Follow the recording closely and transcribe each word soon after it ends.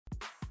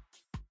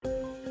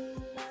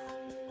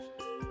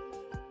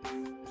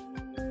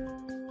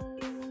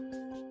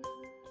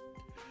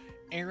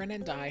Aaron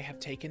and I have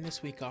taken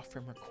this week off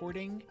from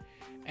recording,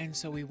 and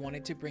so we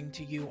wanted to bring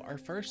to you our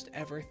first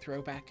ever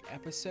throwback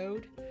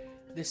episode.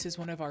 This is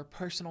one of our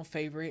personal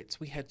favorites.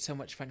 We had so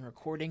much fun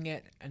recording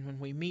it, and when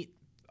we meet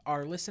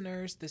our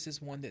listeners, this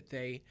is one that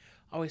they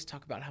always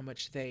talk about how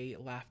much they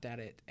laughed at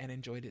it and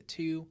enjoyed it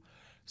too.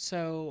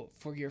 So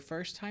for your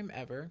first time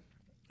ever,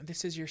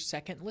 this is your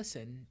second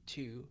listen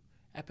to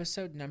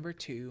episode number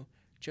 2,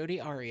 Jodi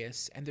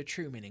Arias and the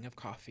True Meaning of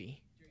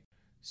Coffee.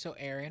 So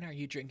Aaron, are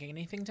you drinking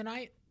anything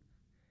tonight?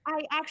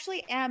 I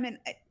actually am, and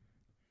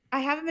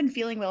I haven't been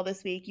feeling well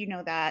this week. You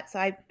know that. So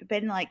I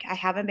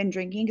haven't been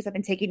drinking because I've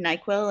been taking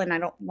NyQuil and I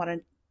don't want to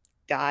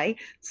die.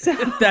 So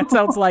That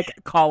sounds like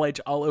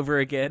college all over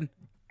again.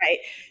 Right.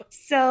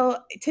 So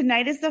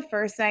tonight is the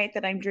first night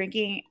that I'm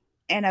drinking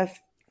in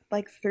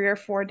 3 or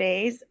 4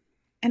 days.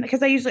 And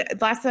because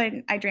last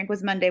time I drank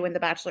was Monday when The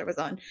Bachelor was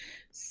on.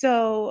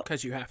 So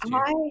because you have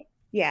to.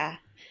 Yeah.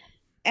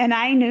 And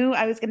I knew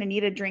I was going to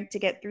need a drink to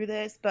get through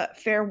this, but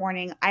fair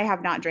warning, I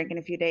have not drank in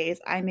a few days.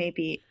 I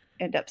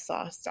end up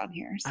sauced on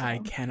here. So. I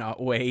cannot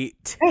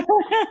wait.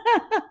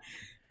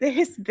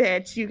 This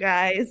bitch, you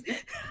guys.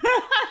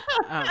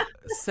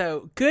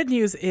 So good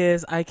news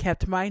is I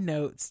kept my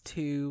notes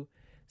to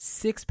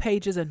 6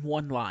 pages and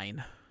 1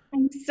 line.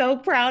 I'm so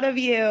proud of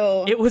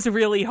you. It was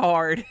really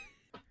hard.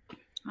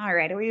 All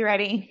right, are we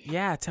ready?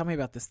 Yeah, tell me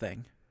about this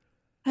thing.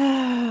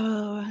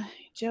 Oh,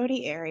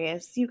 Jodi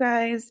Arias. You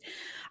guys,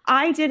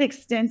 I did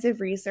extensive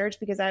research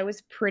because I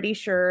was pretty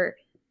sure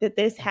that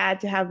this had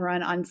to have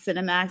run on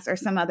Cinemax or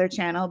some other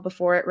channel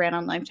before it ran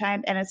on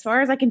Lifetime. And as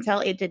far as I can tell,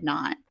 it did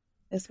not.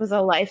 This was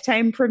a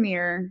Lifetime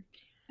premiere.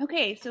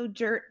 Okay, so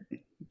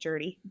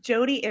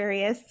Jodi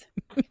Arias.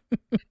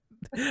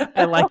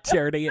 I like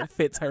Jodi. It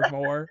fits her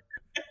more.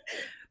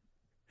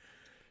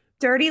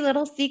 Dirty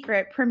Little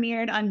Secret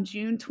premiered on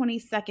June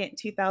 22nd,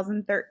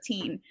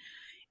 2013.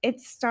 It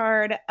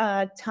starred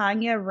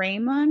Tanya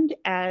Raymond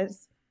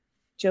as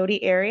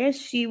Jodi Arias.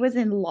 She was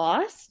in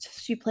Lost.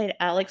 She played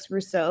Alex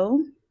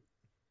Rousseau.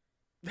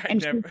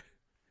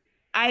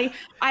 I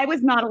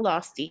was not a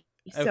Lostie,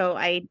 okay. So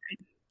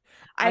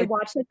I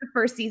watched the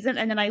first season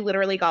and then I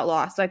literally got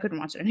lost, so I couldn't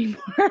watch it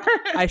anymore.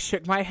 I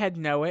shook my head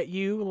no at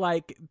you,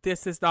 like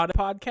this is not a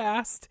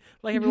podcast.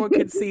 Like everyone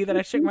could see that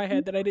I shook my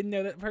head that I didn't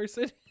know that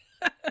person.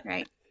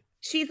 Right.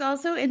 She's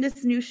also in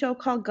this new show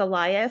called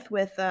Goliath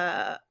with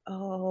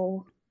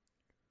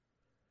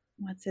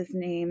what's his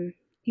name?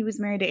 He was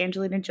married to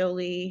Angelina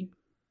Jolie.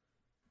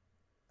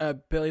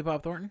 Billy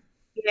Bob Thornton?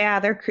 Yeah,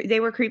 they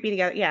were creepy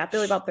together. Yeah,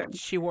 Billy Bob Thornton.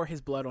 She wore his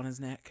blood on his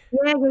neck.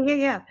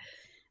 Yeah.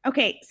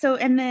 Okay, so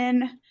and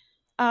then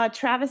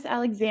Travis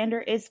Alexander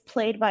is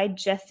played by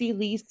Jesse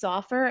Lee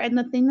Soffer, and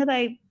the thing that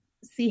I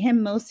see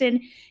him most in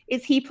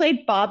is he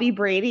played Bobby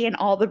Brady in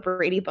all the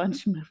Brady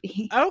Bunch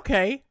movies.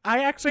 Okay,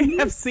 I actually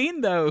have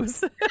seen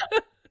those.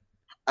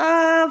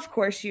 Of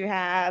course you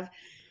have.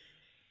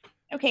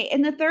 Okay,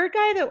 and the third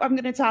guy that I'm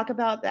going to talk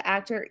about, the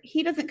actor,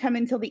 he doesn't come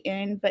until the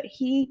end, but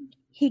he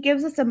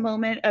gives us a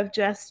moment of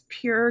just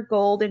pure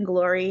gold and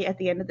glory at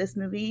the end of this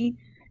movie.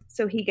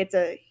 So he gets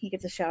a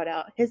shout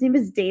out. His name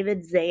is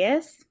David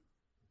Zayas,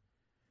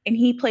 and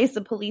he plays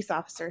the police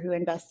officer who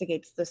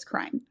investigates this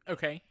crime.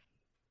 Okay.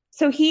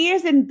 So he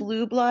is in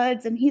Blue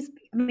Bloods, and he's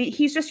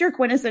just your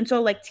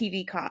quintessential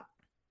TV cop.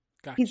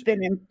 Gotcha. He's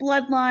been in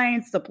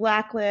Bloodlines, The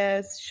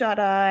Blacklist, Shut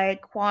Eye,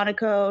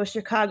 Quantico,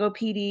 Chicago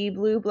PD,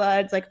 Blue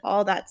Bloods,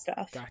 all that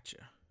stuff. Gotcha.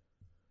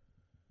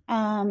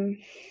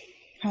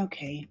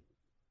 Okay.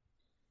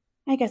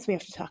 I guess we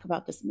have to talk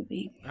about this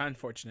movie.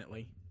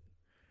 Unfortunately.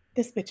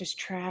 This bitch is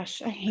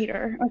trash. I hate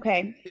her.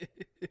 Okay.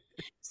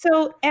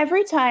 So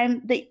every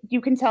time that you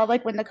can tell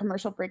when the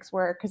commercial breaks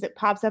were, because it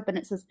pops up and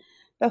it says,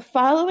 the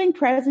following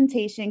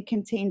presentation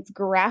contains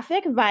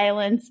graphic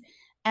violence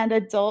and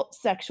adult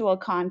sexual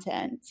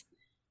content.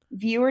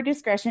 Viewer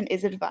discretion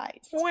is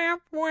advised. Wah,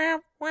 wah,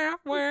 wah,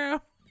 wah.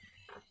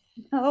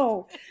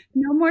 No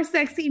more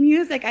sexy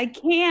music. I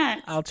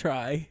can't. I'll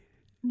try.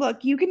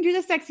 Look, you can do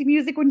the sexy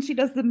music when she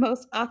does the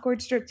most awkward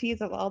striptease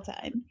of all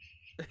time.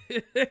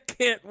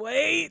 Can't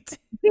wait.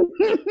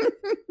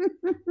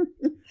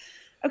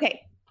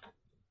 Okay.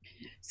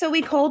 So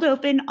we cold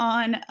open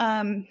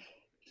on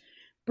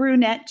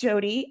brunette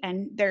Jodi,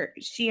 and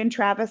she and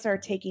Travis are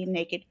taking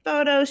naked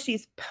photos.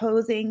 She's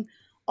posing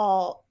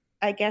all,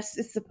 I guess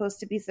it's supposed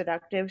to be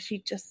seductive. She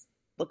just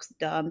looks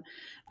dumb.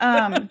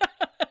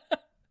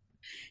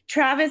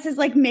 Travis is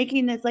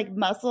making this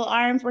muscle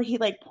arms where he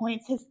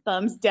points his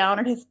thumbs down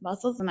at his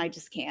muscles, and I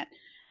just can't.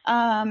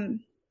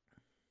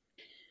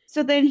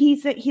 So then he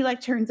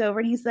turns over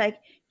and he's like,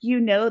 you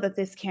know that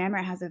this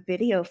camera has a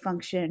video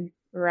function,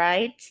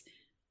 right?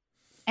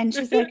 And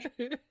she's like,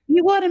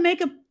 you want to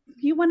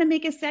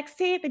make a sex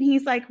tape? And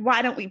he's like,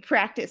 why don't we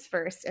practice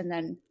first? And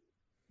then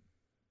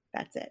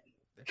that's it.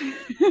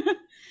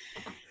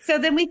 So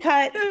then we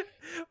cut.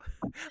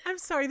 I'm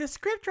sorry, the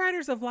script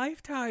writers of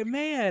Lifetime,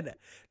 man,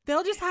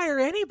 they'll just hire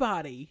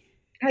anybody.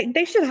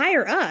 They should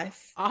hire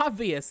us.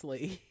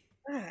 Obviously.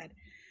 God.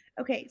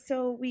 Okay,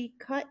 so we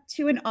cut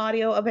to an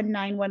audio of a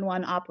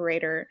 911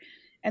 operator,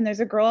 and there's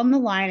a girl on the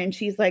line, and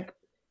she's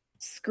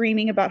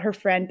screaming about her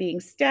friend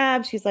being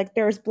stabbed. She's like,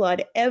 there's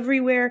blood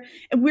everywhere.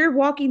 And we're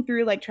walking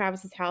through like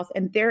Travis's house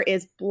and there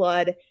is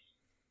blood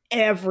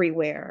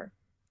everywhere.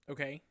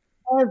 Okay.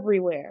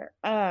 Everywhere.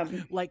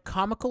 Like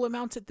comical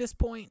amounts at this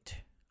point?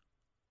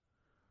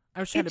 I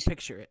was trying to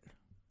picture it.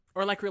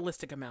 Or like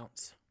realistic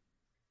amounts.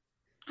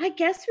 I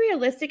guess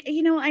realistic.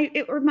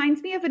 It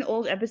reminds me of an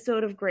old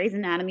episode of Grey's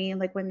Anatomy,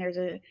 like when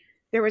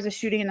there was a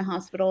shooting in the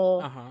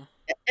hospital.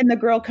 And the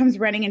girl comes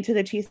running into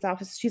the chief's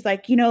office. She's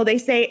like, they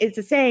say it's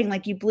a saying,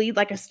 like, you bleed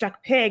like a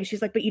stuck pig.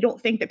 She's like, but you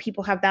don't think that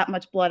people have that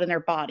much blood in their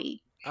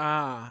body.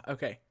 Ah,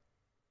 okay.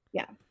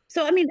 Yeah.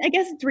 So, I mean, I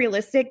guess it's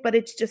realistic, but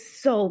it's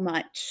just so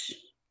much.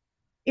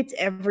 It's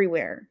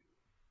everywhere.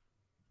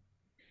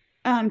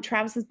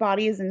 Travis's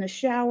body is in the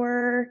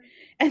shower.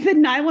 And the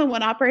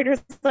 911 operator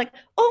is like,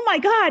 oh my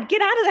God,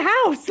 get out of the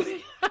house.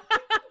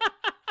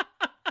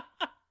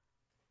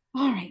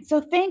 All right. So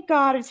thank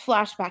God it's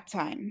flashback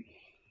time.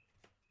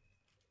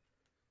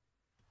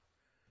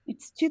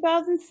 It's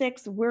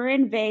 2006. We're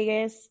in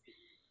Vegas.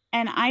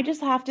 And I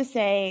just have to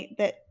say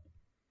that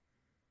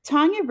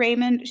Tanya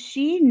Raymond,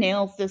 she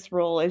nails this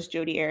role as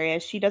Jodi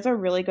Arias. She does a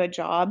really good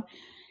job.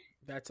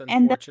 That's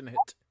unfortunate.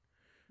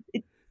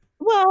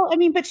 Well, I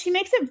mean, but she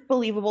makes it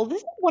believable.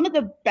 This is one of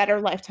the better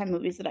Lifetime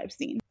movies that I've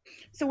seen.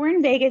 So we're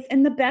in Vegas,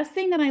 and the best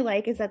thing that I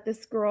like is that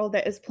this girl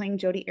that is playing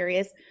Jodi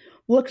Arias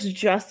looks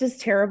just as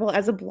terrible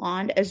as a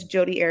blonde as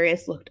Jodi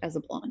Arias looked as a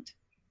blonde.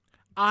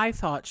 I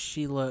thought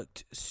she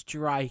looked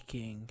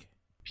striking.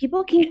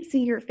 People can't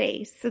see your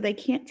face, so they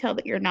can't tell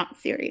that you're not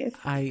serious.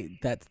 I'm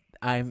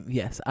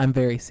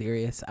very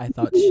serious. I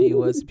thought she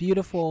was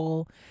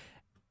beautiful.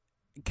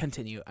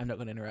 Continue. I'm not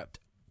going to interrupt.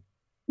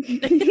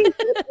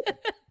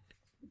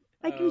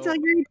 I can tell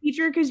you're a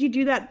teacher because you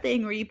do that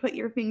thing where you put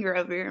your finger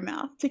over your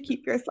mouth to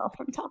keep yourself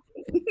from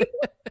talking.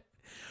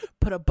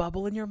 Put a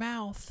bubble in your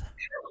mouth.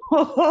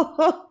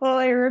 Oh,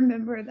 I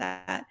remember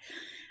that.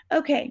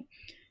 Okay.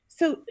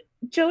 So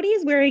Jodi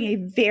is wearing a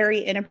very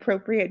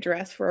inappropriate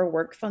dress for a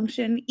work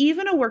function,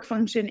 even a work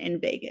function in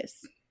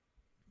Vegas.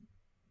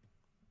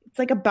 It's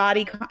like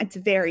it's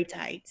very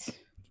tight.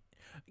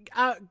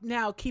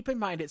 Now, keep in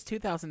mind, it's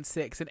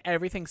 2006 and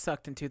everything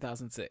sucked in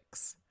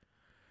 2006.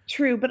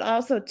 True, but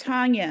also,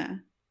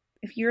 Tanya,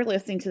 if you're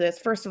listening to this,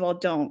 first of all,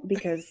 don't,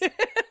 because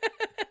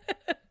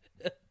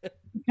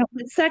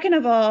second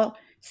of all,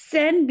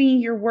 send me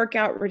your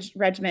workout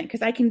regimen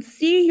because I can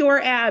see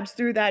your abs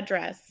through that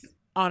dress.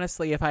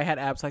 Honestly, if I had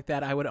abs like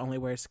that, I would only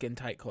wear skin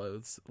tight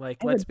clothes.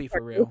 Like, let's be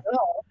for real.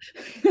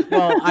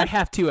 Well, I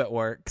have to at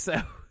work, so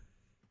I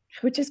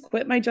would just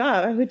quit my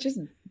job. I would just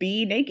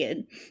be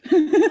naked.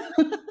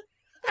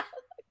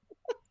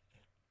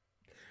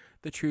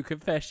 The true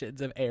confessions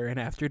of Aaron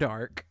After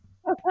Dark.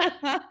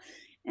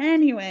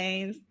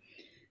 Anyways,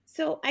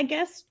 so I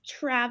guess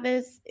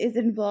Travis is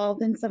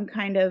involved in some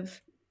kind of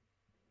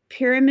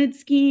pyramid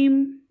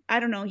scheme.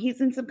 I don't know.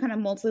 He's in some kind of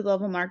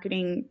multi-level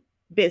marketing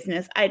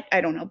business. I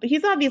don't know. But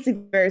he's obviously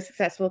very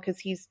successful because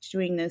he's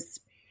doing this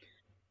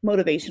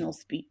motivational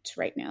speech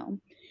right now.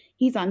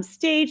 He's on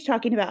stage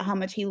talking about how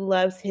much he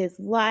loves his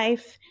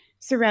life,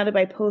 surrounded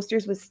by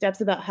posters with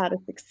steps about how to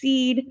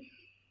succeed.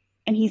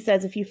 And he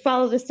says if you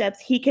follow the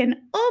steps, he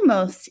can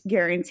almost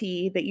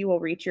guarantee that you will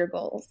reach your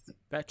goals.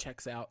 That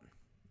checks out.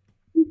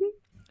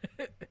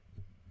 Mm-hmm.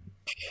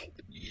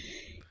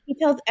 He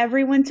tells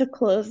everyone to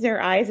close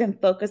their eyes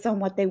and focus on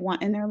what they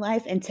want in their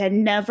life and to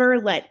never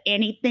let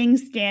anything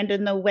stand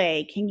in the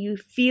way. Can you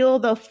feel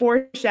the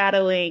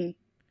foreshadowing?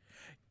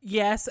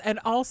 Yes, and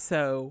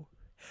also,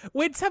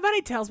 when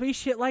somebody tells me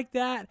shit like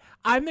that,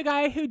 I'm the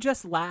guy who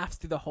just laughs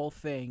through the whole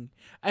thing.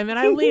 And then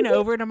I lean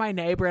over to my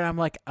neighbor and I'm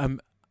like,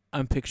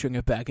 I'm picturing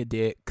a bag of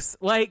dicks.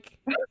 Like,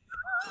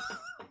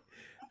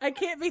 I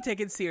can't be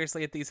taken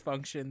seriously at these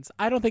functions.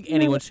 I don't think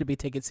anyone should be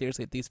taken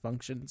seriously at these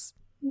functions.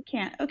 You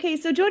can't. Okay,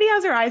 so Jodi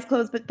has her eyes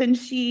closed, but then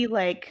she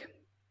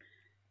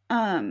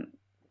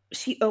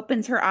she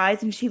opens her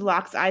eyes and she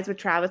locks eyes with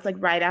Travis, like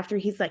right after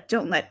he's like,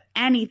 don't let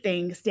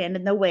anything stand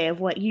in the way of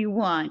what you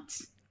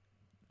want.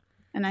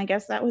 And I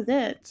guess that was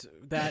it.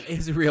 That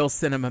is real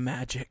cinema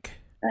magic.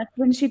 That's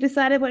when she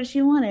decided what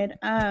she wanted.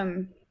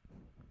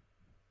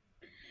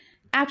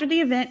 After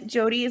the event,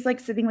 Jodi is like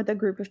sitting with a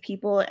group of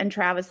people and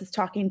Travis is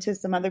talking to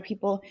some other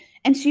people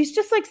and she's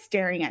just like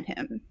staring at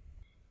him.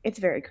 It's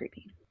very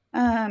creepy.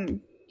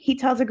 He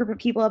tells a group of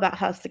people about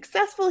how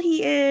successful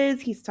he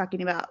is. He's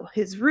talking about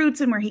his roots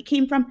and where he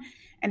came from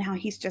and how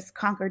he's just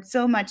conquered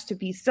so much to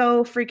be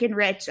so freaking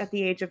rich at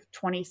the age of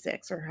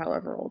 26 or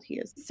however old he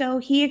is. So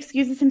he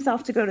excuses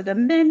himself to go to the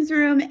men's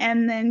room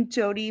and then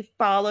Jodi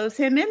follows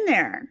him in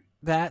there.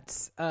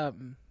 That's,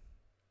 I'm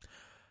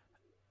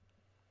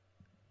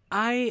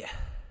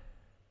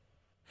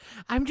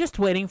just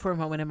waiting for a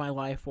moment in my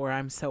life where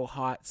I'm so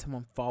hot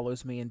someone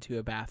follows me into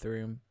a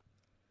bathroom.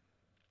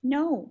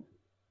 No.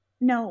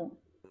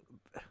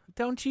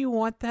 Don't you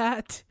want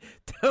that?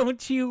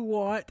 Don't you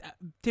want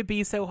to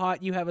be so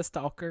hot you have a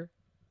stalker?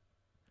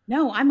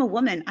 No, I'm a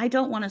woman. I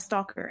don't want a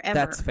stalker ever.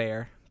 That's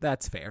fair.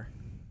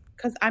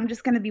 Because I'm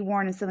just going to be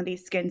worn in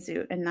somebody's skin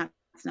suit and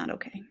that's not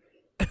okay.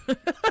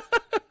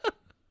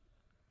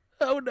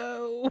 Oh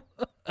no.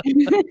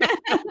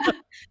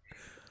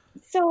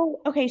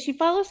 So, okay, she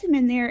follows him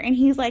in there and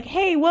he's like,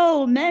 hey,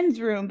 whoa, men's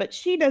room. But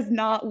she does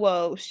not,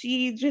 whoa.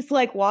 She just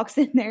like walks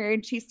in there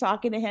and she's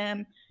talking to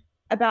him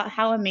about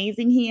how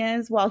amazing he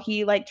is while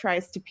he like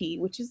tries to pee,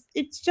 which is,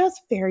 it's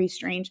just very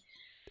strange.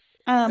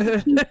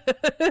 He,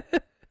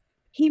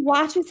 he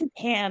washes his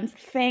hands,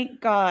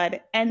 thank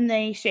God, and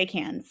they shake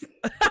hands.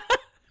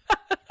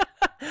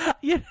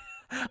 Yeah,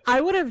 I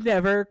would have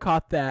never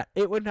caught that.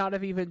 It would not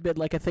have even been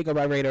like a thing on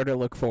my radar to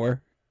look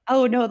for.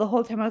 Oh no, the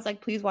whole time I was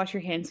like, please wash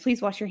your hands,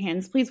 please wash your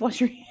hands, please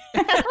wash your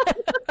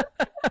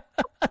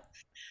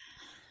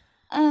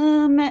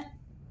hands.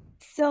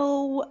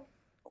 So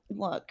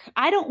look,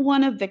 I don't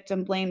want to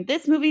victim blame.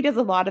 This movie does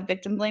a lot of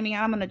victim blaming.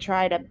 I'm going to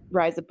try to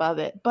rise above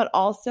it. But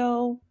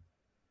also,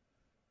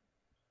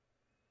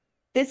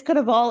 this could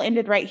have all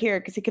ended right here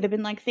because he could have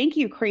been like, thank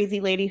you,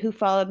 crazy lady who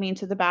followed me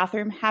into the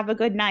bathroom. Have a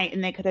good night.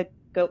 And they could have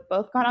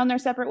both gone on their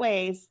separate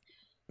ways.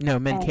 No,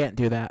 men can't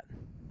do that.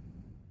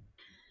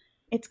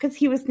 It's because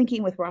he was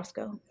thinking with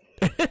Roscoe.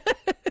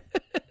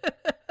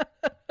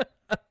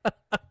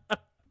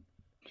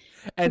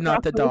 And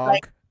not the dog.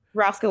 Like,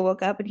 Roscoe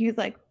woke up and he was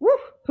like, whoo,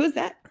 who's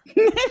that?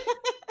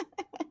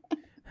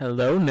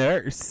 Hello,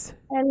 nurse.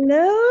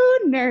 Hello,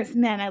 nurse.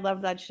 Man, I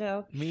love that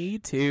show. Me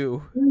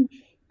too.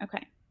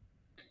 Okay.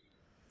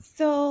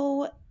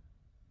 So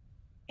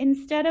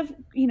instead of,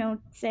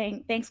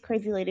 saying, thanks,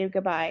 crazy lady,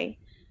 goodbye,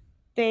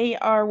 they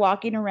are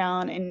walking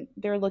around and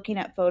they're looking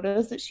at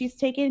photos that she's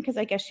taken because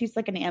I guess she's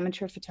like an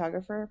amateur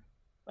photographer,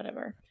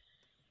 whatever.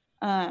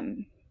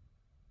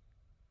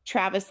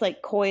 Travis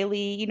like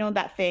coyly,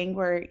 that thing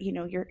where,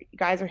 your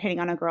guys are hitting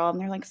on a girl and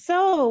they're like,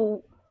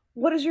 so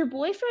what does your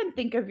boyfriend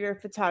think of your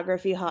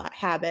photography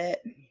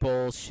habit?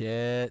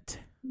 Bullshit.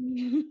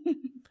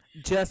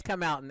 Just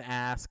come out and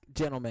ask,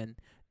 gentlemen,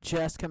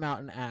 just come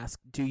out and ask,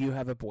 do you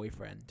have a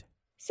boyfriend?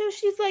 So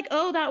she's like,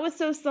 oh, that was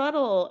so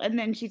subtle. And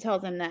then she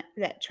tells him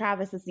that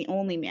Travis is the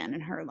only man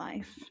in her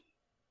life.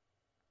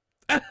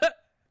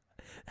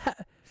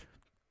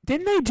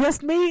 Didn't they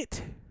just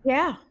meet?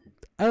 Yeah.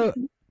 Oh.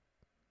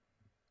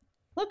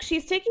 Look,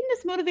 she's taking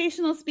this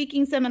motivational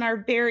speaking seminar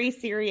very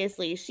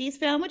seriously. She's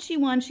found what she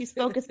wants. She's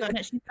focused on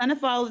it. She's going to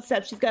follow the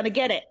steps. She's going to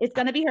get it. It's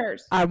going to be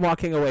hers. I'm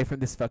walking away from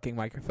this fucking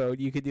microphone.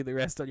 You can do the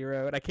rest on your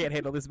own. I can't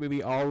handle this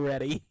movie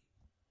already.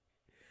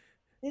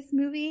 This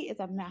movie is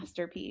a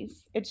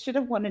masterpiece. It should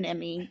have won an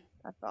Emmy.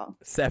 That's all.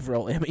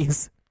 Several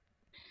Emmys.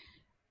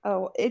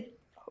 Oh,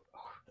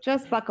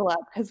 just buckle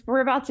up because we're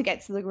about to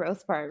get to the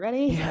gross part.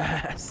 Ready?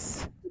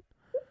 Yes.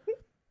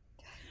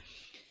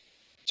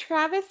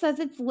 Travis says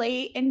it's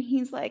late and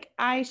he's like,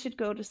 I should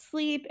go to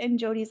sleep. And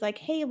Jody's like,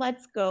 hey,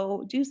 let's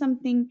go do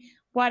something.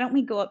 Why don't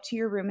we go up to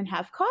your room and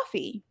have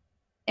coffee?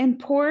 And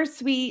poor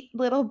sweet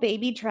little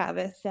baby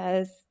Travis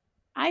says,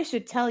 I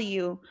should tell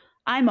you,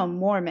 I'm a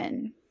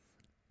Mormon.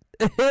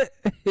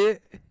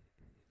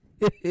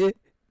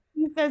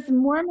 He says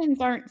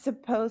Mormons aren't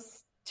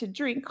supposed to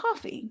drink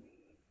coffee.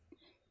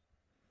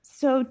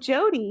 So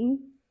Jody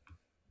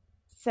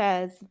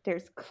says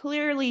there's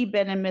clearly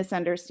been a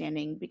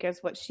misunderstanding because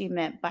what she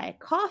meant by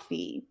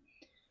coffee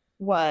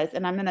was,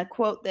 and I'm going to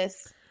quote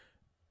this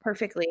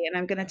perfectly, and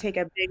I'm going to take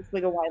a big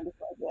swig of wine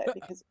before I do it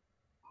because.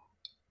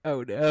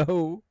 Oh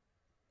no.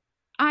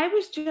 I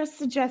was just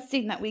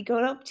suggesting that we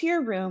go up to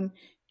your room,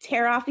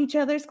 tear off each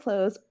other's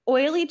clothes,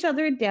 oil each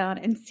other down,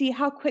 and see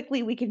how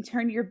quickly we can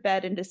turn your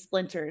bed into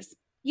splinters.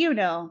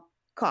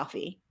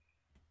 Coffee.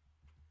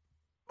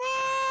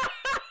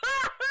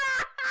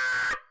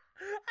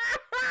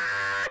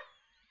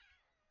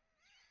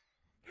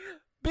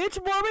 Bitch,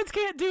 Mormons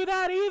can't do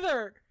that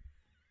either.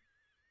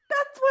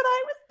 That's what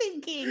I was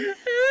thinking.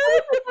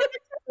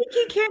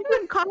 You can't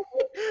drink coffee.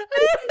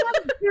 I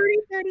have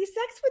dirty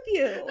sex with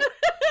you.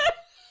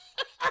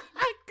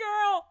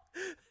 Girl,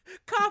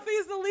 coffee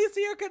is the least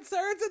of your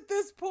concerns at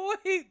this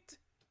point.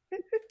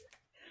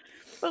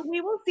 But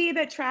we will see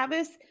that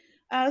Travis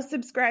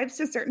subscribes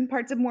to certain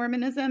parts of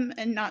Mormonism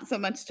and not so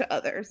much to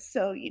others.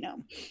 So,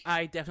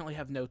 I definitely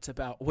have notes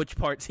about which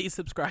parts he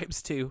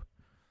subscribes to.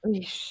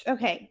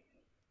 Okay.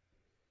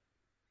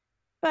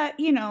 But,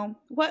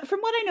 from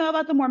what I know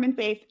about the Mormon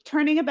faith,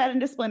 turning a bed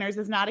into splinters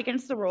is not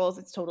against the rules.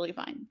 It's totally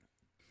fine.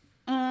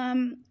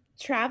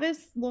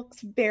 Travis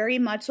looks very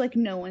much like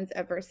no one's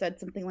ever said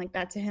something like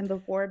that to him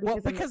before.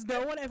 Because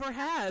no one ever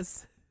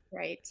has.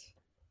 Right.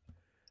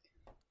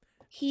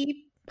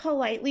 He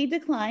politely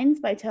declines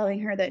by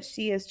telling her that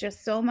she is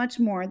just so much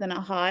more than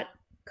a hot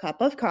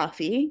cup of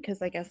coffee,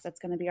 because I guess that's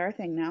going to be our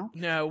thing now.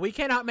 No, we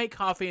cannot make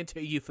coffee into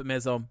a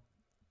euphemism.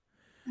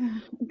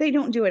 They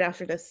don't do it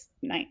after this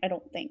night, I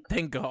don't think.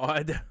 Thank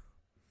God.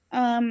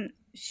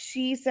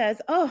 She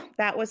says, oh,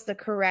 that was the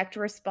correct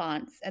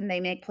response, and they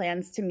make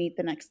plans to meet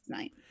the next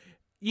night.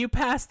 You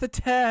passed the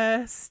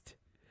test.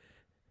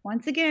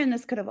 Once again,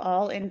 this could have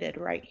all ended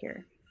right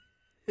here.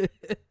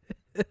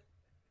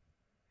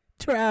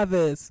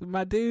 Travis,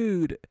 my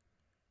dude.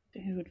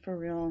 Dude, for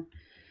real.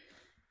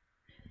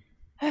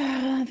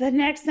 The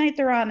next night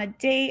they're on a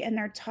date and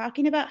they're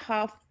talking about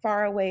how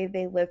far away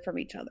they live from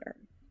each other.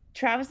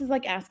 Travis is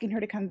like asking her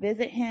to come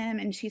visit him,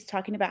 and she's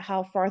talking about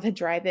how far the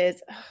drive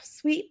is. Oh,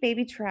 sweet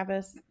baby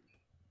Travis.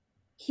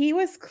 He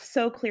was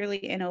so clearly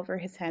in over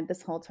his head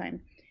this whole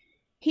time.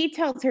 He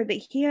tells her that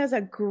he has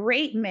a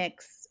great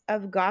mix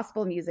of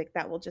gospel music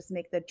that will just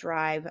make the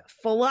drive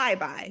fly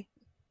by.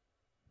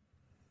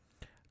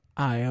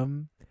 I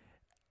am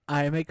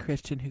a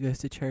Christian who goes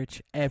to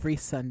church every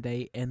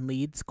Sunday and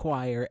leads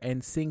choir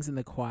and sings in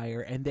the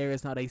choir, and there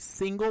is not a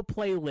single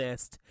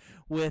playlist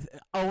with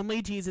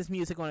only Jesus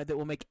music on it that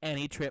will make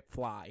any trip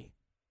fly.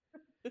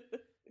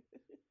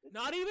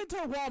 Not even to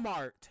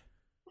Walmart.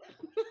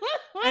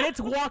 And it's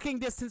walking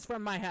distance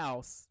from my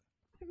house.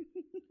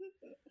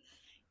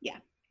 Yeah.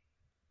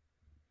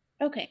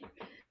 Okay.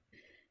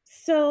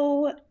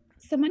 So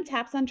someone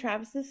taps on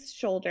Travis's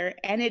shoulder,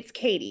 and it's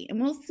Katie. And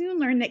we'll soon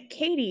learn that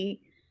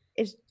Katie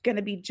is going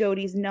to be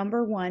Jody's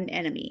number one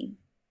enemy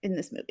in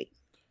this movie.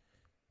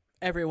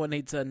 Everyone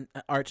needs an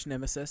arch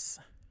nemesis.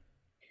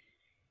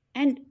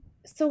 And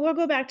so we'll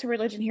go back to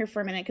religion here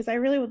for a minute, because I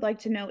really would like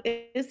to know,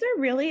 is there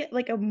really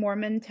like a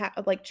Mormon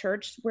like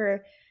church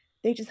where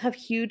they just have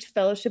huge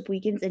fellowship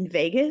weekends in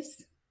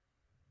Vegas?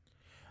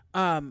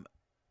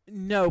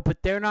 No,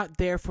 but they're not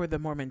there for the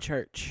Mormon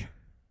church.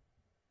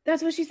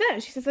 That's what she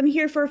says. She says, I'm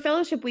here for a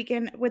fellowship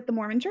weekend with the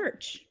Mormon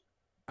church.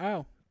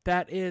 Oh,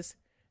 that is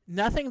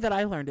nothing that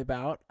I learned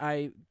about.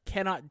 I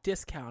cannot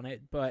discount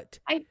it, but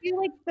I feel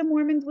like the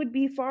Mormons would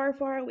be far,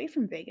 far away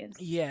from Vegas.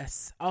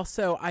 Yes.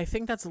 Also, I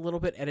think that's a little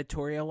bit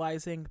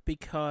editorializing,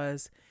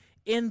 because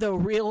in the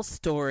real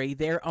story,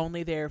 they're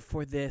only there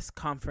for this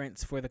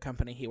conference for the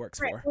company he works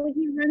for. Well,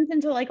 he runs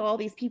into like all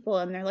these people,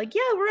 and they're like,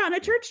 yeah, we're on a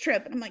church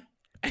trip. And I'm like,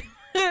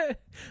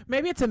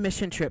 maybe it's a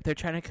mission trip. They're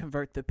trying to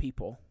convert the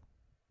people.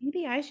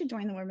 Maybe I should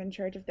join the Mormon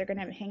church if they're going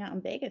to hang out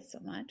in Vegas so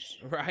much.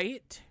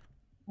 Right?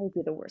 I would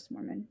be the worst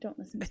Mormon. Don't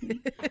listen to me.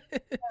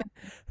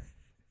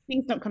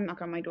 Please don't come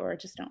knock on my door.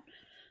 Just don't.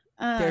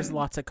 There's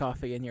lots of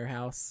coffee in your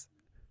house.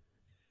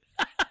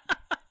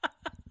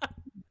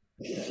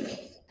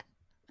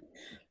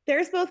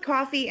 There's both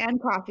coffee and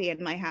coffee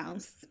in my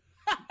house.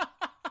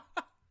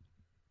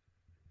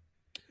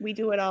 We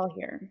do it all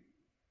here.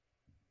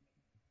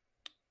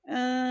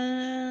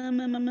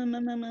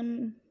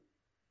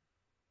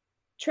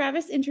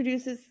 Travis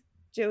introduces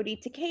Jody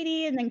to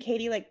Katie, and then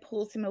Katie like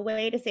pulls him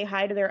away to say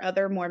hi to their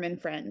other Mormon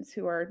friends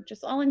who are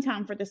just all in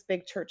town for this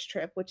big church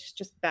trip, which is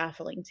just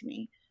baffling to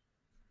me.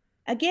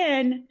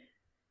 Again,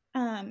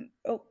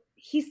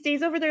 he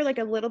stays over there like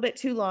a little bit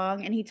too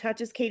long, and he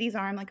touches Katie's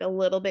arm like a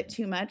little bit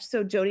too much.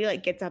 So Jody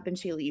like gets up and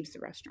she leaves the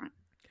restaurant.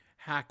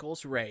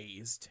 Hackles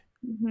raised.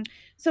 Mm-hmm.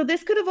 So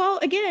this could have all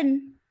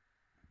again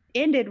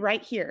ended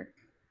right here.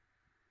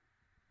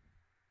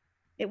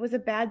 It was a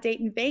bad date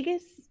in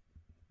Vegas.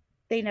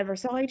 They never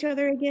saw each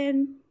other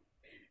again.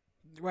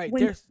 Right.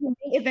 When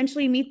they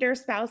eventually meet their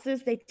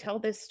spouses, they tell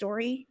this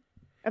story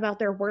about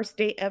their worst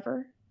date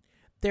ever.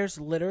 There's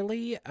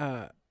literally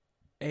a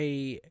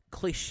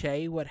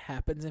cliche, what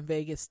happens in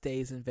Vegas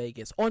stays in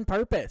Vegas on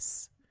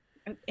purpose.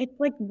 It's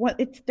like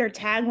it's their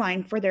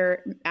tagline for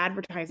their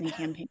advertising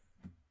campaign.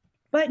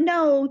 But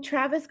no,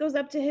 Travis goes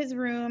up to his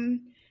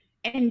room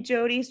and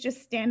Jody's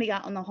just standing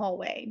out in the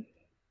hallway.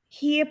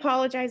 He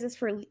apologizes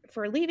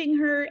for leaving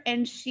her,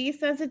 and she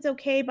says it's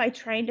okay by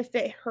trying to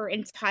fit her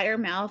entire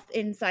mouth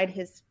inside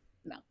his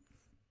mouth.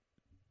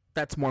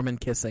 That's Mormon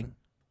kissing.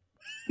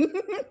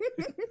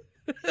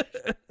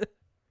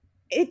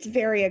 It's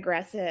very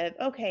aggressive.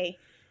 Okay,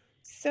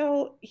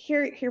 so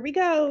here we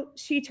go.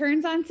 She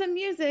turns on some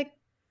music.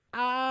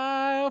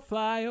 I'll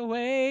fly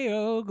away,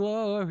 oh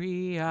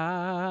glory,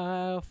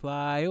 I'll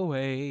fly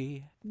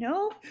away.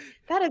 No,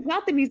 that is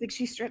not the music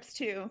she strips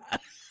to.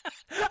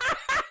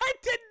 I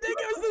didn't think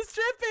it was the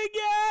stripping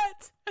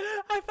yet.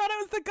 I thought it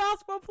was the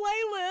gospel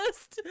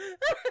playlist.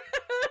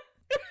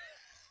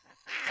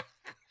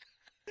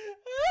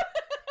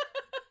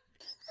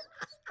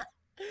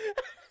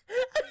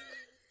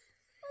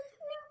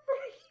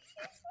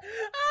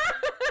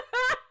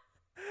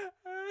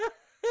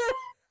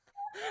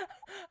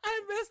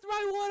 I missed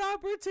my one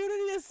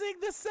opportunity to sing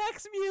the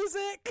sex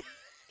music.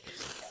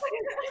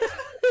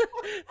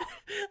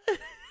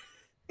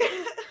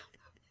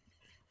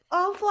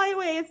 I'll fly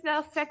away is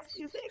now sex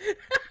music.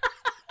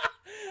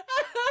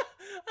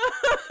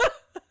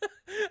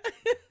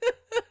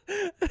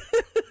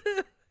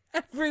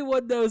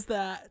 Everyone knows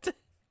that.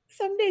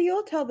 Someday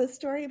you'll tell the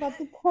story about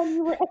the time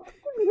you were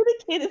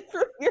excommunicated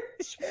from your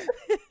church.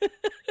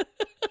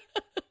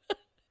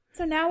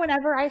 So now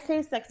whenever I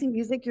say sexy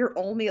music, you're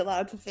only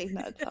allowed to say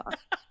that song.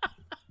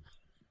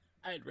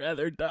 I'd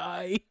rather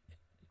die.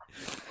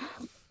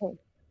 Okay.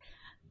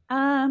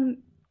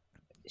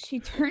 She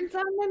turns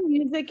on the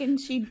music and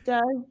she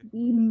does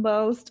the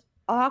most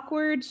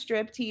awkward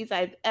striptease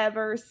I've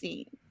ever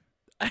seen.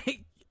 I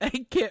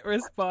can't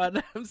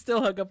respond. I'm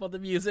still hung up on the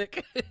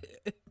music.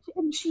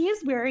 And she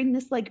is wearing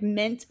this like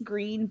mint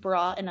green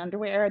bra and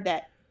underwear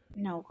that,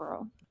 no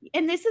girl.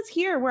 And this is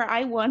here where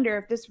I wonder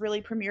if this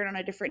really premiered on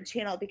a different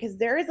channel, because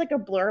there is like a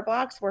blur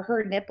box where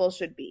her nipple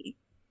should be.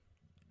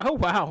 Oh,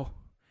 wow.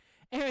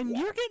 Aaron,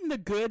 you're getting the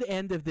good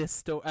end of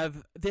this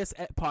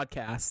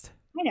podcast.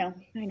 I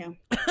know.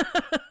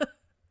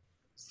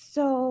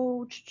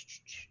 So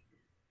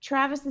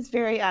Travis is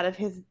very out of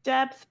his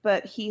depth,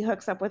 but he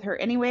hooks up with her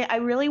anyway. I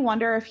really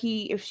wonder if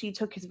she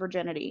took his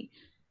virginity,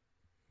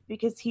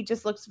 because he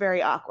just looks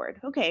very awkward.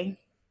 Okay,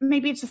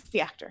 maybe it's just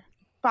the actor,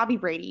 Bobby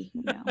Brady.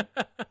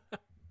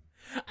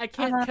 I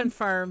can't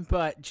confirm,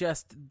 but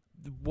just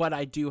what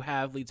I do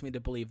have leads me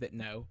to believe that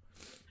no.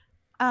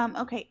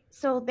 Okay,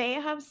 so they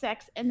have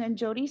sex, and then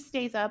Jody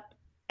stays up,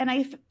 and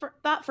I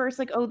thought first,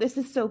 like, oh, this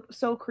is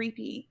so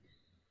creepy.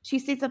 She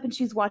stays up and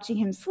she's watching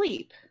him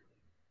sleep.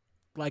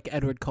 Like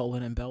Edward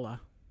Cullen and Bella.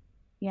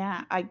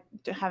 Yeah, I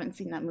haven't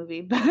seen that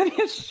movie,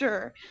 but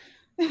sure.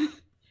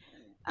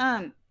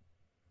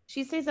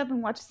 She stays up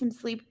and watches him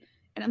sleep,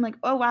 and I'm like,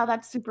 oh, wow,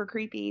 that's super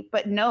creepy.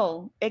 But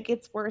no, it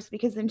gets worse,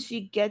 because then she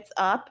gets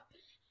up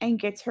and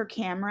gets her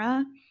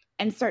camera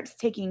and starts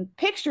taking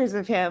pictures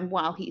of him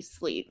while he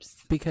sleeps.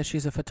 Because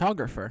she's a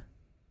photographer.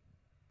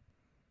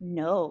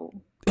 No.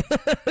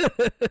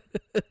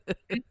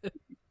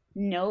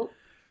 Nope.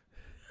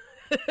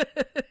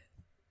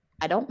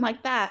 I don't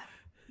like that.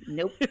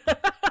 Nope.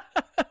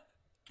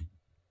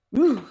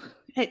 Ooh,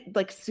 okay.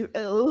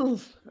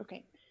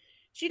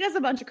 She does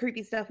a bunch of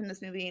creepy stuff in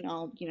this movie, and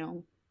I'll,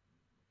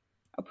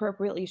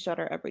 appropriately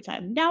shudder every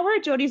time. Now we're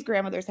at Jody's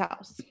grandmother's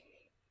house.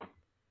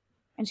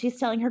 And she's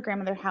telling her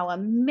grandmother how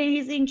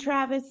amazing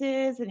Travis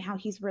is, and how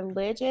he's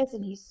religious,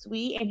 and he's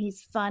sweet, and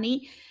he's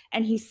funny,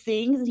 and he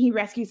sings, and he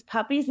rescues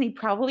puppies, and he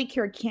probably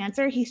cured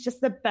cancer. He's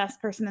just the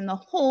best person in the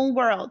whole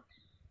world.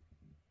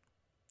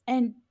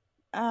 And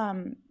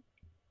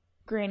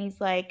Granny's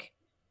like,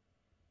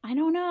 I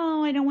don't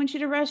know. I don't want you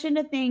to rush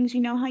into things.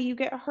 You know how you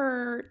get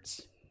hurt.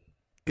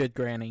 Good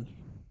Granny.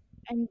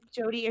 And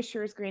Jody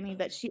assures Granny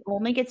that she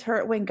only gets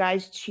hurt when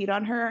guys cheat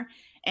on her,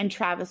 and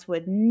Travis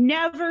would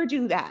never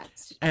do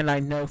that. And I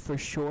know for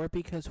sure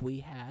because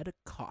we had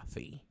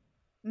coffee.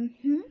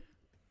 Mm-hmm.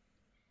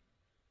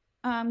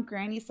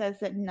 Granny says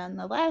that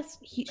nonetheless,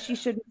 she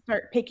shouldn't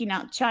start picking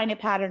out china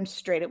patterns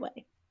straight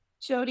away.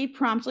 Jody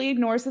promptly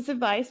ignores this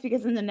advice,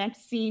 because in the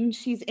next scene,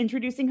 she's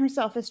introducing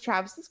herself as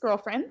Travis's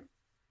girlfriend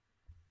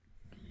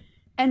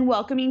and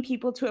welcoming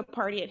people to a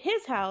party at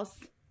his house,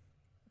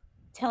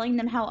 telling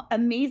them how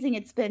amazing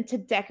it's been to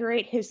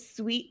decorate his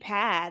sweet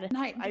pad. And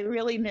I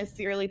really miss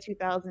the early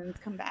 2000s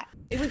comeback.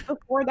 It was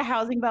before the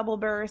housing bubble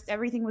burst.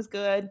 Everything was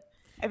good.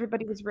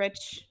 Everybody was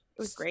rich.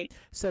 It was great.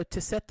 So to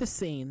set the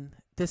scene,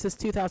 this is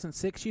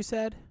 2006, you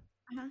said?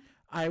 Uh-huh.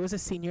 I was a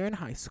senior in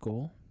high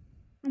school.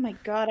 Oh my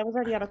God, I was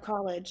already out of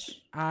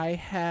college. I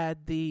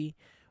had the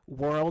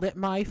world at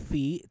my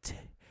feet.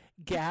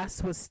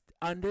 Gas was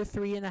under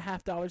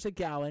 $3.50 a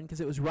gallon,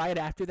 because it was right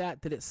after that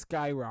it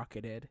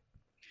skyrocketed.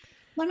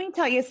 Let me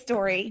tell you a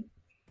story.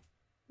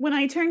 When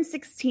I turned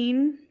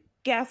 16,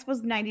 gas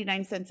was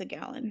 99 cents a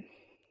gallon.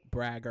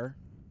 Bragger.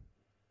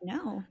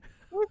 No,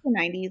 it was the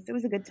 90s. It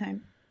was a good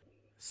time.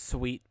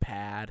 Sweet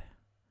pad.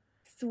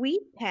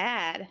 Sweet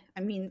pad.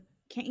 I mean,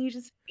 can't you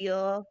just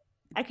feel?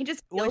 I can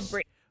just feel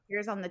Britney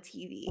Spears on the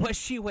TV. Was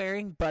she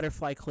wearing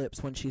butterfly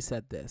clips when she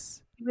said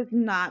this? She was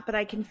not, but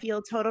I can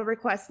feel Total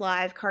Request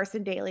Live,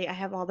 Carson Daly. I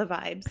have all the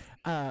vibes.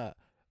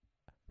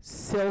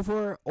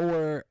 Silver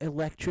or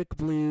electric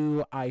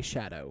blue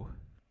eyeshadow.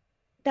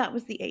 That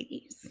was the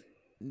 80s.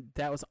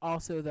 That was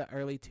also the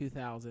early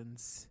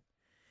 2000s.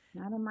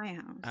 Not in my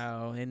house.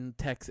 Oh,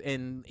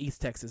 in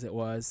East Texas it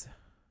was.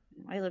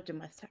 I lived in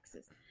West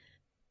Texas.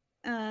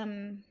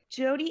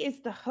 Jody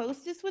is the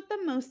hostess with the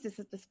mostest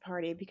at this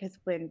party, because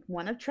when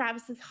one of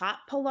Travis's hot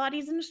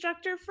Pilates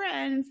instructor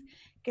friends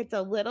gets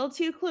a little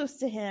too close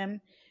to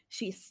him,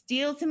 she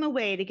steals him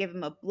away to give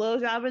him a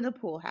blowjob in the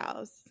pool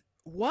house.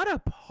 What a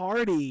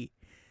party.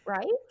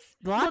 Right?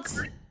 Lots.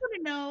 Look, I want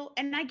to know,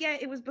 and I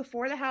get it was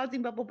before the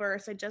housing bubble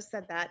burst. I just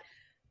said that.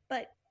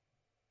 But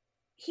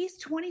he's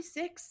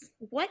 26.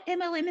 What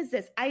MLM is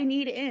this? I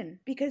need in,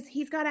 because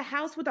he's got a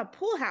house with a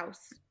pool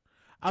house.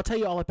 I'll tell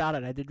you all about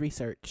it. I did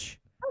research.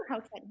 Oh, how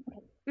exciting.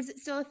 Okay. Is it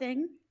still a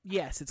thing?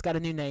 Yes, it's got a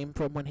new name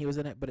from when he was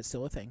in it, but it's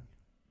still a thing.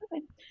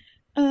 Okay.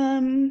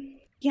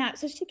 Yeah,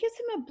 so she gives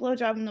him a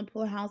blowjob in the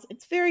pool house.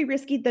 It's very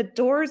risky. The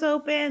door's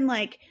open.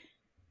 Like,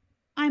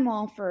 I'm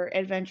all for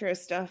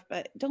adventurous stuff,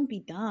 but don't be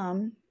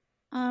dumb.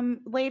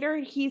 Later,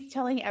 he's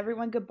telling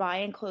everyone goodbye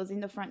and closing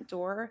the front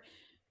door.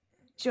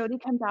 Jody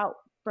comes out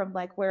from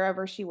like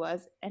wherever she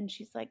was, and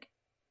she's like,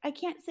 I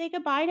can't say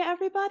goodbye to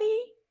everybody.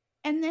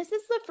 And this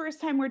is the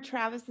first time where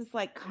Travis is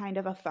like kind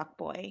of a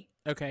fuckboy.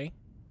 Okay.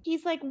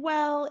 He's like,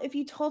 well, if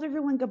you told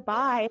everyone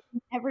goodbye,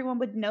 everyone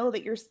would know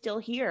that you're still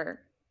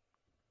here.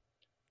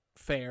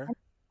 Fair.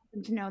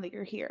 To know that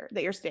you're here,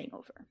 that you're staying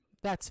over.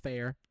 That's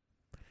fair.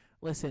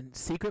 Listen,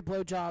 secret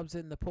blowjobs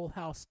in the pool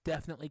house,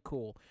 definitely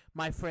cool.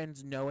 My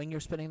friends knowing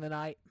you're spending the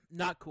night,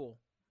 not cool.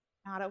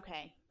 Not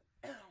okay.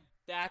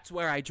 That's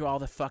where I draw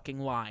the fucking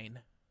line.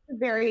 A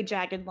very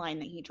jagged line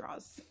that he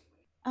draws.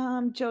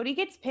 Jody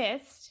gets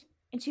pissed,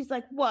 and she's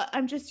like, what?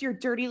 I'm just your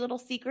dirty little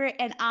secret.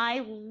 And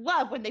I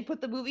love when they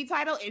put the movie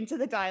title into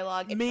the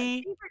dialogue. It's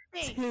Me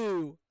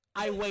too.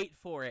 I wait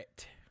for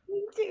it.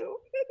 Me too.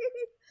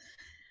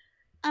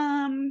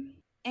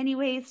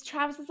 Anyways,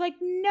 Travis is like,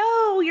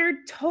 no,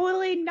 you're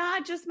totally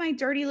not just my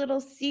dirty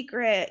little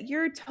secret.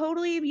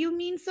 You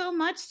mean so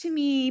much to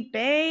me,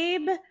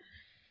 babe.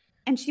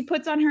 And she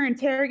puts on her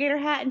interrogator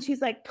hat and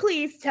she's like,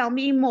 please tell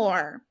me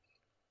more.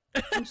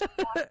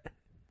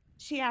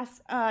 She asks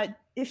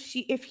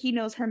if he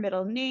knows her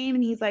middle name,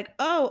 and he's like,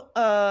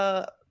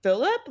 oh,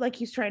 Philip, like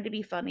he's trying to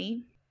be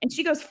funny. And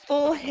she goes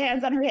full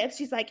hands on her hips.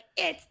 She's like,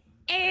 it's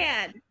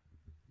Anne.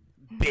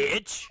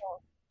 Bitch.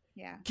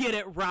 Yeah. Get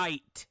it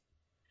right.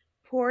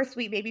 Poor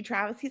sweet baby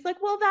Travis. He's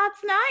like, well,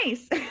 that's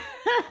nice.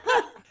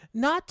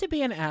 Not to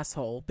be an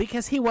asshole,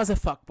 because he was a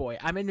fuckboy.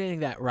 I'm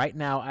admitting that right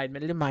now. I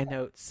admit it in my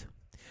notes.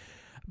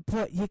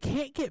 But you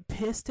can't get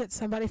pissed at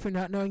somebody for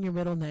not knowing your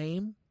middle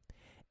name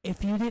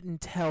if you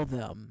didn't tell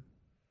them.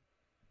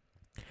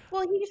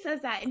 Well, he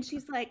says that, and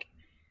he's like,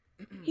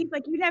 you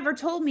never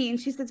told me. And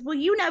she says, well,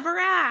 you never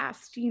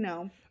asked, you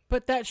know.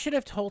 But that should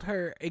have told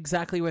her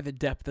exactly where the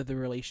depth of the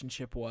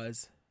relationship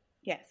was.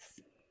 Yes.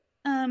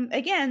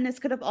 Again, this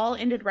could have all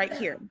ended right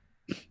here.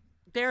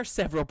 There are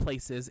several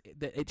places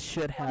that it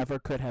should have or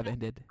could have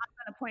ended. I'm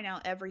going to point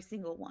out every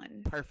single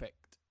one. Perfect.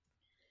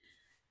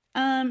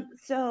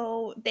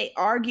 So they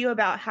argue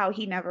about how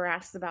he never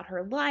asks about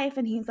her life,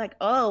 and he's like,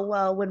 oh,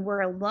 well, when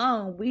we're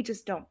alone, we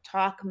just don't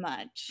talk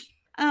much.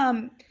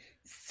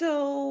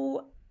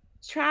 So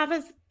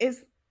Travis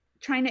is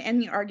trying to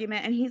end the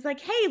argument, and he's like,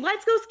 hey,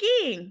 let's go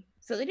skiing.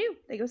 So they do.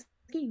 They go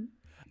skiing.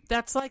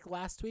 That's like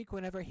last week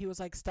whenever he was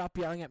like, stop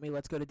yelling at me,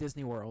 let's go to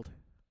Disney World.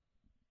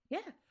 Yeah.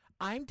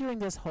 I'm doing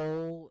this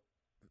whole,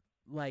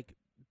 like,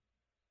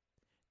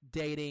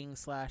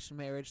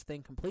 dating/marriage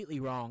thing completely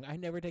wrong. I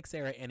never take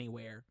Sarah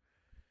anywhere.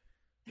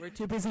 We're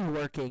too busy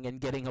working and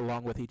getting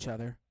along with each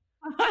other.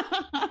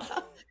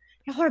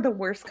 Y'all are the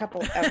worst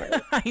couple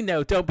ever. I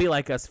know. Don't be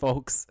like us,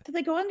 folks. So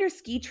they go on their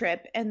ski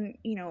trip, and,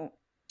 you know,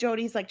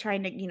 Jody's like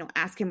trying to, you know,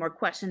 ask him more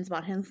questions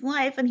about his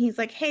life. And he's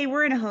like, hey,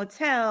 we're in a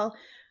hotel.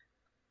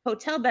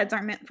 Hotel beds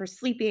aren't meant for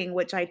sleeping,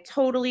 which I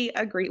totally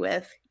agree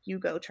with. You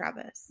go,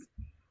 Travis.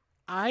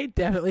 I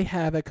definitely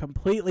have a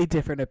completely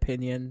different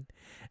opinion.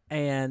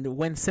 And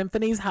when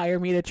symphonies hire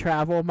me to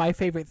travel, my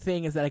favorite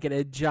thing is that I get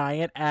a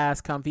giant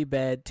ass comfy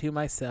bed to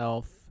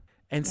myself.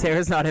 And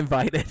Sarah's not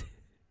invited.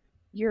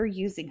 You're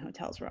using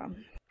hotels wrong.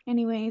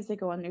 Anyways, they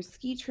go on their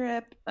ski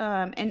trip.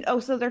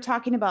 So they're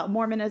talking about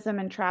Mormonism,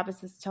 and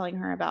Travis is telling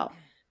her about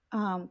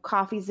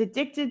coffee's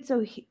addicted. So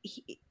he,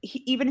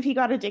 even if he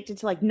got addicted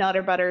to like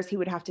Nutter Butters, he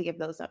would have to give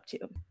those up too.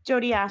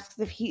 Jody asks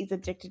if he's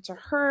addicted to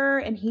her,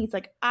 and he's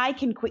like, I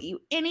can quit you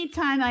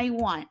anytime I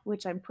want,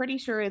 which I'm pretty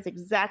sure is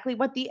exactly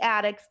what the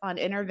addicts on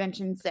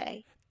intervention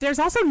say. There's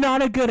also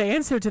not a good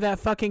answer to that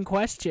fucking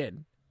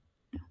question.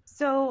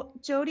 So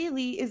Jody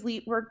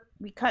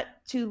we cut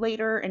to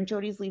later, and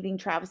Jody's leaving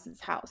Travis's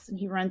house, and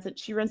she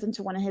runs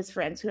into one of his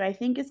friends, who I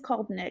think is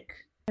called Nick.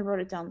 I wrote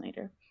it down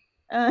later.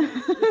 I'm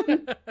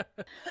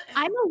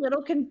a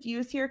little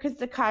confused here because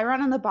the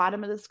Chiron on the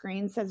bottom of the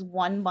screen says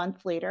 1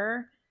 month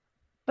later,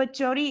 but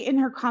Jody in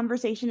her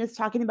conversation is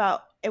talking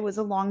about it was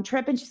a long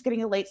trip and she's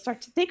getting a late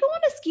start. Did they go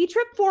on a ski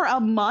trip for a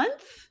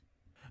month?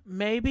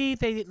 Maybe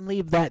they didn't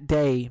leave that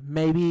day.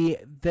 Maybe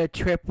the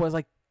trip was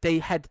like they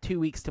had 2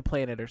 weeks to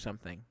plan it or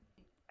something.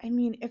 I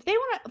mean, if they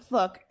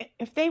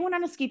went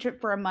on a ski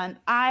trip for a month,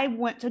 I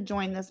want to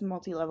join this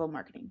multi-level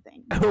marketing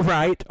thing.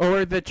 Right,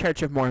 or the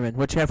Church of Mormon,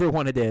 whichever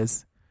one it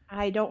is.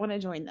 I don't want to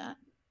join that.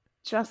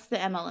 Just the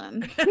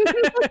MLM.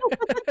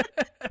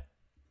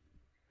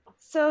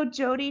 So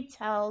Jody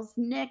tells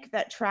Nick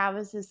that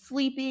Travis is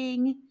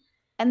sleeping,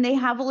 and they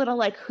have a little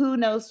like, who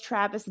knows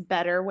Travis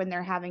better when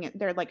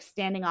they're like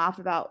standing off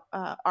about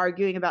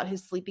arguing about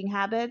his sleeping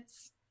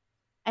habits,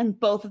 and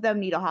both of them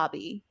need a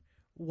hobby.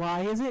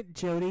 Why isn't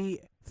Jody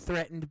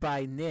threatened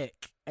by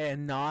Nick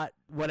and not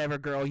whatever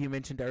girl you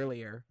mentioned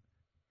earlier?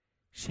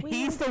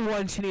 He's the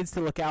one she needs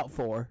to look out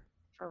for.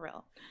 For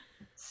real.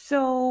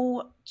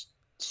 So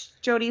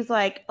Jody's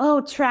like,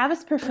 oh,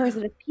 Travis prefers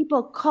it if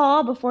people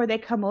call before they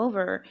come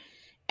over.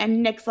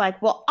 And Nick's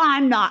like, well,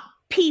 I'm not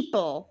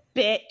people,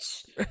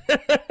 bitch.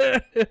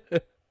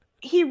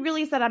 He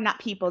really said I'm not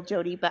people,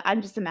 Jody, but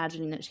I'm just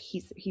imagining that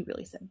he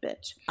really said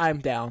bitch. I'm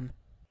down.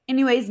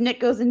 Anyways, Nick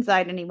goes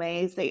inside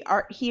anyways.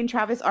 He and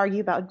Travis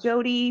argue about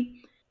Jody.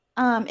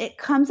 It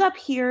comes up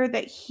here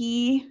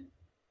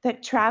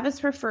that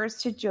Travis refers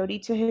to Jody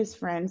to his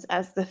friends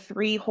as the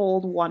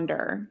three-holed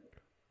wonder.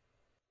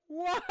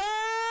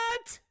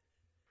 What?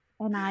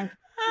 And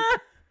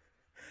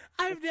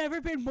I've never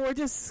been more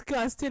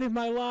disgusted in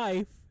my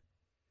life.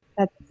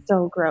 That's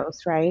so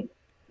gross, right?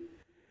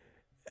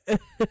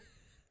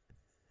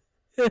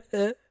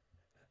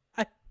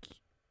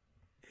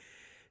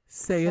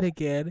 Say it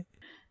again.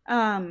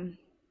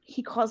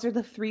 He calls her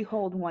the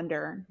three-holed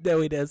wonder. No,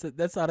 he doesn't.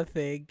 That's not a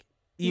thing.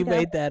 You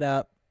made that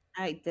up.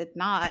 I did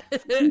not.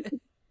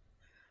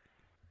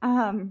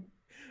 Oh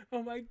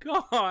my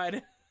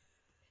God.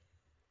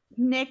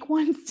 Nick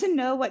wants to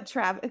know what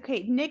Travis...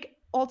 Okay, Nick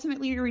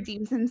ultimately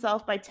redeems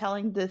himself by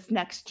telling this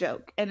next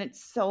joke, and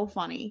it's so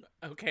funny.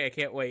 Okay, I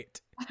can't wait.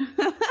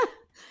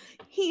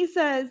 He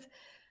says,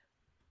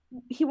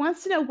 he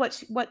wants to know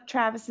what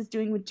Travis is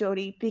doing with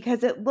Jody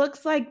because it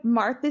looks like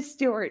Martha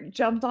Stewart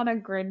jumped on a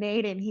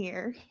grenade in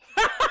here.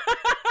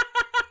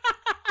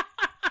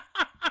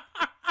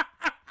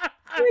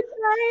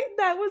 Right?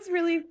 That was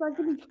really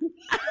fucking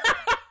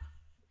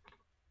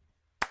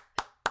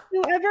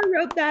whoever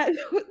wrote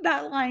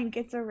that line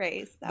gets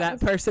erased.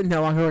 That person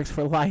no longer works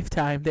for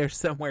Lifetime. They're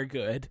somewhere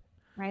good.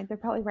 Right? They're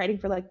probably writing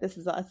for like This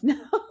Is Us now.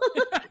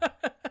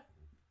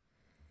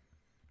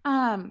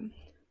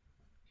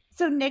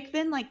 So Nick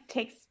then like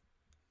takes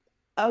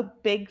a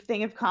big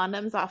thing of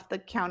condoms off the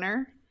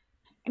counter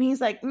and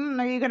he's like,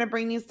 are you gonna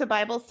bring these to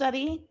Bible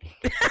study?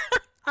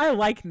 I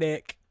like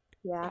Nick.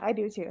 Yeah, I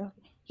do too.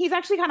 He's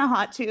actually kind of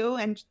hot too,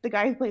 and the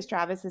guy who plays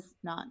Travis is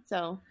not,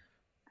 so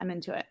I'm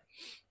into it.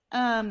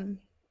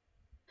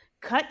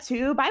 Cut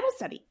to Bible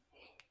study.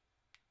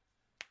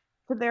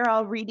 So they're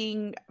all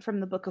reading from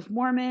the Book of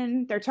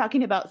Mormon. They're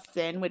talking about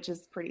sin, which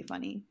is pretty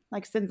funny,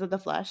 like sins of the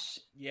flesh.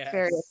 Yes.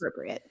 Very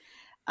appropriate.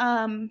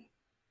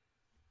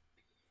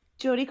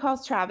 Jody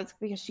calls Travis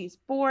because she's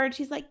bored.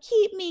 She's like,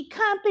 keep me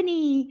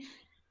company.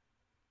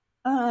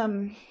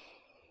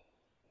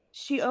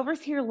 She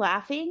overhears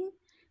laughing,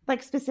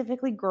 like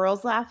specifically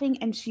girls laughing,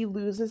 and she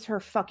loses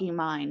her fucking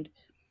mind.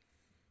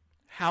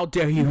 How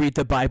dare you read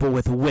the Bible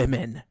with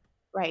women?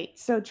 Right.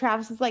 So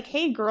Travis is like,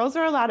 hey, girls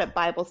are allowed at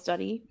Bible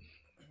study.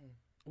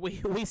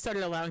 We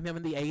started allowing them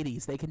in the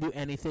 80s. They can do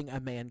anything a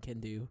man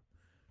can do.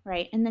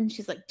 Right. And then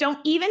she's like, don't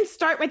even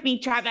start with me,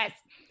 Travis.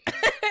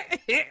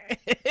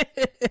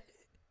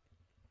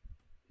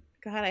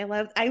 God,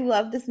 I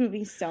love this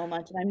movie so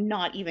much, and I'm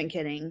not even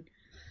kidding.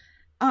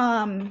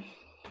 Well,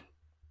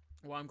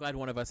 I'm glad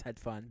one of us had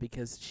fun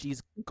because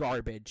she's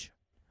garbage.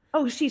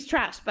 Oh, she's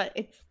trash, but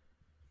it's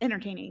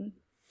entertaining.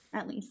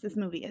 At least this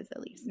movie is,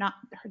 at least not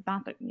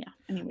yeah.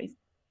 Anyways,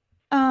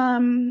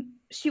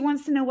 she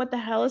wants to know what the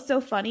hell is so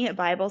funny at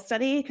Bible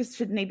study because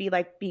shouldn't they be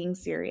like being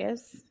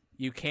serious?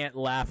 You can't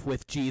laugh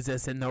with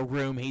Jesus in the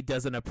room. He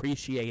doesn't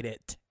appreciate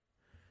it.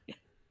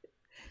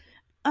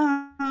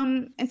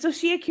 And so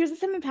she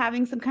accuses him of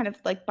having some kind of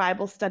like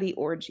Bible study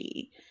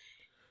orgy.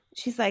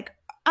 She's like,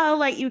 I'll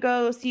let you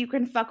go so you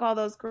can fuck all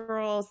those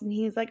girls. And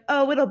he's like,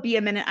 oh, it'll be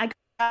a minute. I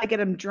gotta get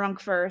him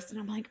drunk first. And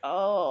I'm like,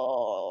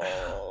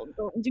 oh,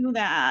 don't do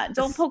that.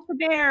 Don't poke the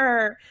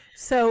bear.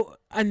 So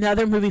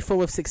another movie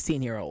full of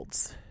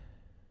 16-year-olds.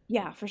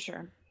 Yeah, for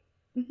sure.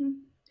 Mm-hmm.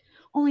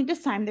 Only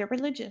this time they're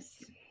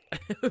religious.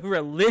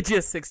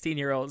 Religious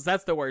 16-year-olds.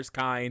 That's the worst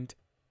kind.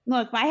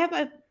 Look, I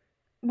have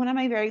one of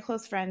my very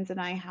close friends and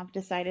I have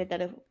decided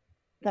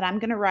that I'm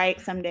going to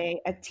write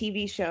someday a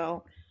TV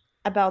show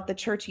about the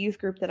church youth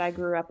group that I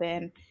grew up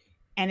in.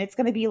 And it's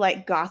going to be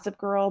like Gossip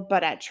Girl,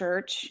 but at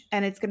church.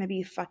 And it's going to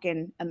be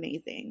fucking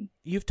amazing.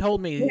 You've told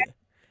me. Yeah.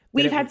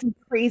 We've had some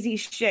crazy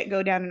shit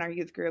go down in our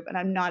youth group. And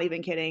I'm not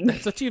even kidding.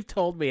 That's what you've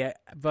told me.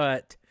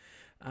 But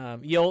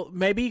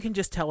maybe you can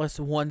just tell us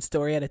one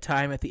story at a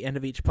time at the end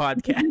of each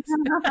podcast.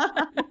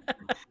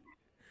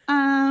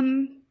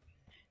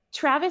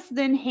 Travis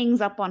then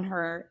hangs up on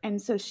her,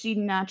 and so she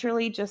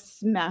naturally just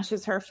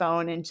smashes her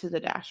phone into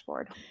the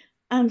dashboard.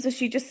 So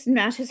she just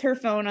smashes her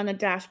phone on the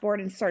dashboard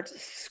and starts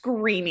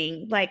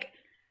screaming, like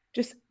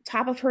just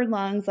top of her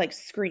lungs, like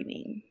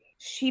screaming.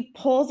 She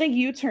pulls a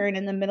U-turn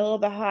in the middle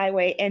of the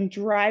highway and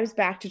drives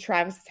back to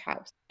Travis's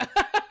house.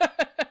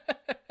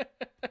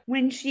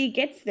 When she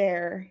gets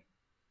there,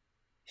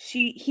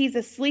 he's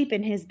asleep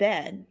in his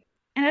bed.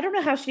 And I don't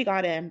know how she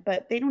got in,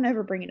 but they don't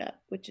ever bring it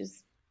up, which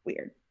is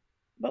weird.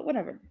 But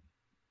whatever.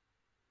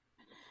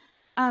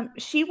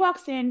 She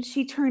walks in,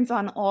 she turns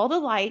on all the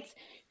lights.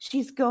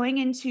 She's going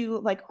into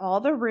like all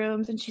the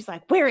rooms and she's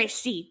like, where is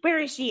she? Where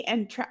is she?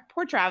 And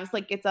poor Travis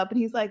like gets up and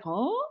he's like,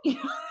 huh?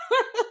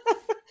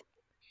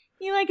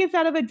 He like gets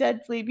out of a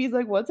dead sleep. He's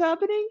like, what's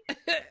happening?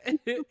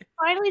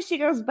 Finally, she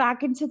goes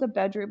back into the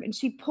bedroom and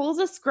she pulls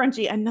a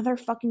scrunchie, another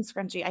fucking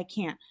scrunchie. I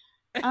can't.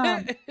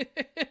 Off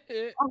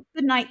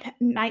the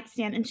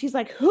nightstand. And she's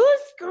like, whose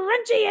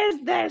scrunchie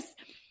is this?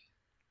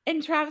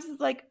 And Travis is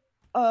like,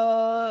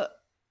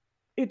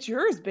 it's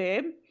yours,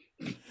 babe.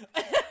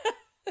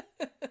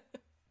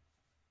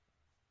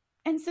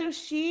 And so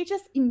she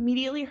just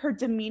immediately, her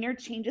demeanor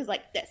changes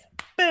like this.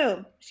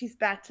 Boom. She's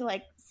back to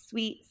like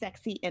sweet,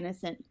 sexy,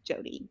 innocent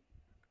Jody.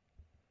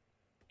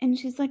 And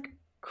she's like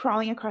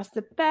crawling across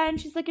the bed. And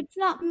she's like, it's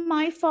not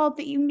my fault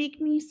that you make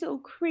me so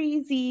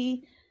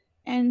crazy.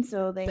 And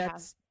so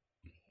That's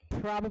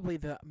probably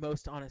the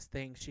most honest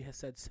thing she has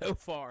said so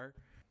far.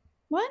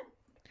 What?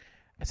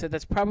 I said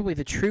that's probably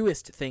the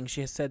truest thing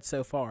she has said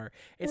so far.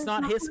 It's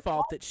not his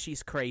fault that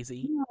she's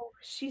crazy. No,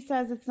 she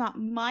says it's not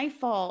my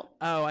fault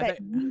that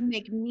you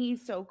make me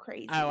so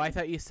crazy. Oh, I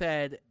thought you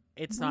said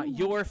it's not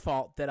your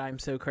fault that I'm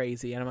so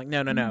crazy. And I'm like,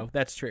 no,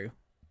 that's true.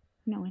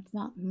 No, it's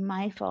not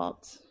my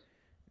fault.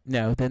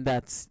 No, then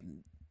that's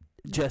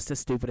just as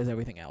stupid as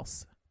everything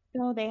else.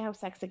 So they have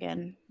sex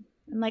again.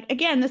 And like,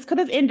 again, this could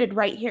have ended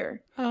right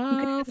here.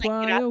 I'll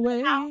fly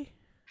away.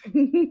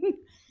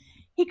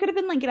 He could have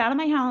been like, get out of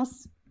my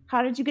house.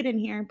 How did you get in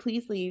here?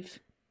 Please leave.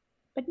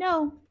 But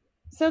no,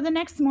 So the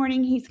next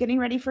morning, he's getting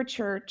ready for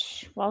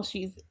church while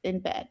she's in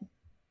bed.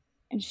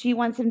 And she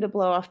wants him to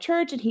blow off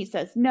church, and he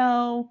says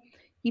no.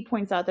 He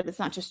points out that it's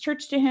not just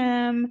church to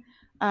him.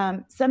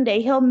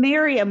 Someday he'll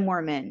marry a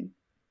Mormon.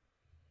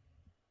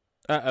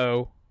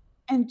 Uh-oh.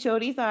 And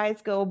Jody's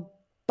eyes go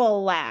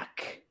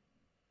black.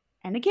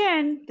 And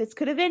again, this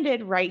could have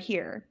ended right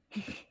here.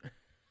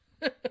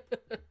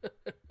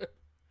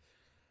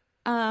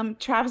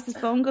 Travis's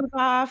phone goes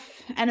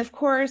off. And of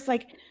course,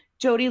 like,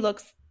 Jody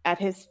looks at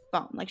his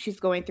phone, like she's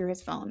going through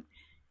his phone.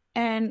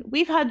 And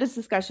we've had this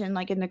discussion,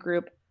 like, in the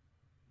group.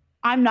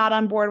 I'm not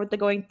on board with the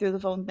going through the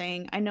phone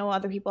thing. I know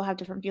other people have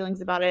different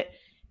feelings about it.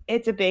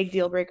 It's a big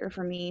deal breaker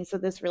for me, so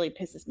this really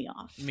pisses me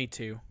off. Me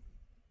too.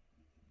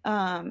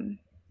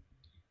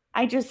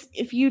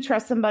 If you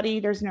trust somebody,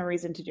 there's no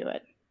reason to do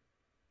it.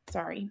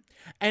 Sorry.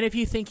 And if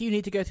you think you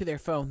need to go through their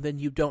phone, then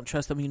you don't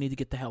trust them. You need to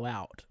get the hell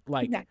out.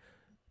 Like, exactly.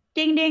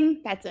 Ding,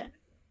 ding. That's it.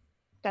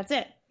 That's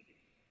it.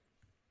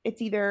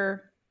 It's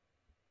either,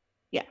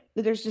 yeah,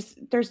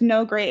 there's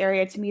no gray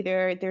area to me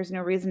there. There's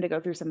no reason to go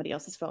through somebody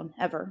else's phone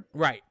ever.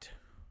 Right.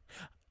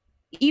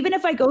 Even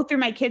if I go through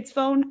my kid's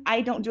phone,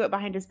 I don't do it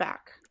behind his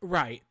back.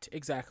 Right,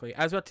 exactly.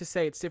 I was about to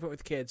say it's different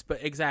with kids,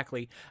 but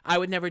exactly. I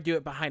would never do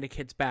it behind a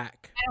kid's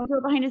back. I don't do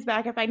it behind his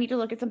back. If I need to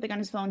look at something on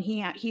his phone,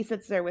 he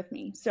sits there with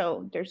me.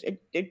 So there's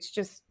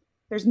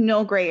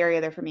no gray area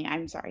there for me.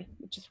 I'm sorry.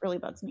 It just really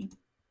bugs me.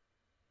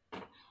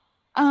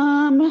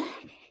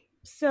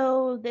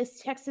 So this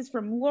text is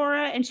from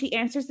Laura, and she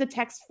answers the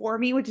text for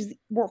me, which is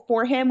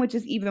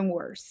even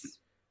worse.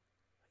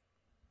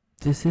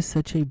 This is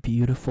such a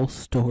beautiful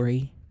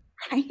story.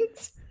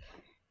 Right?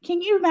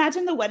 Can you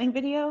imagine the wedding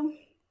video?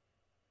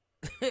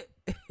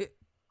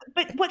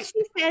 But what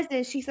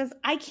she says,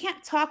 I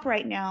can't talk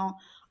right now.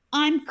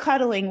 I'm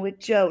cuddling with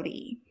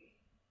Jody.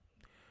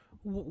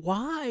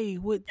 Why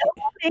would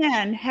no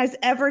man has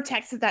ever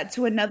texted that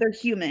to another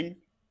human?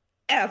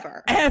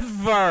 Ever.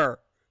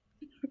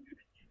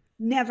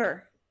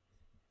 Never.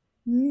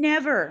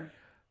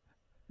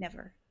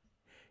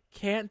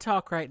 Can't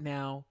talk right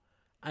now.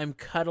 I'm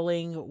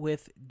cuddling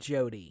with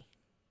Jody.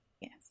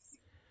 Yes.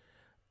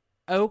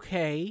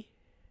 Okay.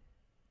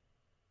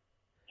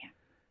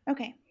 Yeah.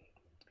 Okay.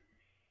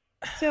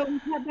 So we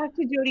head back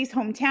to Jody's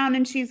hometown,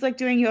 and she's like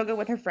doing yoga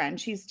with her friend.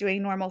 She's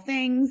doing normal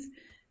things.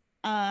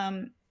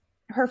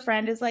 Her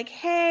friend is like,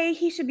 hey,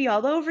 he should be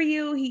all over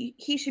you.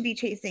 He should be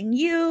chasing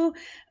you.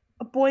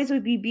 Boys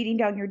would be beating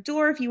down your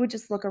door if you would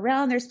just look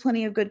around. There's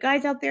plenty of good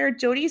guys out there.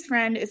 Jody's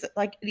friend is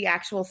like the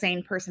actual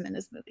sane person in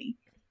this movie.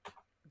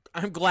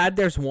 I'm glad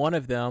there's one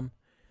of them.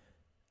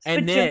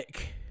 And but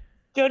Nick.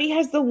 Jody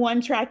has the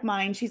one-track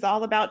mind. She's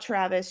all about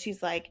Travis.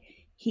 She's like,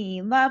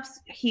 he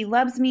loves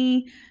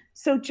me.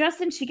 So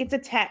Justin, she gets a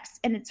text,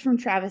 and it's from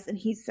Travis, and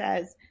he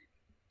says,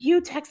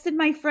 you texted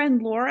my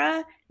friend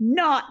Laura?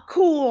 Not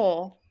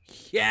cool.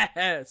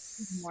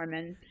 Yes.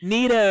 Mormon.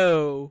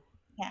 Neato.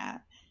 Yeah.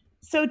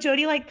 So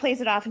Jody like plays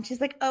it off, and she's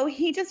like, oh,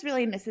 he just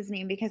really misses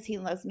me because he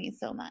loves me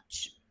so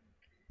much.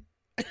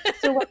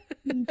 So what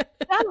she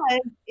does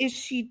is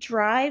she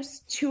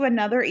drives to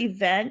another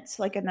event,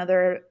 like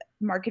another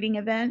marketing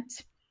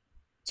event,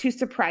 to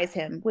surprise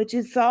him, which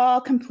is all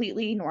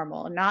completely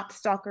normal, not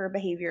stalker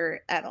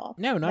behavior at all.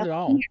 No, not at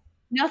all.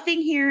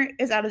 Nothing here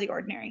is out of the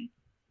ordinary.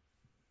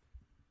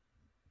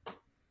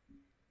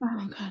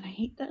 Oh, God, I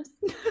hate this.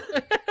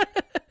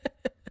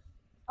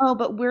 Oh,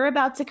 but we're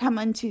about to come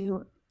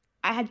into...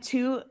 I had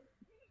two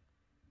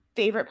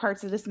favorite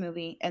parts of this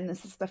movie, and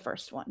this is the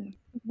first one.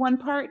 One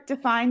part,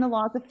 defying the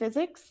laws of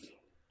physics,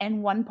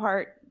 and one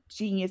part,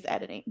 genius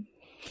editing.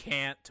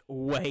 Can't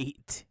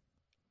wait.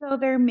 So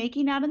they're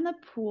making out in the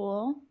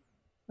pool,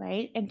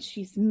 right? And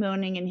she's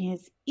moaning in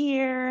his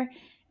ear,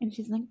 and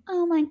she's like,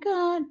 oh my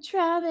God,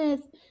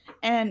 Travis.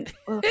 And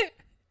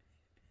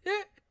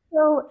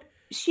so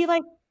she's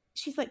like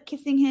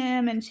kissing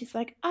him, and she's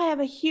like, I have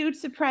a huge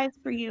surprise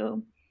for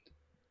you.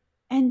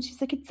 And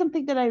she's like, it's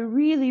something that I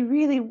really,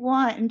 really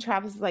want. And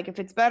Travis is like, if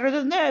it's better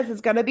than this,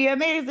 it's going to be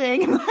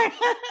amazing.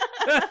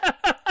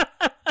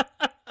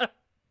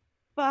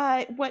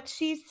 But what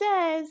she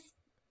says,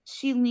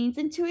 she leans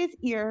into his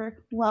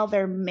ear while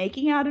they're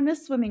making out in a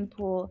swimming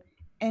pool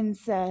and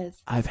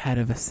says, I've had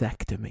a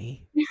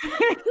vasectomy.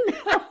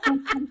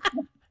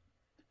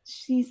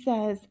 She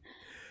says,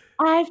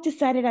 I've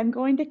decided I'm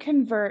going to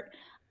convert.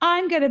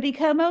 I'm going to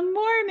become a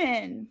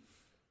Mormon.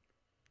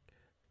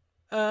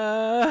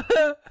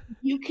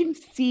 You can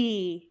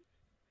see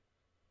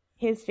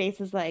his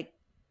face is like,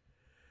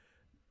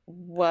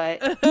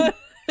 what? He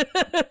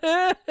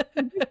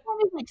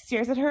just like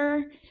stares at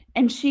her,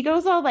 and she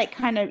goes all like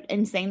kind of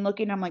insane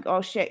looking. I'm like,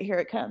 oh shit, here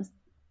it comes.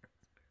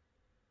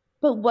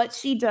 But what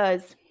she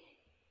does,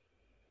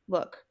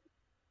 look,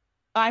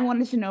 I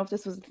wanted to know if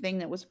this was a thing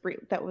that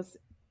was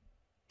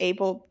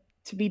able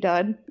to be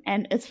done,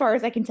 and as far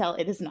as I can tell,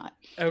 it is not.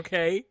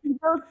 Okay. She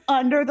goes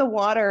under the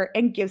water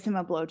and gives him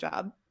a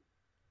blowjob.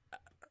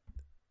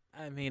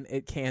 I mean,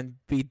 it can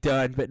be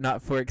done, but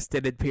not for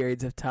extended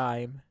periods of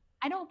time.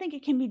 I don't think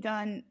it can be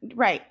done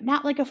right.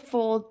 Not like a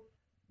full,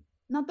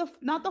 not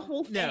the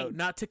whole thing. No,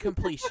 not to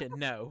completion.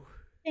 No.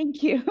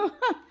 Thank you.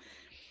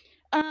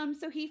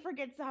 So he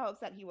forgets how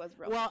upset he was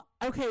real Well,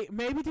 okay,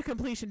 maybe to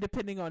completion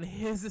depending on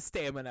his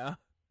stamina.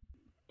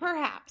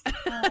 perhaps.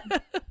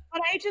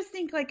 But I just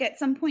think like at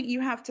some point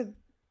you have to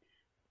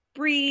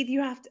breathe.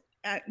 You have to.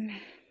 I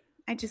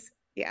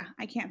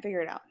can't figure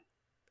it out.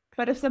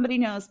 But if somebody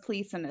knows,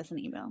 please send us an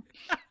email.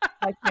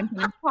 Like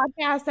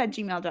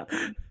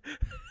podcast@gmail.com.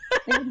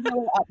 They would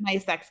blow up my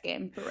sex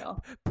game for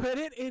real. Put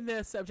it in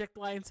the subject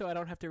line so I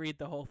don't have to read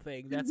the whole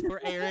thing. That's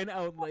for Aaron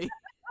only.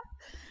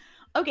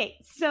 Okay,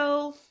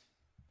 so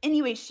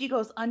anyway, she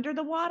goes under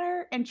the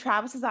water and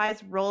Travis's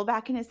eyes roll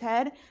back in his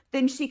head.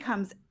 Then she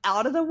comes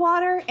out of the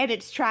water and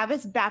it's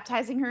Travis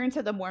baptizing her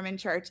into the Mormon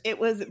church. It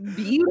was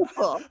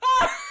beautiful.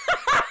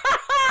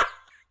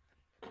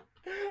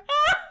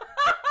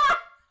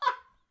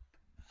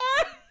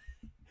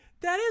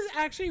 That is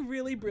actually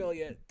really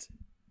brilliant.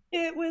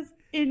 It was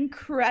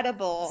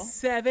incredible.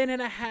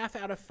 7.5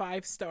 out of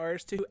 5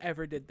 stars to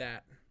whoever did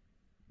that.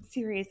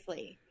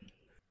 Seriously.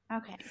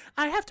 Okay.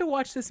 I have to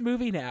watch this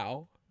movie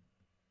now.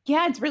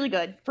 Yeah, it's really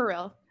good, for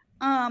real.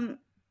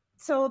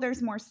 So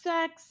there's more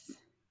sex.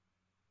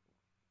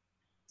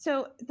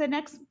 So then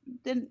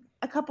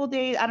a couple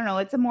days, I don't know,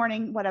 it's a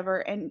morning, whatever,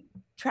 and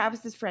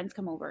Travis's friends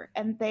come over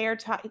and they're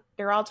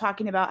all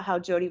talking about how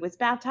Jody was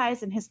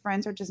baptized and his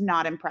friends are just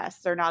not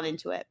impressed. They're not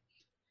into it.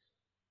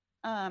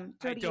 I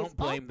don't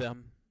blame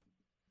them.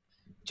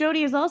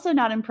 Jody is also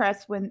not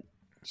impressed when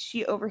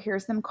she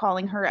overhears them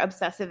calling her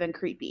obsessive and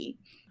creepy.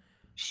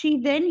 She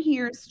then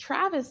hears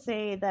Travis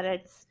say that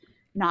it's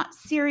not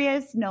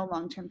serious, no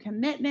long-term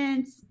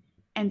commitments.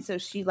 And so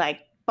she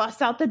like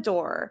busts out the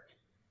door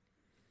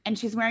and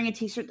she's wearing a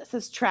t-shirt that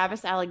says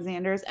Travis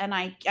Alexander's. And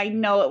I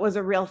know it was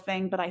a real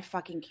thing, but I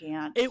fucking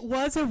can't. It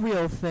was a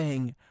real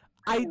thing.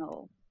 I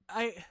know.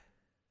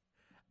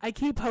 I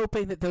keep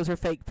hoping that those are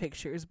fake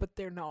pictures, but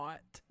they're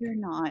not. They're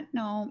not.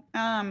 No.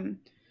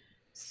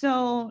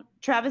 So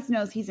Travis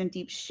knows he's in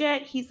deep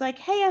shit. He's like,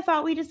 hey, I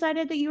thought we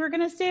decided that you were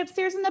going to stay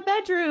upstairs in the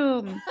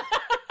bedroom.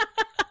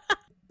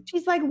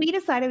 She's like, we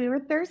decided we were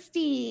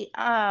thirsty.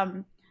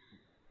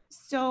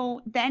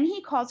 So then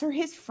he calls her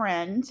his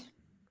friend.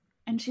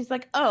 And she's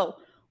like, oh,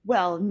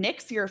 well,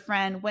 Nick's your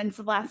friend. When's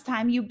the last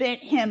time you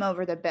bent him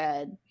over the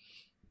bed?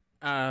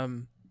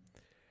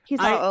 He's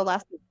like, oh,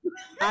 last week.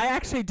 I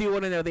actually do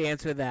want to know the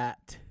answer to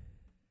that.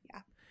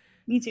 Yeah,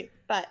 me too.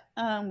 But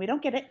we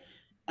don't get it.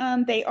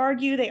 They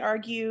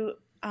argue.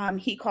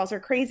 He calls her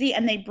crazy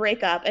and they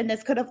break up. And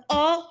this could have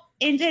all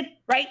ended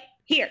right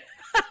here.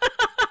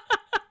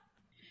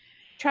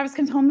 Travis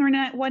comes home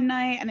one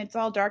night and it's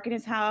all dark in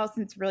his house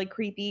and it's really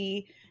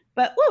creepy.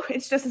 But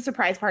it's just a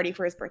surprise party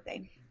for his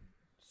birthday.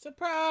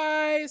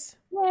 Surprise!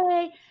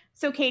 Yay!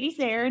 So Katie's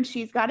there and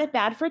she's got it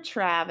bad for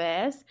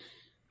Travis.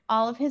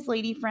 All of his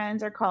lady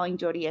friends are calling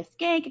Jody a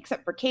skank,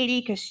 except for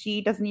Katie, because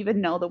she doesn't even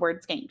know the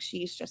word skank.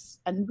 She's just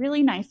a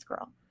really nice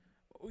girl.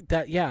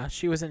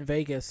 She was in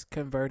Vegas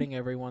converting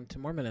everyone to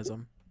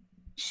Mormonism.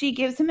 She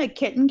gives him a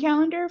kitten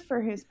calendar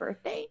for his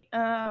birthday.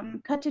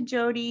 Cut to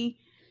Jody,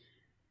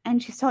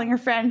 and she's telling her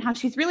friend how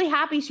she's really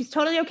happy. She's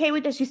totally okay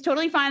with this. She's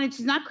totally fine, and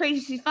she's not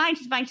crazy. She's fine.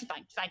 She's fine. She's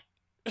fine. She's fine.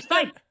 She's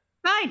fine.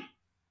 Fine.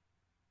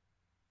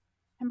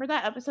 Remember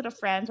that episode of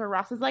Friends where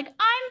Ross is like,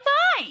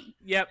 I'm fine.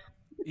 Yep.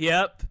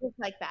 Just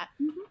like that.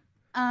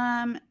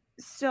 Mm-hmm.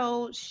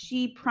 So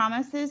she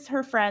promises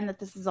her friend that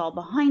this is all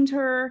behind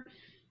her.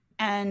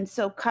 And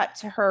so cut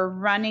to her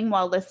running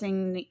while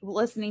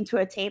listening to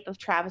a tape of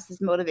Travis's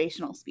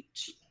motivational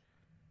speech.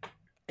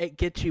 It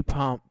gets you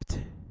pumped.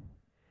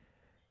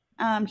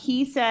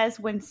 He says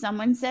when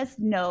someone says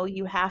no,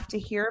 you have to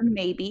hear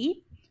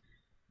maybe.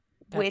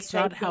 That's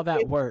not how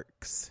that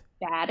works.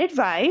 Bad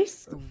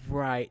advice.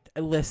 Right.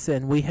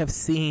 Listen, we have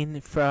seen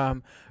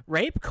from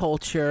rape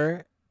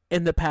culture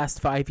in the past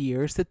 5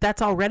 years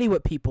that's already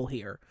what people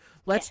hear.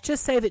 Let's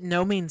just say that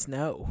no means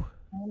no.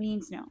 No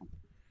means no.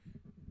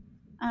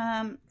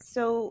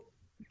 So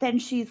then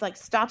she's like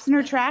stops in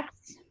her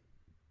tracks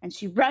and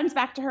she runs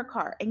back to her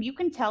car. And you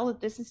can tell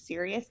that this is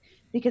serious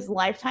because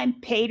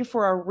Lifetime paid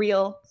for a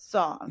real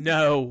song.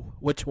 No.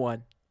 Which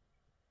one?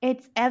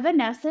 It's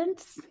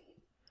Evanescence.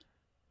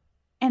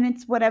 And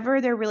it's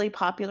whatever their really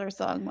popular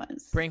song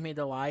was. Bring Me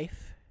to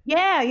Life?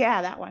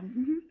 Yeah, that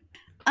one.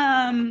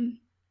 Mm-hmm.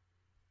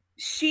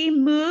 She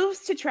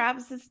moves to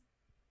Travis's,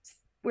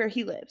 where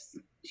he lives.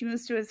 She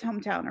moves to his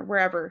hometown or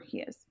wherever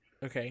he is.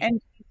 Okay. And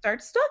she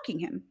starts stalking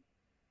him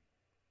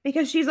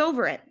because she's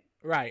over it.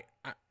 Right.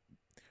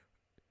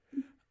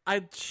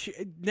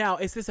 Now,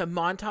 is this a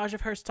montage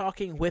of her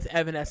stalking with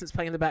Evanescence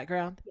playing in the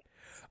background? Yes.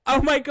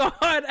 Oh my God.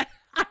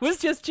 I was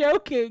just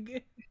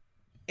joking.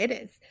 It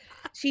is.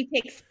 She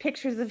takes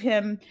pictures of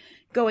him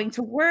going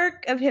to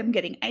work, of him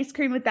getting ice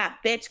cream with that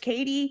bitch,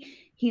 Katie.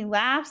 He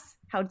laughs.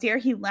 How dare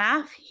he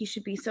laugh? He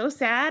should be so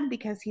sad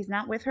because he's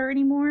not with her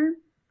anymore.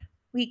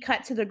 We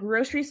cut to the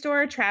grocery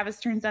store. Travis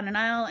turns down an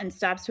aisle and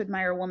stops to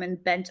admire a woman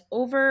bent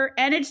over.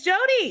 And it's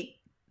Jody.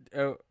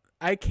 Oh,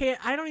 I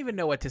don't even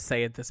know what to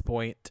say at this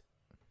point.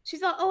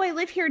 She's like, oh, I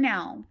live here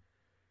now.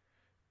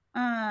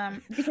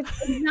 Because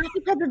it's not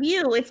because of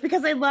you. It's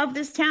because I love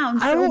this town.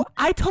 So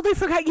I totally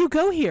forgot you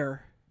go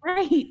here.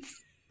 right.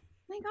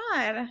 My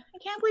God, I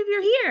can't believe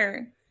you're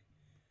here.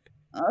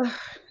 Ugh,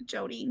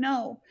 Jody,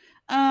 no.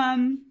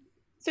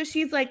 So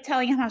she's like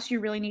telling him how she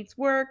really needs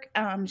work.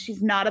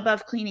 She's not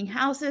above cleaning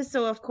houses.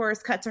 So of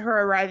course, cut to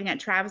her arriving at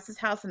Travis's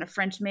house in a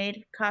French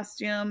maid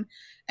costume.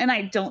 And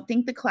I don't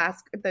think I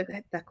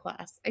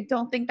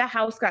don't think the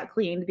house got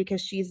cleaned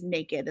because she's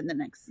naked in the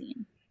next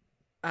scene.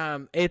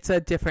 It's a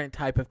different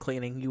type of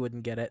cleaning. You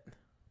wouldn't get it.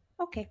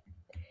 Okay.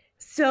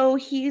 So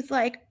he's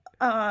like,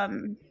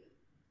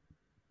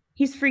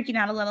 he's freaking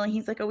out a little and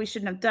he's like, oh, we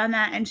shouldn't have done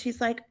that. And she's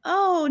like,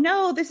 oh,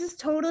 no, this is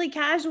totally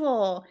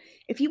casual.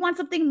 If you want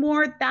something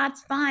more,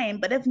 that's fine.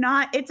 But if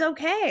not, it's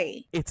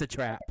okay. It's a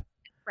trap.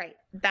 Right.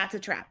 That's a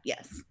trap.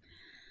 Yes.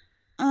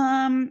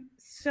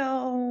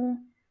 So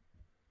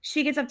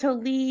she gets up to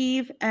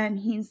leave and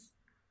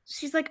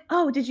she's like,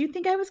 oh, did you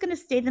think I was going to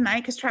stay the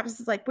night? Because Travis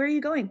is like, where are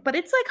you going? But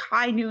it's like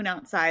high noon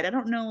outside. I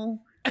don't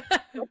know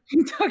what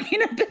she's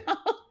talking about.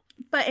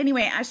 But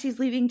anyway, as she's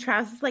leaving,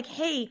 Travis is like,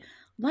 hey,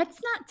 let's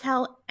not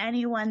tell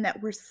anyone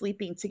that we're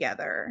sleeping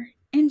together.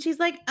 And she's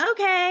like,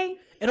 okay.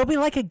 It'll be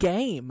like a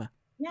game.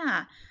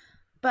 Yeah.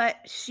 But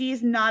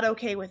she's not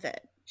okay with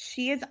it.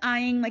 She is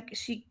eyeing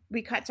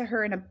we cut to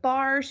her in a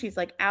bar. She's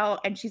like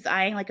out and she's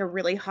eyeing like a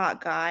really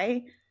hot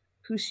guy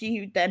who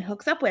she then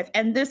hooks up with.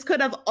 And this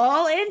could have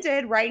all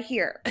ended right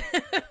here.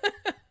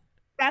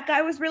 That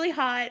guy was really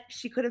hot.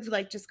 She could have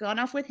like just gone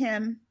off with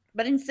him.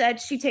 But instead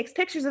she takes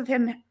pictures of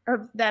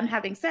them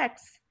having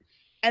sex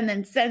and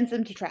then sends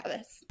them to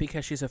Travis.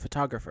 Because she's a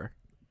photographer.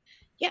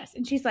 Yes.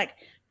 And she's like,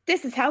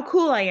 this is how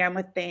cool I am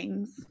with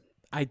things.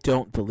 I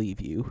don't believe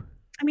you.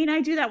 I mean,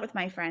 I do that with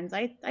my friends.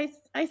 I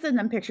send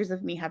them pictures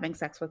of me having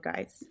sex with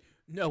guys.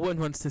 No one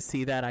wants to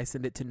see that. I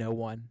send it to no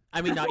one.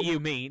 I mean, not you,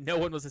 me. No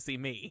one wants to see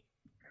me.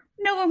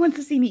 No one wants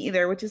to see me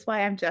either, which is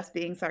why I'm just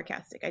being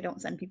sarcastic. I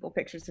don't send people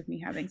pictures of me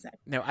having sex.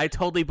 No, I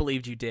totally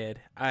believed you did.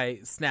 I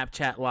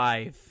Snapchat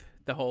live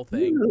the whole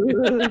thing.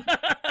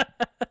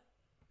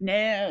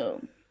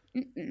 No.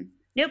 Mm-mm.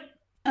 Nope.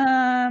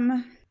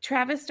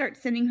 Travis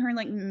starts sending her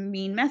like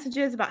mean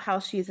messages about how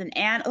she's an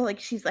animal. Like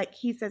she's like,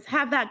 he says,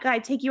 have that guy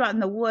take you out in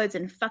the woods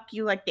and fuck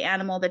you like the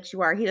animal that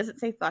you are. He doesn't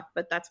say fuck,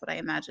 but that's what I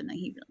imagine that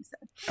he really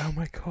said. Oh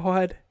my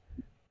God.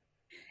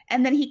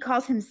 And then he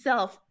calls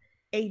himself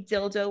a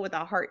dildo with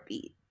a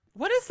heartbeat.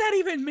 What does that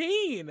even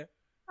mean?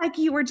 Like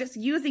you were just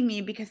using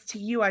me because to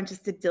you, I'm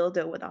just a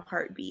dildo with a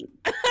heartbeat.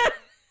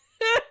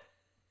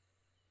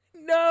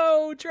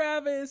 No,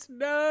 Travis,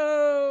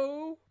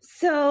 no.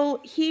 So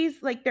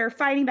he's like, they're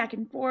fighting back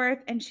and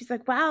forth. And she's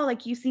like, wow,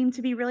 like you seem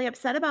to be really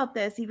upset about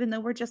this, even though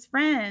we're just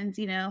friends,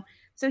 you know?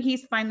 So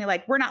he's finally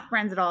like, we're not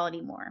friends at all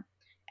anymore.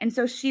 And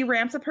so she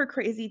ramps up her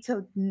crazy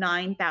to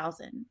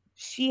 9,000.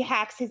 She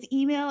hacks his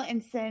email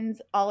and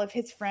sends all of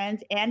his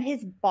friends and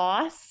his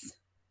boss.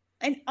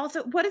 And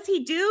also, what does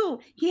he do?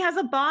 He has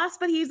a boss,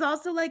 but he's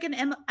also like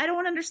I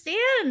don't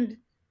understand.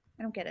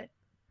 I don't get it.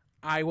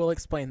 I will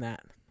explain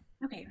that.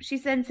 Okay, she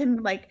sends him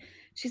like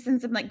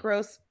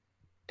gross.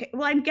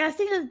 Well, I'm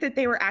guessing that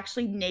they were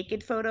actually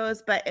naked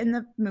photos, but in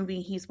the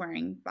movie he's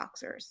wearing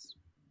boxers.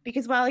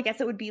 Because while I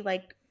guess it would be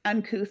like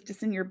uncouth to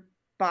send your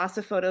boss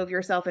a photo of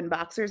yourself in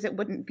boxers, it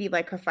wouldn't be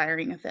like a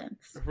firing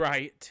offense.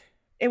 Right.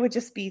 It would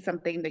just be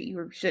something that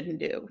you shouldn't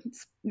do.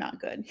 It's not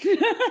good.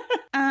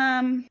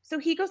 So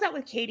he goes out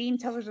with Katie and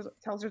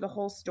tells her the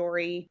whole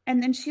story.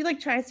 And then she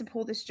like tries to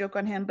pull this joke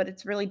on him, but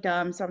it's really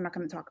dumb. So I'm not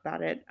going to talk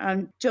about it.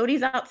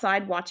 Jody's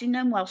outside watching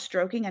them while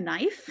stroking a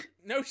knife.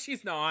 No,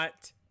 she's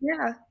not.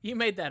 Yeah. You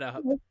made that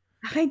up.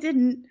 I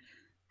didn't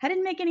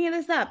make any of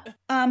this up.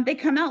 They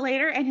come out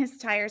later and his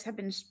tires have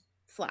been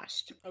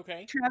slashed.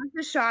 Okay. Travis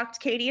is shocked.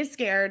 Katie is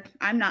scared.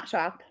 I'm not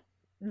shocked.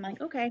 I'm like,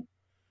 okay.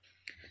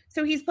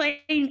 So he's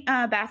playing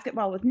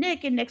basketball with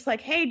Nick, and Nick's like,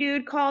 hey,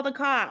 dude, call the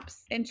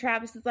cops. And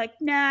Travis is like,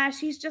 nah,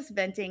 she's just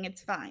venting.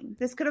 It's fine.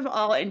 This could have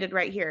all ended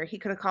right here. He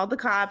could have called the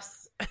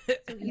cops. So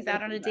he's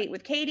out on a date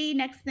with Katie.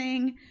 Next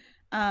thing,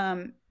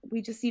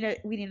 we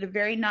need a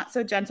very not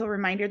so gentle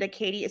reminder that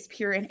Katie is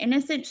pure and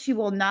innocent. She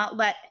will not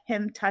let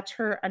him touch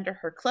her under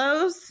her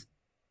clothes.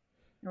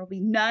 There will be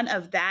none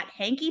of that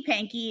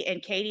hanky-panky in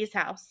Katie's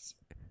house.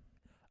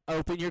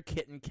 Open your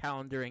kitten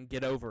calendar and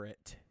get over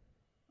it.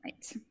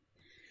 Right.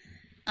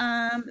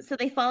 So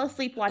they fall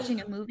asleep watching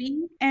a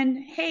movie, and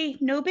hey,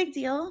 no big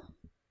deal.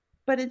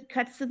 But it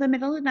cuts to the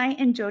middle of the night,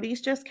 and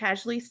Jody's just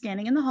casually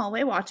standing in the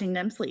hallway watching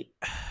them sleep.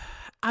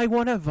 I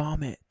want to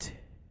vomit.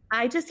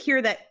 I just hear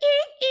that.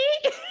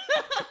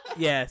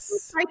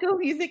 Yes. Psycho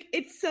music.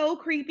 It's so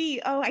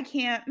creepy. Oh, I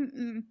can't.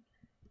 Mm-mm.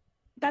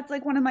 That's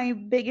like one of my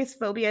biggest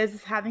phobias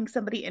is having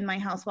somebody in my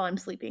house while I'm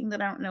sleeping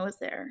that I don't know is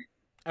there.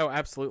 Oh,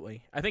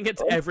 absolutely. I think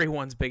it's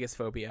everyone's biggest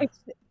phobia.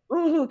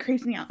 It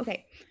creeps me out.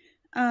 Okay.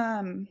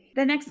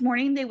 The next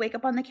morning they wake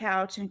up on the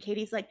couch and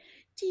Katie's like,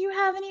 do you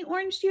have any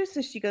orange juice?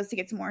 So she goes to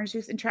get some orange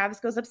juice and Travis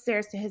goes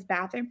upstairs to his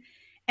bathroom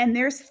and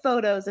there's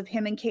photos of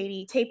him and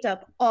Katie taped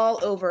up all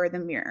over the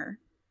mirror.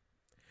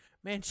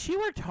 Man, she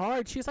worked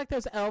hard. She's like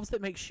those elves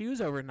that make shoes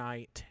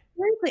overnight.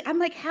 Seriously, I'm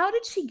like, how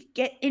did she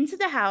get into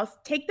the house,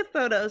 take the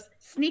photos,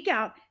 sneak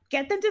out,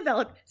 get them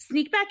developed,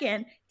 sneak back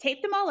in,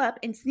 tape them all up,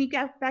 and sneak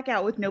back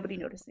out with nobody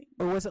noticing?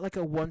 Or was it like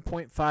a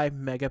 1.5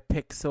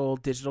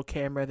 megapixel digital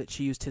camera that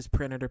she used his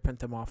printer to print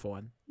them off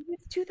on?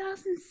 It's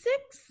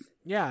 2006.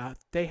 Yeah,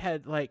 they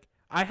had like,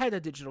 I had a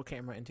digital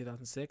camera in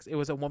 2006. It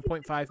was a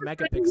 1.5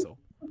 megapixel.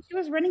 She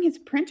was running his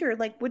printer.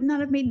 Like, wouldn't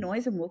that have made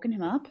noise and woken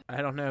him up?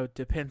 I don't know.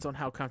 Depends on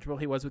how comfortable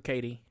he was with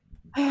Katie.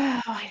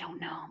 Oh, I don't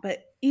know.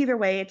 But either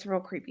way, it's real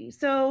creepy.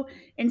 So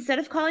instead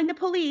of calling the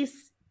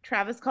police,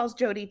 Travis calls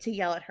Jody to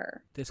yell at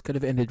her. This could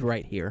have ended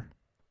right here.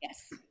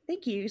 Yes.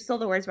 Thank you. You stole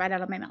the words right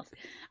out of my mouth.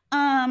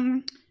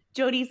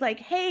 Jody's like,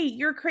 hey,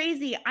 you're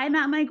crazy. I'm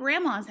at my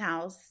grandma's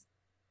house.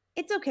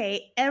 It's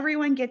okay.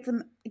 Everyone gets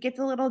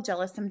a little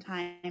jealous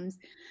sometimes.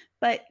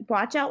 But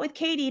watch out with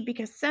Katie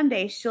because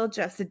someday she'll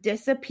just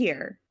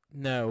disappear.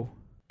 No.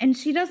 And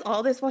she does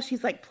all this while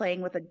she's like playing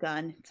with a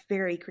gun. It's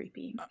very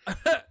creepy.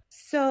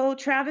 So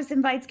Travis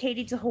invites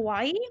Katie to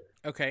Hawaii.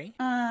 Okay.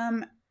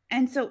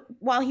 And so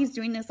while he's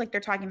doing this, like they're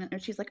talking,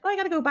 she's like, oh, I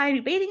got to go buy a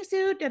new bathing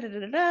suit. Da, da, da,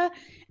 da, da.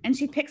 And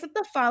she picks up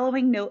the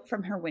following note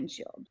from her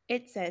windshield.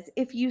 It says,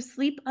 if you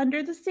sleep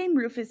under the same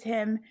roof as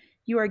him,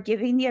 you are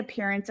giving the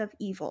appearance of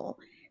evil.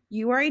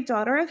 You are a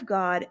daughter of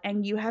God,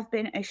 and you have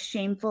been a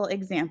shameful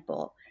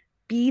example.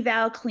 Be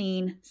thou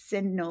clean,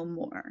 sin no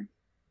more.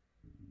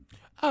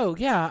 Oh,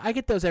 yeah. I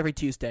get those every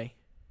Tuesday.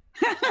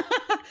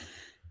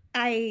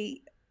 I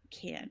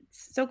can't.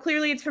 So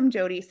clearly it's from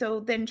Jody. So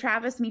then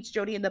Travis meets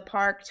Jody in the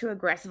park to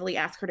aggressively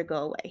ask her to go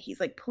away. He's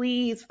like,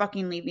 please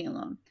fucking leave me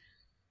alone.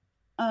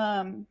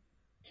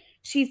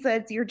 She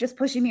says, you're just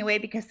pushing me away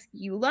because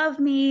you love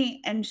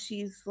me. And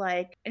she's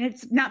like, and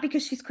it's not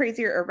because she's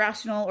crazy or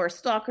irrational or a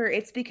stalker.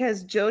 It's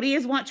because Jody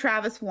is what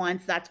Travis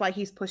wants. That's why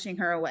he's pushing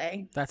her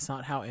away. That's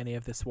not how any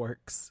of this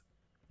works.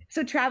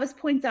 So Travis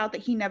points out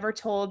that he never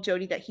told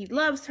Jody that he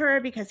loves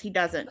her because he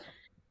doesn't.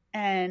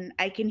 And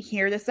I can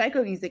hear the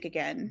psycho music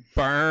again.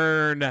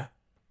 Burn.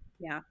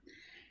 Yeah.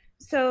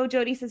 So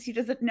Jody says he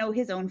doesn't know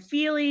his own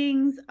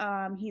feelings.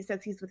 He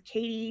says he's with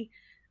Katie.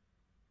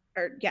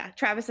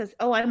 Travis says,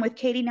 oh, I'm with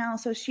Katie now.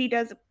 So she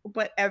does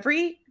what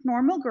every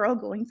normal girl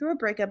going through a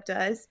breakup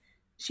does.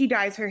 She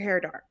dyes her hair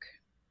dark.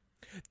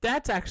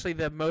 That's actually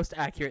the most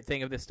accurate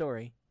thing of this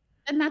story.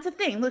 And that's a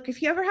thing. Look,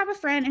 if you ever have a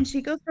friend and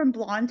she goes from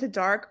blonde to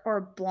dark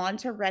or blonde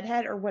to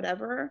redhead or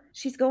whatever,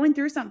 she's going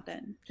through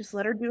something. Just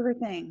let her do her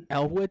thing.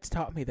 Elwood's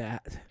taught me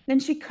that. Then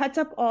she cuts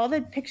up all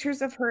the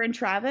pictures of her and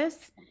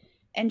Travis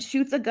and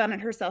shoots a gun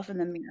at herself in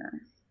the mirror.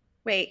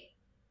 Wait,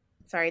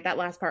 sorry, that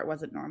last part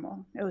wasn't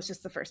normal. It was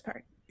just the first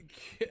part.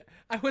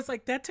 I was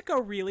like, that took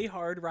a really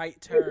hard right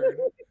turn.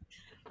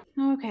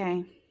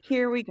 Okay,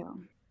 here we go.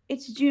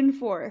 It's June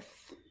 4th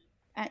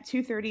at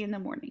 2:30 in the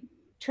morning.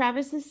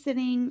 Travis is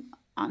sitting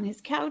on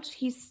his couch.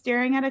 He's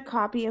staring at a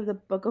copy of the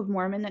Book of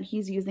Mormon that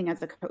he's using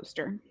as a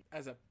coaster.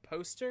 As a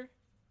poster?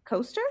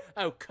 Coaster?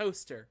 Oh,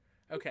 coaster.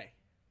 Okay.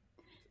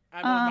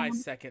 I'm on my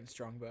second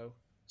strongbow.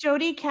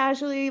 Jody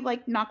casually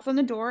knocks on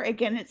the door.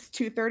 Again, it's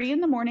 2:30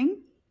 in the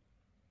morning.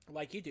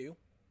 Like you do.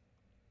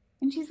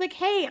 And she's like,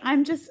 hey, I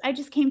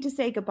just came to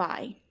say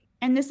goodbye.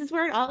 And this is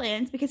where it all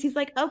ends because he's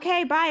like,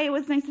 okay, bye. It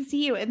was nice to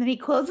see you. And then he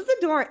closes the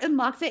door and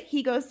locks it.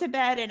 He goes to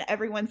bed and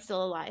everyone's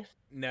still alive.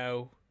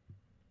 No,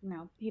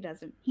 he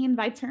doesn't. He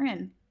invites her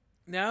in.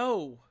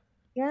 No.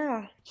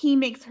 Yeah. He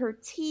makes her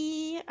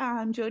tea.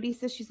 Jody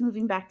says she's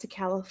moving back to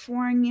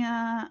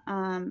California.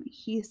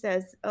 He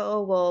says,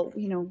 oh, well,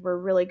 we're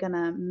really going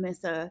to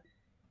miss a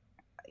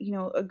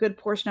good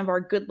portion of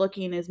our good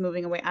looking is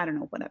moving away. I don't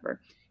know,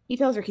 whatever. He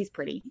tells her he's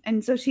pretty.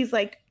 And so she's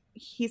like,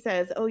 he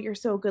says, oh, you're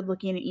so good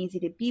looking and easy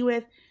to be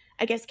with.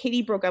 I guess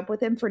Katie broke up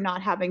with him for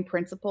not having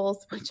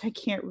principles, which I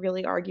can't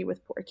really argue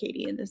with poor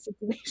Katie in this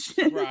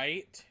situation.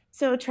 Right.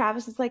 So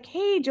Travis is like,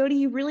 hey, Jody,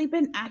 you've really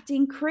been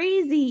acting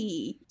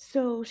crazy.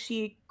 So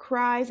she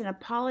cries and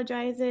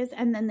apologizes.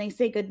 And then they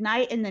say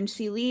goodnight. And then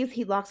she leaves.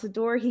 He locks the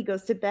door. He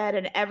goes to bed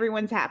and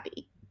everyone's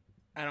happy.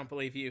 I don't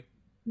believe you.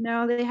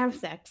 No, they have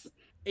sex.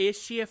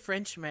 Is she a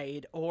French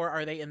maid or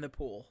are they in the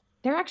pool?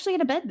 They're actually in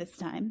a bed this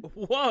time.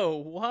 Whoa,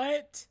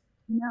 what?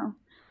 No.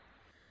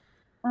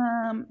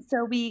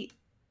 So we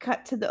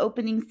cut to the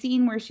opening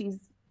scene where she's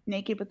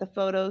naked with the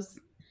photos.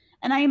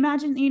 And I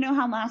imagine,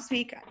 how last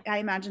week,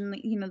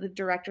 the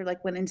director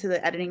went into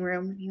the editing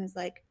room and he was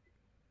like,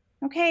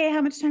 okay, how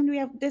much time do we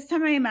have? This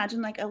time I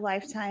imagine a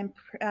Lifetime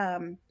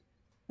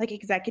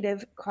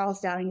executive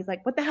calls down and he's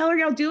like, what the hell are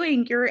y'all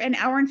doing? You're an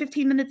hour and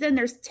 15 minutes in.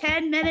 There's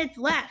 10 minutes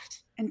left.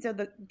 And so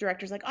the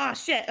director's like, oh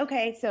shit.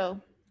 Okay. So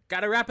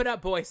gotta wrap it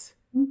up, boys.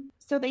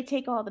 So they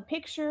take all the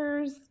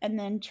pictures and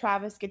then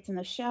Travis gets in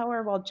the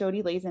shower while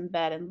Jody lays in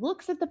bed and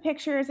looks at the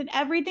pictures and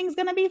everything's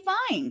going to be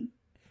fine.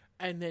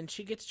 And then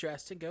she gets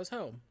dressed and goes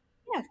home.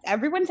 Yes,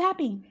 everyone's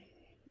happy.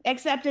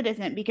 Except it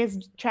isn't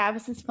because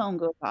Travis's phone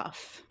goes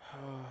off.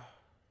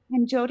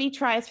 And Jody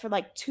tries for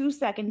 2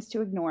 seconds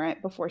to ignore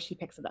it before she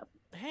picks it up.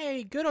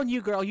 Hey, good on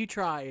you, girl. You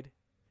tried.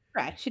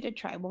 Right, she did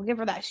try. We'll give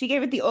her that. She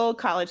gave it the old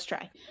college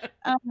try.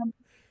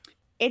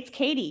 It's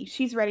Katie.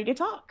 She's ready to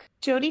talk.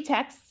 Jody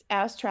texts,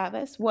 asks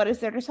Travis, what is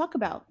there to talk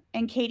about?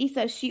 And Katie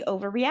says she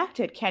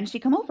overreacted. Can she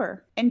come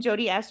over? And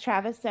Jody, as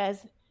Travis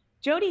says,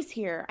 Jody's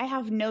here. I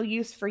have no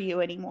use for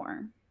you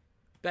anymore.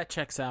 That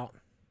checks out.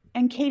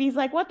 And Katie's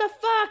like, what the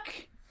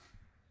fuck?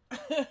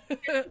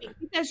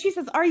 She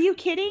says, are you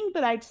kidding?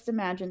 But I just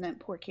imagine that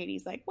poor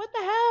Katie's like, what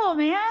the hell,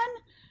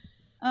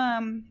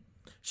 man?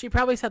 She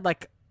probably said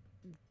like,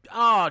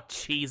 oh,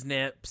 cheese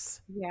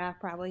nips. Yeah,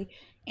 probably.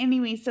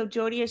 Anyway, so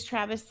Jody, as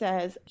Travis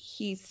says,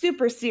 he's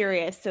super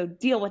serious, so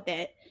deal with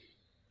it.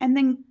 And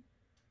then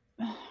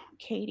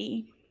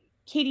Katie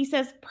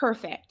says,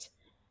 perfect.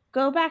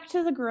 Go back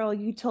to the girl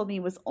you told me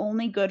was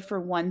only good for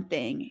one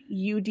thing.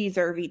 You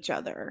deserve each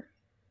other.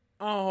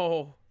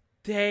 Oh,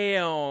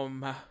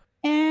 damn.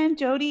 And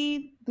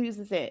Jody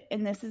loses it,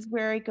 and this is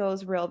where it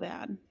goes real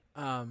bad.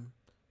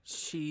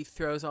 She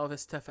throws all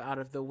this stuff out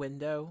of the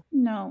window.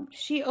 No,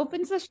 she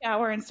opens the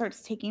shower and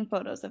starts taking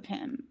photos of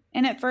him.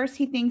 And at first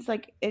he thinks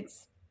like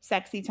it's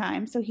sexy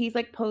time. So he's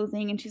like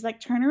posing and she's like,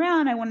 turn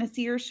around. I want to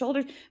see your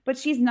shoulders. But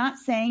she's not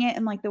saying it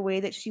in like the way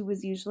that she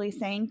was usually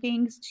saying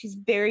things. She's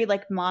very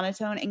like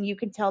monotone and you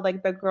can tell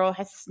like the girl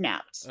has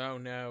snapped. Oh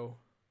no.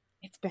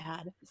 It's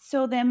bad.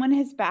 So then when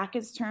his back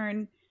is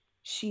turned,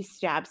 she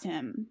stabs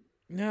him.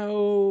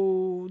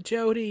 No,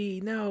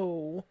 Jody,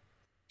 no.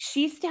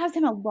 She stabs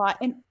him a lot,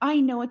 and I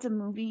know it's a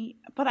movie,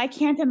 but I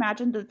can't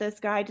imagine that this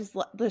guy just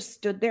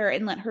stood there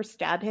and let her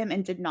stab him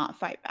and did not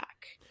fight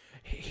back.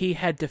 He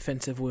had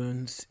defensive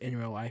wounds in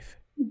real life.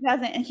 He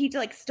doesn't, and he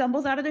like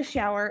stumbles out of the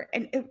shower,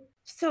 and it's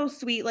so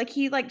sweet. Like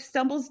he like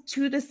stumbles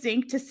to the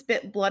sink to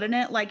spit blood in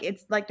it, like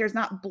it's like there's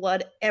not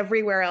blood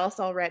everywhere else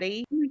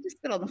already. Just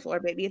spit on the floor,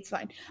 baby. It's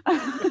fine.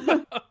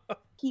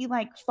 He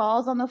like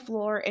falls on the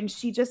floor, and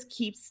she just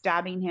keeps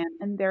stabbing him,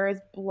 and there is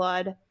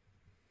blood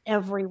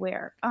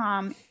everywhere.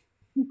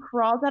 He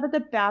crawls out of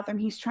the bathroom.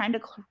 He's trying to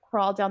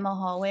crawl down the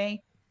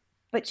hallway,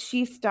 but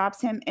she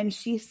stops him and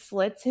she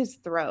slits his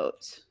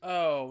throat.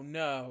 Oh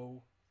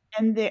no.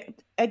 And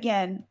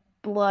again,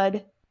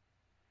 blood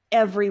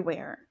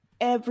everywhere.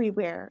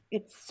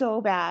 It's so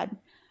bad.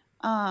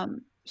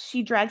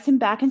 She drags him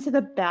back into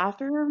the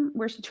bathroom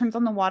where she turns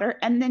on the water,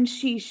 and then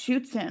she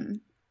shoots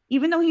him,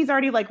 even though he's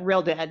already like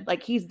real dead.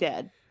 Like he's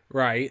dead.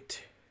 Right.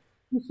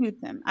 She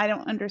shoots him. I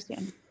don't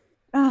understand.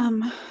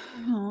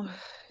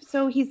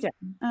 So he's dead.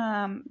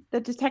 The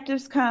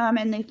detectives come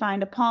and they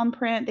find a palm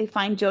print. They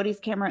find Jody's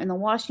camera in the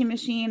washing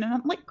machine. And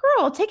I'm like,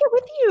 girl, take it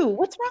with you.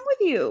 What's wrong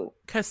with you?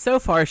 Because so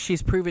far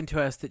she's proven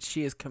to us that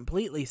she is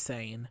completely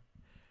sane.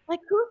 Like,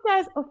 who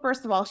says, oh,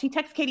 first of all, she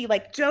texts Katie,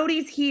 like,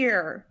 Jody's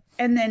here,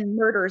 and then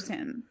murders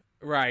him.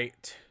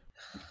 Right.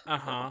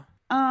 Uh-huh.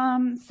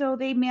 So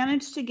they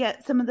managed to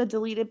get some of the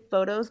deleted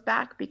photos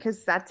back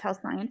because that's how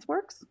science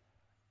works.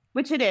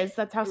 Which it is.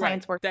 That's how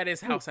science works. That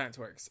is how science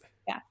works.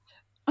 Yeah.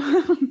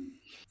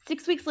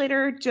 6 weeks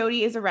later,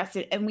 Jody is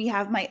arrested, and we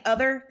have my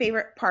other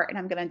favorite part, and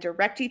I'm going to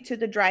direct you to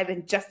the drive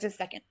in just a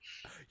second.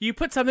 You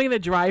put something in the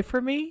drive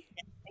for me?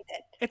 Yes, I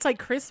did. It's like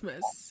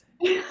Christmas.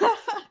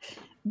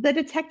 The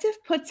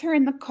detective puts her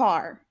in the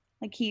car.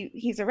 Like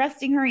he's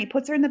arresting her. He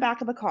puts her in the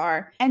back of the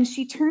car, and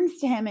she turns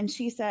to him and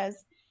she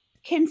says,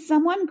 can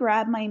someone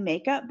grab my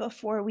makeup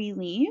before we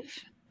leave?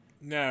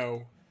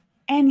 No.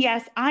 And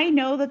yes, I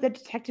know that the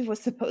detective was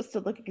supposed to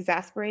look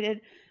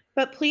exasperated,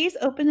 but please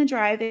open the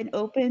drive and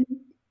open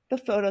the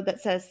photo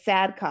that says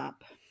sad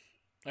cop.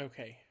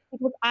 Okay.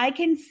 Because I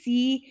can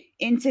see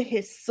into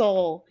his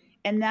soul,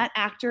 and that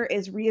actor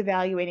is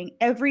reevaluating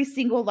every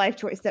single life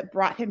choice that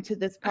brought him to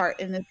this part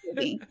in this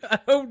movie.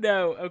 Oh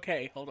no.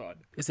 Okay, hold on.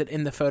 Is it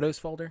in the photos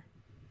folder?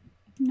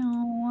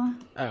 No.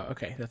 Oh,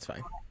 okay, that's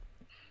fine.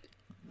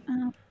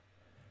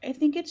 I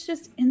think it's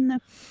just in the...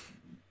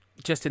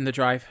 Just in the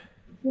drive?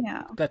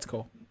 Yeah. That's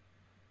cool.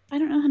 I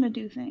don't know how to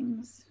do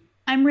things.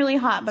 I'm really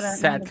hot, but I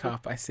don't know how Sad to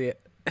cop, I see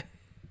it.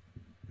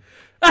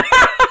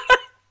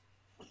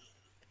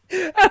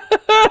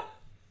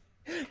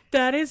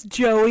 That is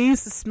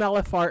Joey's smell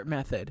a fart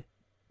method.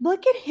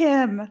 Look at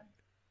him.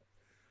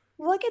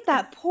 Look at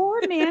that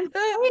poor man's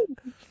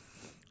face.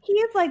 He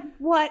is like,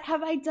 what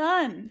have I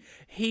done?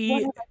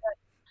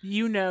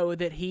 You know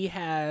that he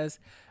has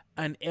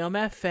an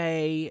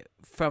MFA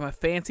from a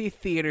fancy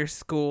theater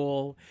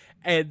school,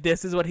 and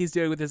this is what he's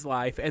doing with his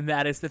life, and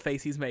that is the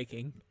face he's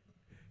making.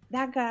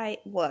 That guy,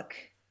 look,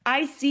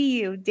 I see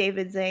you,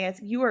 David Zayas.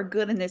 You are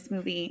good in this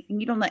movie, and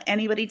you don't let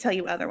anybody tell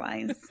you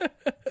otherwise.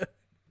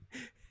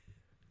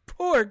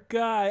 Poor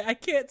guy. I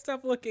can't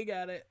stop looking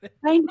at it.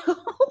 I know.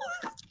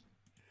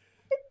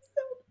 It's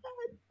so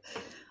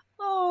bad.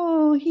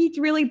 Oh, he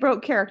really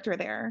broke character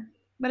there,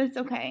 but it's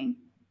okay.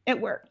 It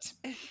worked.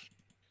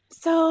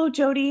 So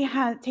Jody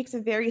takes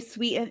a very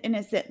sweet and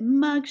innocent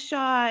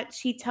mugshot.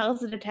 She tells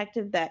the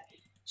detective that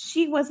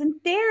she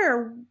wasn't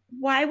there.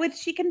 Why would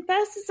she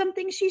confess to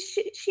something she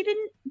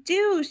didn't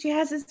do? She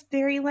has this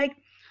very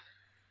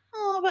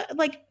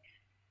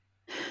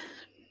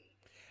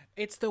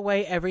It's the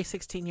way every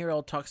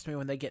 16-year-old talks to me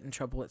when they get in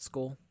trouble at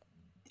school.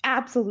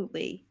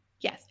 Absolutely.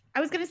 Yes. I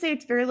was going to say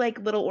it's very like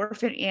Little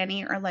Orphan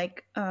Annie or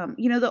like,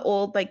 the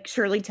old like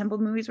Shirley Temple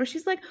movies where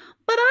she's like,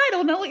 but I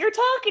don't know what you're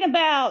talking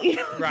about.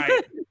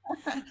 Right.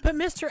 But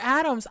Mr.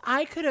 Adams,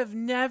 I could have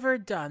never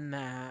done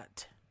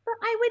that. But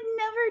I would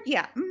never.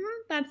 Yeah,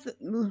 that's.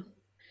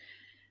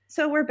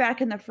 So we're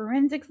back in the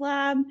forensics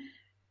lab,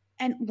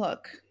 and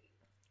look,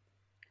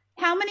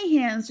 how many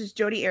hands does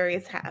Jodi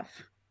Arias have?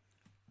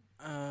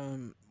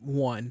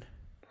 One.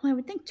 Well, I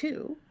would think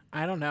two.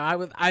 I don't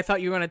know. I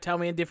thought you were going to tell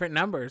me a different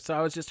number, so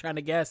I was just trying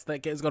to guess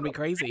that it's going to be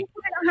crazy. I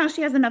don't know how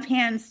she has enough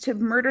hands to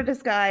murder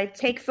this guy,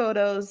 take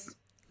photos,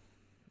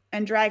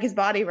 and drag his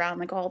body around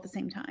like all at the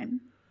same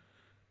time.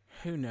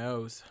 Who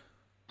knows?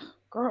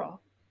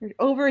 Girl, you're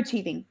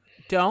overachieving.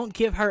 Don't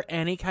give her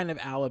any kind of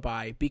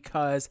alibi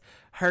because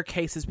her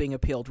case is being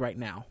appealed right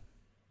now.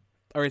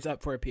 Or it's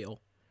up for appeal.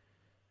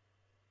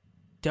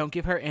 Don't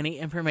give her any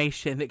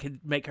information that could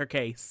make her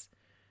case.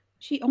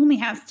 She only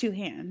has two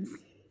hands.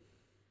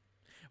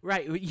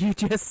 Right, you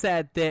just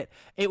said that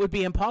it would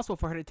be impossible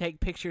for her to take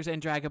pictures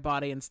and drag a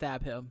body and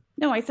stab him.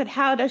 No, I said,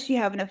 how does she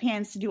have enough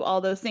hands to do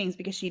all those things?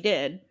 Because she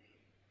did.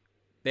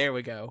 There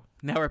we go.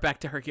 Now we're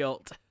back to her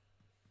guilt.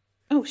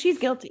 Oh, she's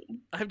guilty.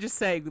 I'm just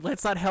saying,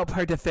 let's not help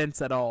her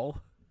defense at all.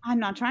 I'm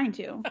not trying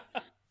to.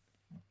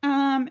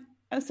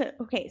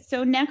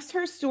 So next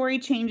her story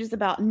changes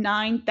about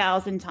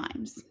 9,000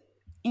 times.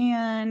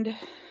 And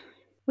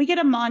we get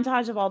a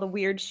montage of all the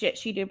weird shit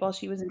she did while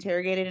she was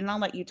interrogated, and I'll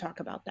let you talk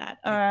about that.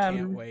 I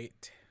can't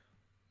wait.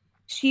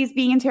 She's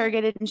being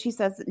interrogated, and she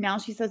says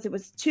it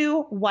was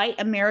two white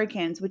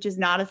Americans, which is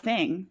not a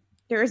thing.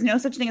 There is no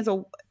such thing as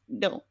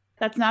no.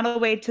 That's not a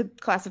way to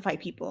classify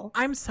people.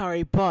 I'm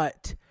sorry,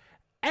 but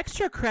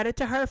extra credit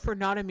to her for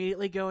not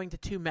immediately going to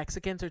two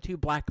Mexicans or two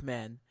black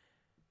men,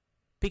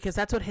 because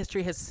that's what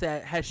history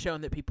has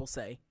shown that people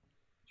say.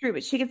 True,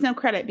 but she gets no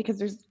credit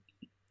because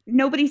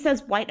nobody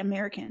says white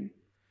American.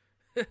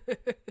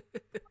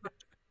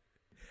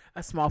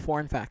 A small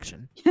foreign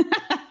faction.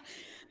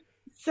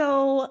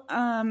 So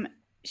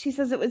she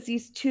says it was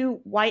these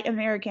two white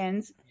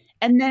Americans,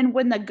 and then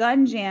when the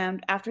gun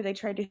jammed after they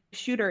tried to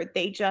shoot her,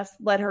 they just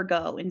let her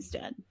go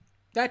instead.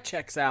 That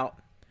checks out.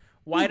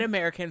 White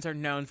Americans are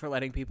known for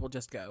letting people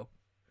just go.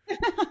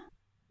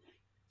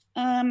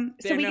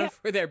 They're known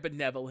for their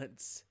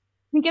benevolence.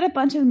 We get a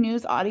bunch of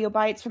news audio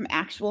bites from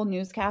actual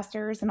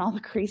newscasters and all the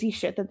crazy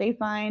shit that they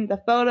find,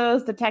 the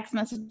photos, the text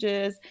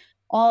messages,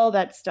 all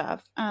that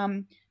stuff.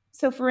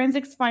 So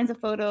forensics finds a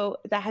photo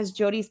that has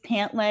Jodi's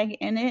pant leg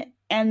in it,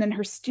 and then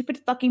her stupid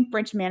fucking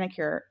French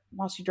manicure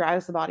while she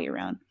drives the body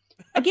around.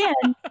 Again,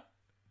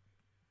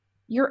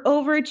 you're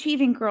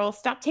overachieving, girl.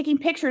 Stop taking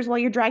pictures while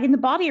you're dragging the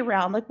body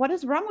around. Like, what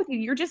is wrong with you?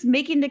 You're just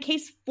making the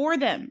case for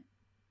them.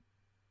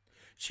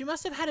 She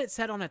must have had it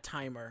set on a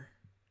timer.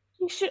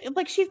 She's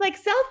like,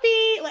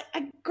 selfie,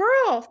 like,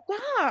 girl,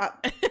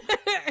 stop.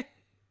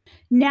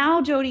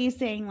 Now Jodi is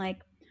saying, like,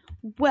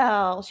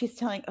 well, she's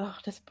telling,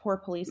 this poor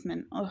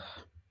policeman.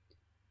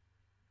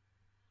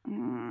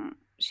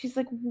 She's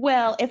like,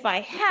 well, if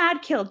I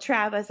had killed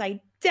Travis,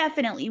 I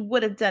definitely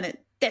would have done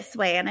it this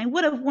way, and I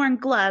would have worn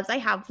gloves. I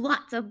have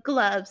lots of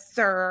gloves,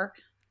 sir.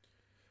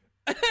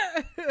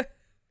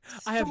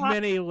 I have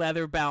many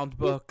leather-bound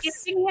books.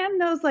 She's giving him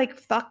those, like,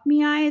 fuck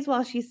me eyes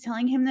while she's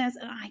telling him this,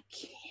 and I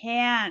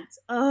can't.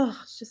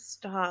 Just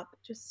stop.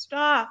 Just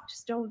stop.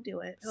 Just don't do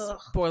it.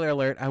 Spoiler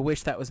alert, I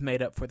wish that was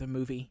made up for the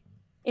movie.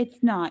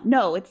 It's not.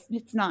 No, it's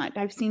not.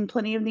 I've seen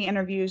plenty of the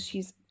interviews.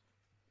 She's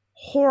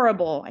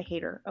horrible. I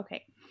hate her.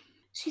 Okay.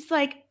 She's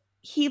like,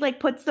 he like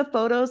puts the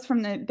photos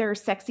from their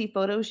sexy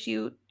photo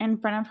shoot in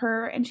front of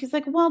her, and she's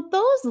like, well,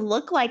 those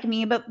look like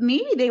me, but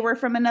maybe they were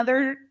from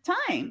another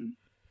time.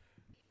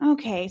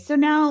 Okay, so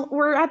now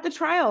we're at the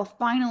trial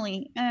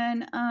finally,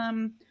 and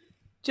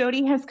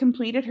Jodi has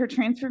completed her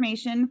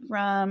transformation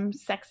from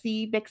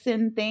sexy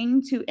vixen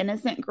thing to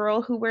innocent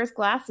girl who wears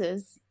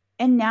glasses.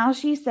 And now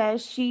she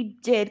says she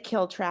did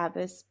kill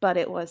Travis, but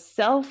it was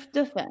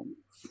self-defense.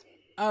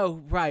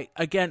 Oh, right,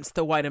 against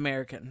the white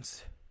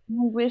Americans. I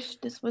wish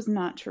this was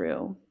not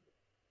true.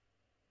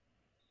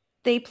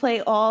 They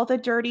play all the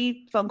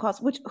dirty phone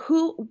calls.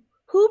 Who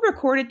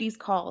recorded these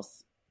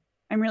calls?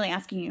 I'm really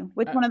asking you.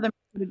 Which one of them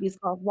recorded these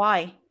calls?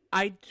 Why?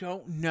 I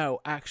don't know,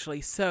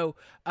 actually. So,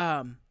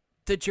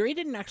 the jury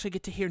didn't actually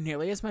get to hear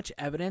nearly as much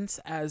evidence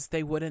as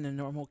they would in a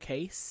normal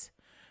case.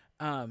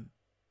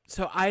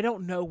 So I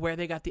don't know where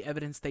they got the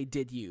evidence they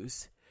did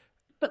use.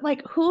 But,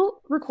 like, who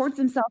records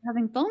themselves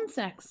having phone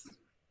sex?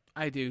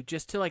 I do,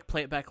 just to, like,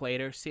 play it back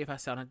later, see if I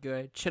sounded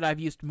good. Should I have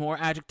used more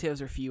adjectives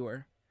or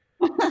fewer?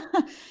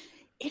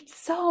 It's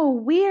so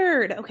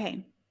weird.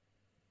 Okay.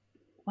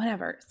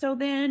 Whatever. So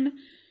then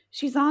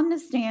she's on the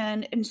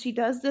stand and she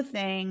does the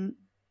thing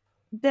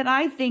that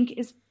I think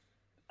is,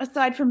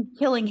 aside from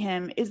killing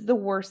him, is the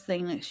worst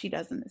thing that she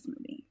does in this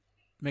movie.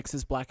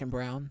 Mixes black and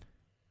brown?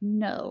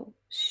 No.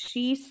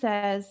 She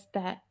says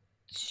that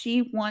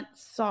she once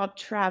saw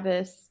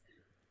Travis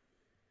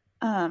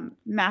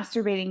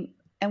masturbating,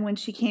 and when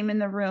she came in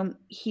the room,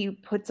 he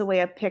puts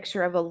away a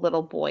picture of a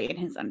little boy in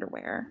his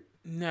underwear.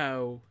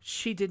 No,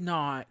 she did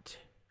not.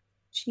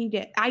 She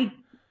did.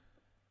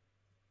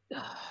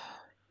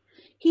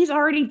 He's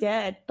already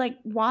dead. Like,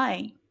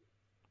 why?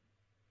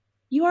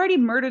 You already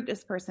murdered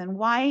this person.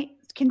 Why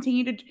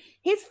continue to.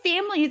 His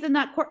family is in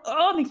that court.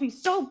 Oh, it makes me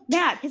so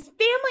mad. His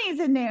family is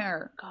in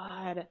there.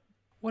 God.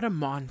 What a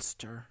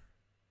monster.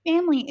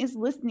 Family is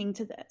listening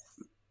to this.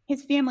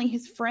 His family,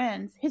 his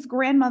friends, his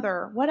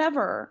grandmother,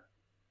 whatever.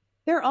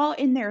 They're all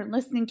in there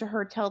listening to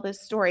her tell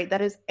this story that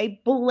is a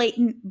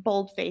blatant,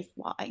 bold-faced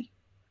lie.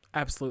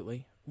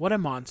 Absolutely. What a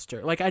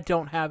monster. Like, I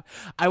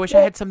wish I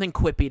had something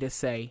quippy to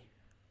say.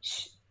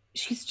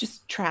 She's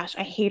just trash.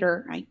 I hate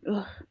her.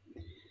 Ugh.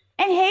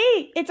 And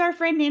hey, it's our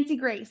friend Nancy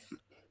Grace.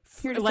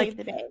 Here to save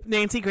the day.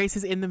 Nancy Grace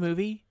is in the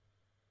movie?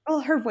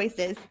 Oh, her voice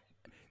is.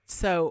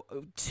 So,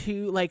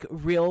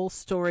 real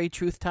story,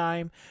 truth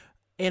time.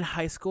 In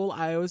high school,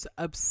 I was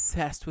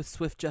obsessed with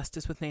Swift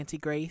Justice with Nancy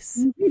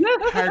Grace.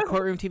 Her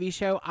courtroom TV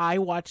show. I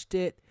watched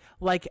it.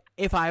 Like,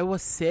 if I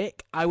was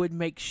sick, I would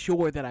make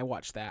sure that I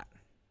watched that.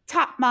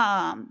 Top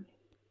Mom.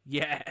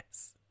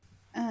 Yes.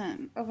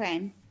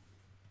 Okay.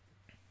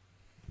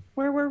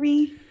 Where were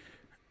we?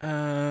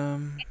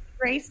 Nancy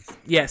Grace?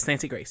 Yes,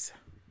 Nancy Grace.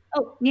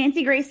 Oh,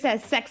 Nancy Grace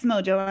says Sex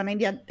Mojo, and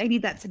I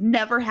need that to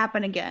never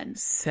happen again.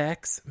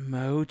 Sex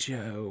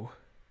Mojo.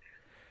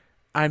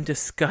 I'm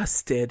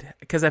disgusted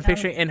because I'm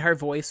picturing in her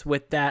voice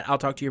with that, I'll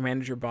talk to your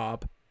manager,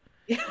 Bob.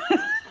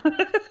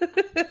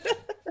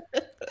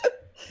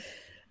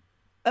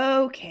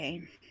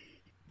 Okay.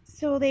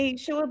 So they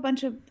show a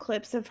bunch of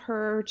clips of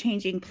her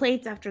changing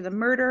plates after the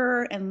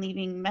murder and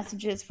leaving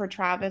messages for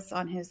Travis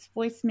on his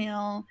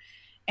voicemail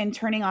and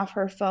turning off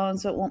her phone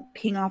so it won't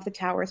ping off the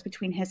towers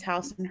between his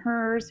house and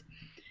hers.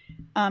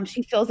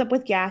 She fills up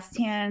with gas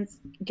cans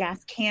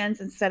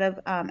instead of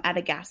at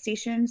a gas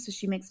station. So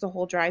she makes the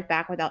whole drive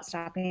back without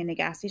stopping in a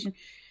gas station.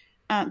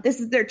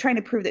 They're trying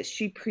to prove that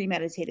she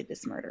premeditated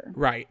this murder.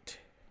 Right.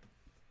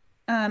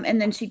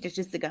 And then she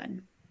ditches the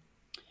gun.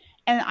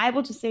 And I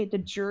will just say the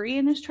jury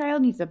in this trial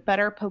needs a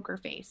better poker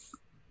face.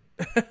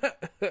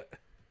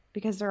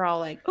 Because they're all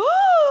like,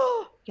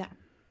 oh, yeah.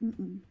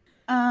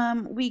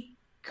 We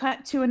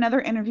cut to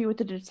another interview with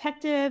the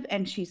detective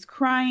and she's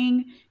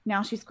crying.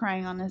 Now she's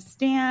crying on the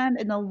stand.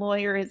 And the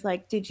lawyer is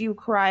like, did you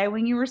cry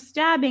when you were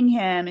stabbing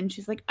him? And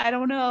she's like, I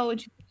don't know.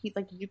 And he's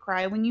like, did you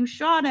cry when you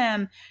shot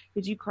him?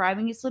 Did you cry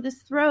when you slit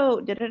his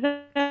throat?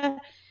 Da-da-da-da.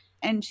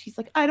 And she's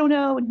like, I don't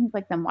know. And he's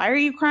like, then why are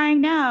you crying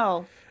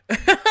now?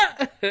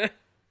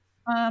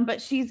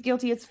 But she's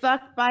guilty as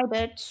fuck. Bye,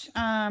 bitch.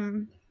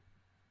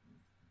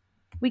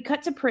 We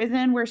cut to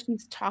prison where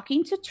she's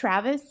talking to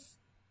Travis,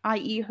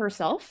 i.e.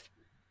 herself.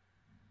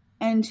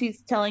 And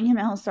she's telling him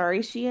how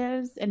sorry she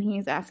is. And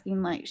she's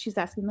asking,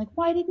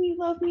 why didn't you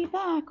love me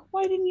back?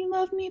 Why didn't you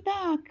love me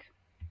back?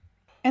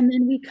 And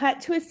then we cut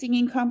to a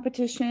singing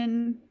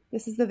competition.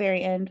 This is the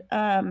very end.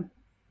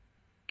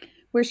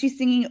 Where she's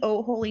singing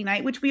Oh Holy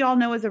Night, which we all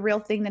know is a real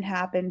thing that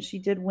happened. She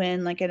did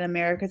win like an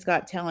America's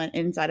Got Talent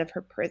inside of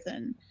her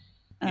prison.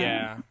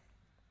 Yeah.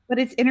 But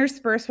it's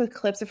interspersed with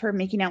clips of her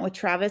making out with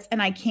Travis.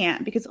 And I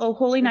can't because Oh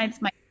Holy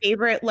Night's my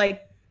favorite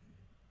like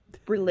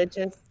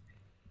religious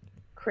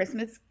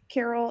Christmas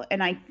carol.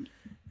 And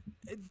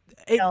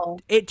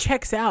it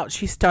checks out.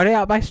 She started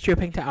out by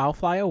stripping to I'll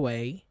Fly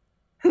Away.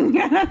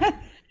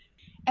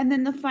 And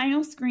then the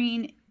final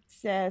screen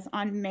says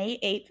on May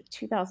 8th,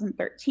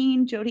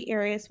 2013, Jodi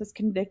Arias was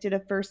convicted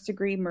of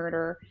first-degree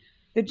murder.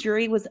 The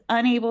jury was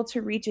unable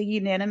to reach a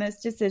unanimous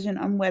decision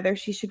on whether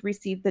she should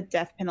receive the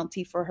death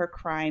penalty for her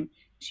crime.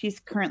 She's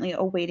currently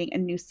awaiting a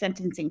new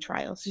sentencing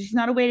trial. So she's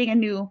not awaiting a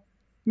new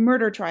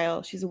murder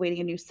trial. She's awaiting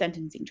a new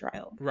sentencing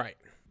trial. Right.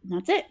 And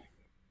that's it.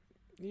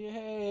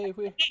 Yay.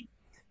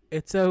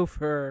 It's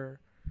over.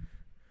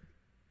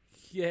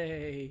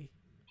 Yay.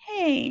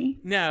 Hey.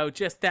 No,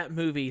 just that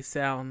movie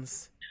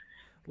sounds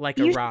like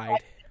a ride.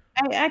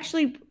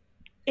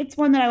 It's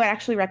one that I would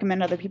actually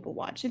recommend other people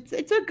watch. It's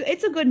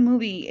a good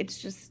movie.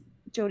 It's just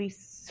Jodi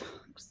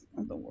sucks.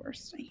 The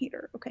worst. I hate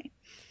her. Okay.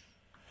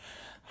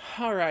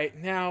 All right.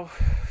 Now,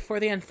 for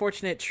the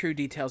unfortunate true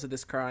details of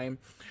this crime.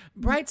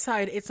 Bright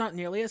side, it's not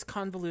nearly as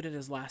convoluted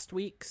as last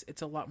week's.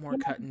 It's a lot more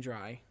cut and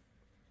dry.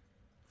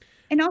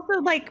 And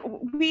also, like,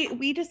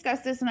 we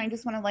discussed this, and I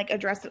just want to, like,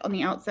 address it on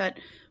the outset.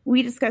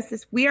 We discussed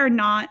this. We are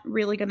not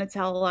really going to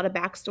tell a lot of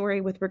backstory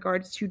with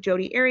regards to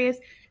Jodi Arias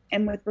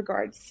and with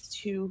regards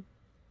to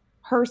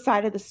her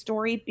side of the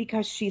story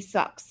because she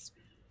sucks.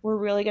 We're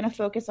really going to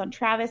focus on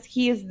Travis.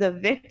 He is the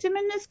victim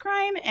in this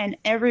crime, and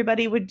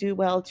everybody would do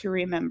well to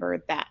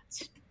remember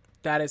that.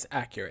 That is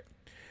accurate.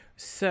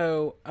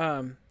 So,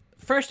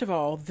 first of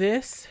all,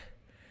 the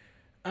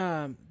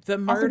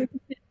murder...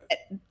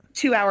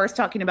 2 hours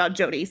talking about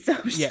Jodi, so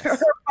yes. Her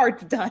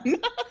part's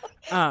done.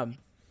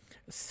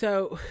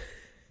 So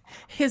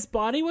his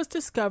body was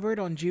discovered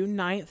on June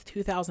 9th,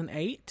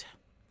 2008.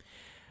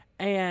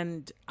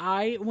 And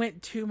I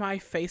went to my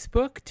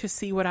Facebook to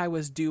see what I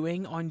was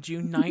doing on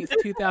June 9th,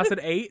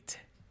 2008.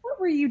 What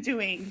were you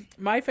doing?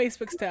 My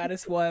Facebook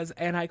status was,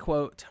 and I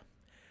quote,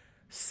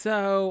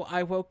 "So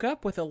I woke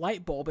up with a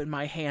light bulb in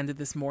my hand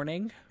this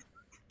morning."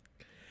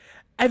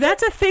 And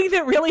that's a thing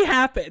that really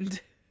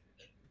happened.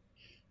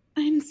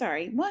 I'm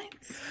sorry, what?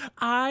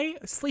 I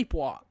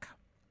sleepwalk.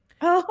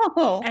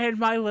 Oh. And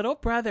my little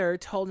brother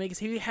told me, because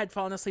he had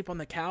fallen asleep on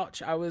the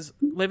couch. I was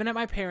living at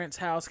my parents'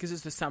 house because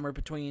it's the summer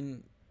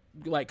between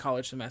like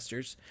college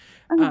semesters.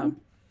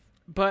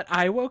 But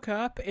I woke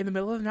up in the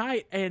middle of the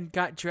night and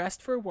got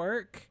dressed for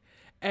work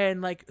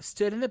and like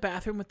stood in the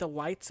bathroom with the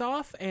lights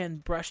off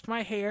and brushed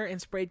my hair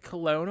and sprayed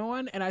cologne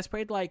on. And I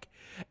sprayed like,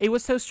 it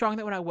was so strong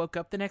that when I woke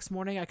up the next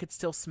morning, I could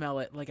still smell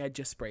it. Like I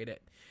just sprayed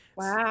it.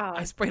 Wow.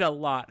 I sprayed a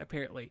lot,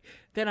 apparently.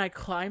 Then I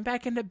climbed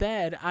back into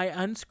bed. I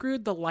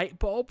unscrewed the light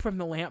bulb from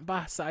the lamp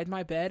beside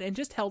my bed and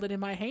just held it in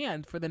my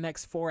hand for the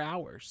next 4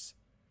 hours.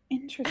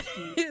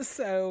 Interesting.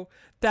 So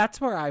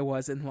that's where I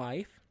was in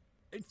life.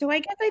 So I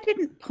guess I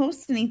didn't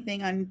post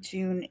anything on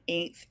June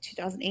 8th,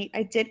 2008.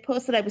 I did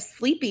post that I was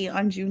sleepy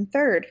on June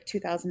 3rd,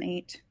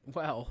 2008.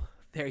 Well,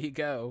 there you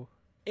go.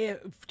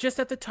 Just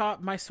at the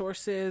top, my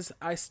sources,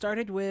 I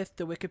started with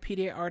the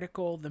Wikipedia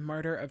article, The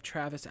Murder of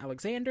Travis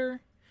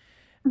Alexander.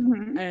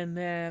 Mm-hmm. And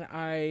then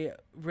I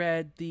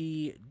read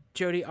the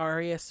Jodi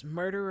Arias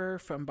Murderer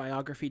from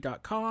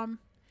biography.com.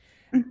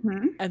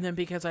 Mm-hmm. And then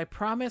because I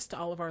promised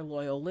all of our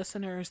loyal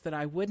listeners that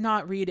I would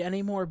not read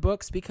any more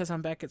books because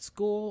I'm back at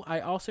school, I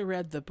also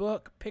read the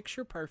book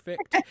Picture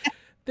Perfect,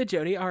 The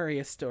Jodi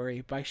Arias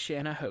Story by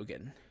Shanna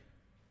Hogan.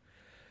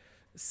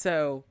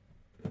 So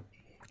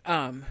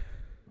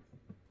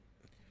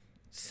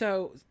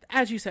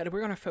as you said, we're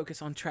going to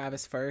focus on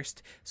Travis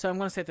first. So I'm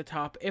going to say at the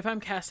top, if I'm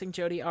casting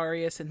Jodi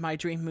Arias in my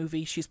dream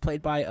movie, she's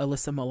played by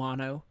Alyssa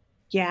Milano.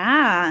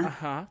 Yeah.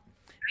 Uh-huh.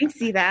 I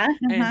see that.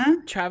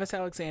 And Travis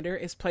Alexander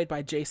is played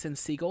by Jason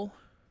Segel.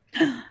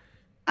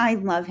 I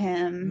love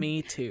him.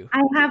 Me too.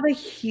 I have a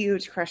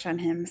huge crush on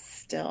him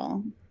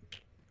still.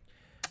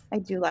 I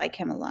do like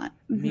him a lot.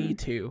 Mm-hmm. Me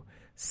too.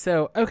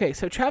 So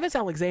Travis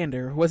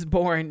Alexander was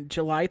born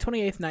July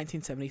 28th,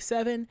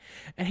 1977,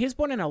 and he was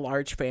born in a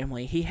large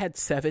family. He had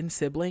 7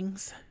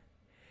 siblings.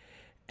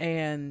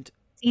 And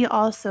he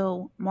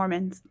also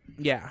Mormons.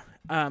 Yeah.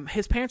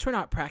 His parents were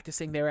not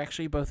practicing. They were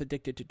actually both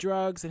addicted to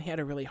drugs, and he had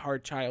a really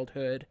hard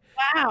childhood.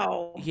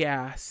 Wow.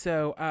 Yeah.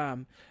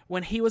 So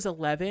when he was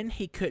 11,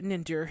 he couldn't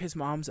endure his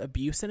mom's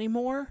abuse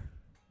anymore.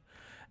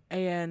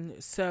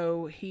 And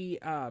so he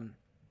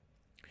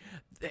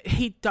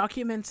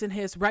documents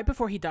right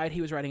before he died,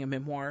 he was writing a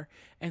memoir.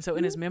 And so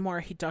in his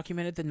memoir, he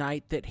documented the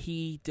night that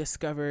he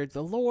discovered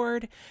the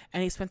Lord,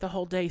 and he spent the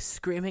whole day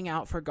screaming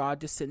out for God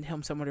to send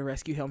him someone to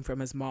rescue him from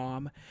his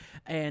mom.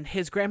 And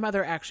his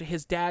grandmother, actually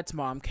his dad's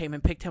mom, came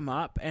and picked him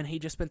up, and he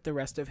just spent the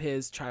rest of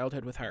his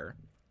childhood with her.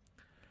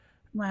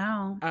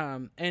 Wow.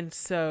 And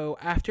so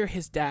after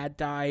his dad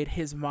died,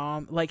 his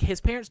mom, like his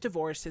parents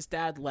divorced, his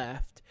dad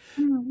left.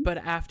 Mm-hmm. But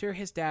after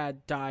his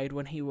dad died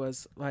when he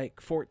was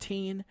like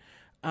 14,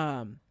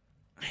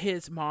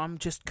 his mom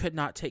just could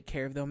not take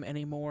care of them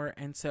anymore,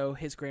 and so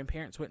his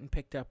grandparents went and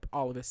picked up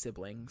all of his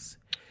siblings.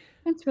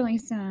 That's really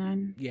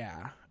sad.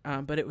 Yeah.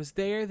 But it was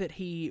there that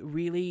he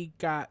really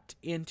got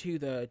into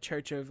the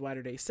Church of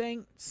Latter-day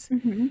Saints.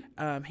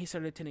 Mm-hmm. He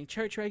started attending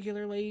church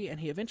regularly, and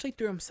he eventually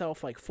threw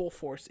himself like full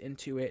force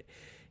into it.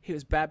 He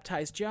was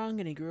baptized young,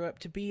 and he grew up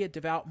to be a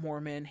devout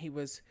Mormon. He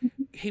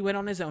went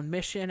on his own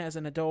mission as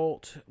an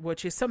adult,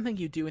 which is something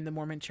you do in the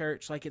Mormon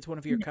church. Like it's one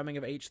of your coming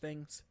of age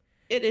things.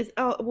 It is.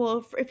 Oh,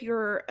 well, if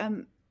you're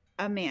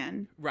a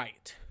man,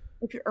 right?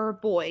 If you're a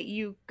boy,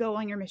 you go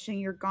on your mission.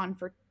 You're gone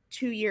for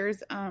 2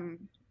 years.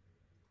 From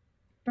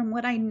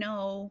what I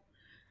know,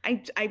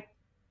 I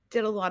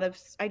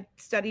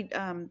studied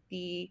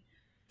the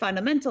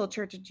fundamental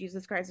Church of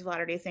Jesus Christ of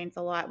Latter-day Saints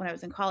a lot when I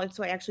was in college.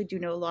 So I actually do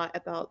know a lot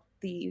about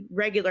the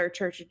regular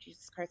Church of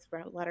Jesus Christ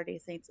of Latter-day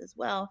Saints as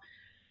well.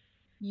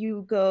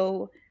 You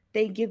go.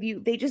 They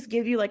just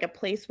give you like a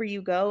place where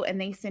you go, and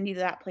they send you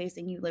to that place,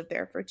 and you live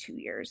there for 2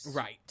 years.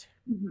 Right.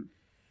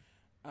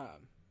 Mm-hmm.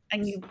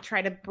 And you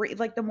try to breed,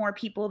 like the more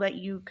people that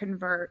you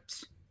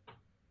convert,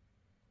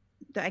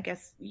 I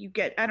guess you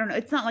get, I don't know.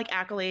 It's not like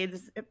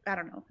accolades. I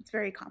don't know. It's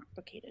very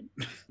complicated.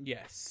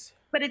 Yes.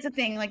 But it's a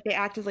thing, like they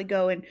actively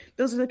go, and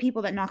those are the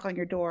people that knock on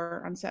your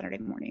door on Saturday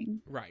morning.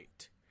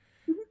 Right.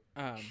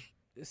 Mm-hmm.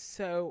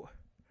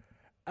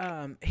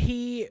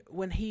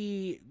 When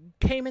he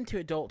came into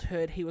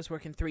adulthood, he was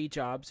working 3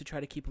 jobs to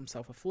try to keep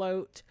himself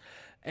afloat,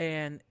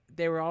 and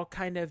they were all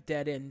kind of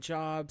dead-end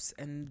jobs.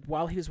 And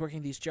while he was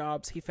working these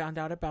jobs, he found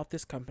out about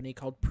this company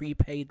called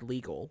Prepaid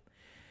Legal.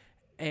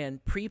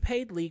 And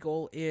Prepaid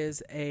Legal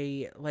is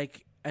an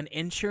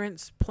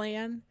insurance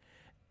plan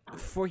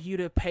for you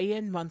to pay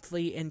in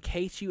monthly in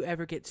case you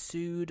ever get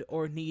sued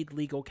or need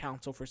legal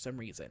counsel for some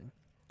reason.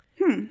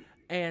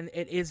 And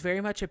it is very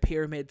much a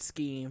pyramid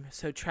scheme.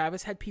 So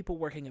Travis had people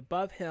working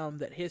above him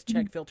that his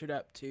check filtered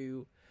up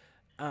to.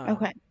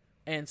 Okay.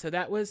 And so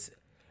that was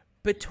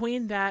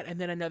between that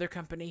and then another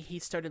company he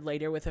started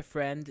later with a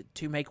friend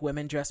to make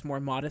women dress more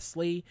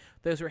modestly.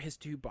 Those were his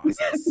 2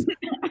 bosses.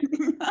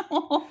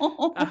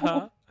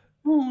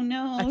 Oh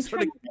no.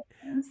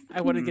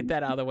 I want to get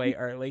that out of the way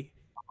early.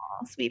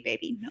 Oh, sweet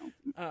baby.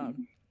 No.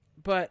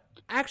 But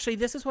actually,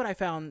 this is what I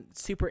found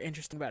super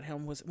interesting about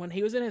him was when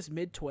he was in his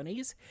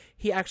mid-20s,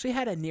 he actually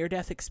had a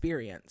near-death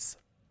experience.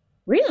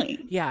 Really?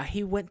 Yeah,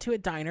 he went to a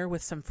diner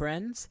with some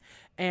friends,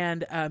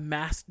 and a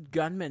masked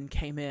gunman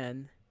came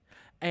in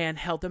and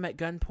held them at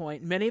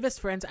gunpoint. Many of his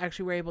friends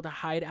actually were able to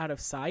hide out of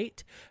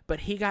sight,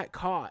 but he got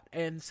caught,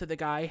 and so the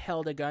guy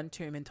held a gun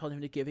to him and told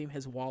him to give him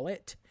his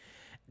wallet.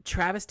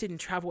 Travis didn't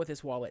travel with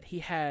his wallet. He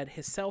had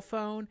his cell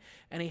phone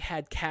and he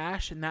had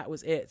cash, and that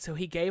was it. So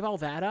he gave all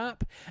that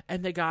up,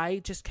 and the guy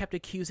just kept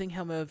accusing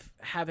him of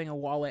having a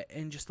wallet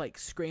and just like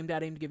screamed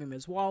at him to give him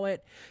his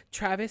wallet.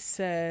 Travis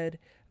said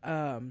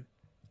that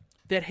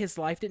his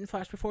life didn't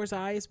flash before his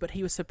eyes, but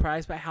he was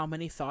surprised by how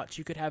many thoughts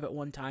you could have at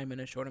one time in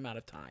a short amount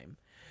of time.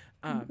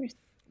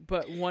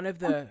 But one of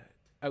the...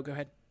 Oh, go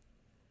ahead.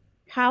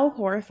 How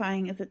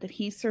horrifying is it that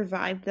he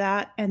survived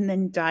that and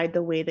then died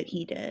the way that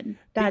he did?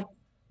 That's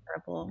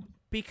terrible.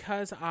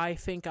 Because I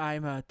think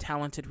I'm a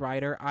talented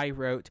writer, I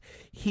wrote,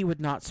 he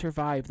would not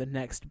survive the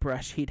next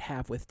brush he'd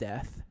have with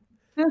death.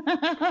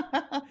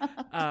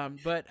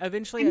 But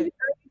eventually... In his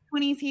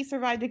early 20s, he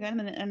survived a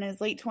gunman. In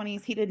his late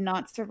 20s, he did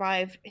not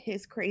survive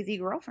his crazy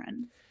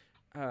girlfriend.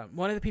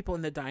 One of the people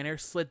in the diner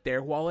slid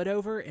their wallet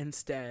over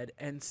instead,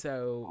 and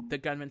so the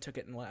gunman took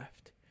it and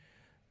left.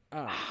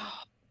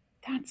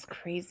 That's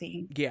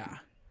crazy. Yeah.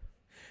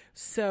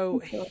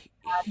 So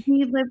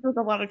he lived with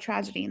a lot of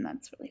tragedy, and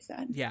that's really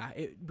sad. Yeah,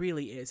 it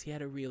really is. He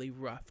had a really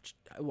rough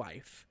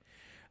life.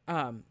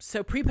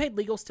 So prepaid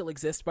legal still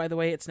exists, by the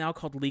way. It's now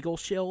called Legal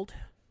Shield.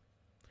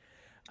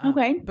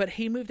 Okay. But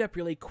he moved up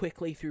really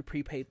quickly through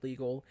prepaid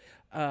legal.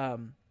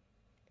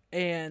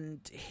 And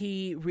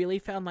he really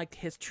found like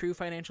his true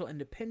financial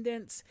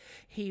independence.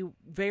 He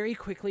very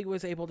quickly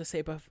was able to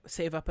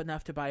save up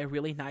enough to buy a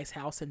really nice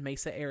house in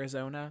Mesa,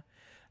 Arizona.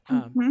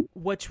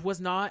 Which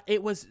was not,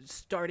 it was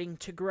starting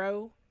to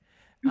grow,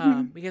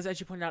 because as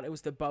you pointed out, it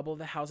was the bubble of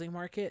the housing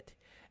market.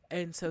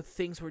 And so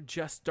things were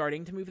just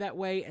starting to move that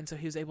way. And so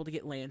he was able to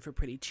get land for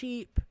pretty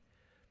cheap.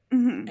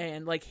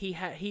 And like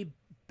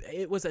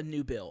it was a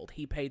new build.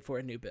 He paid for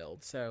a new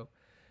build. So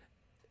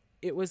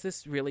it was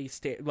this really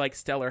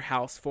stellar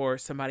house for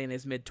somebody in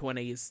his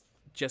mid-20s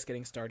just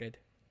getting started.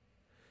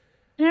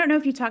 I don't know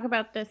if you talk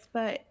about this,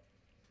 but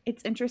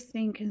it's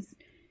interesting because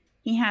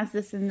he has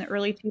this in the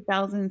early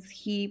 2000s.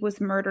 He was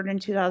murdered in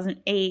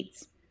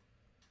 2008.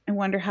 I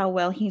wonder how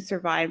well he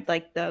survived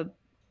like the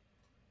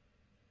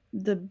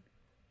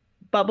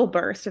bubble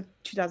burst of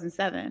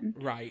 2007.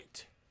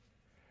 Right.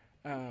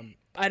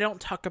 I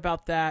don't talk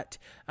about that.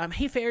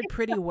 He fared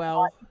pretty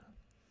well.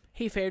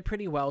 He fared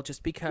pretty well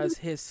just because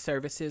his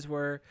services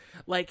were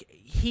like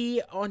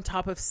on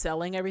top of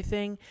selling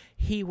everything,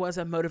 he was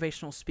a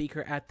motivational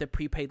speaker at the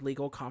prepaid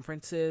legal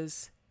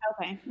conferences.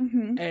 Okay.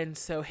 And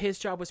so his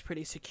job was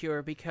pretty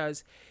secure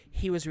because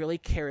he was really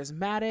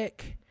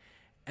charismatic,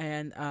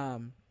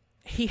 and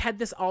he had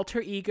this alter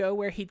ego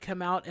where he'd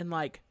come out in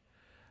like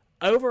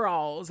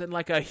overalls and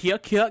like a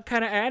yuck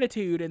kind of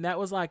attitude, and that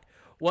was like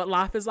what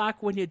life is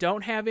like when you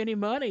don't have any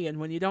money and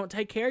when you don't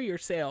take care of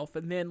yourself.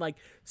 And then like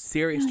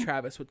serious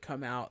Travis would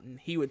come out and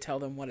he would tell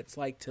them what it's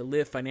like to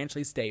live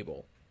financially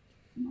stable.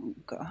 Oh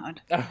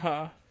God.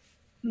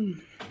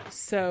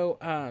 So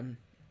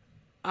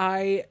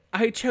I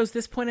chose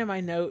this point in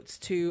my notes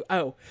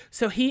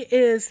so he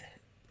is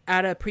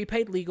at a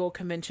prepaid legal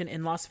convention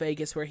in Las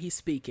Vegas where he's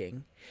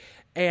speaking,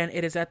 and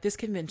it is at this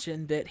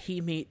convention that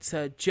he meets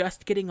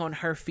just getting on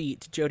her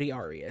feet Jodi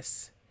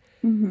Arias.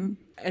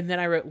 And then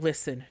I wrote,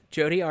 listen,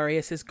 Jodi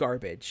Arias is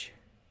garbage.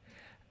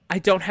 I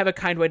don't have a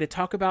kind way to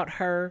talk about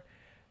her,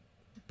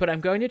 but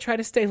I'm going to try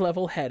to stay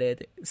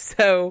level-headed.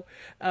 So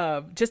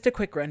just a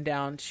quick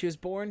rundown. She was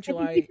born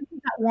July...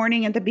 That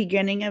warning at the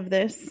beginning of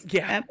this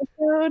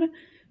episode,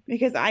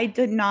 because I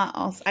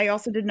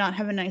also did not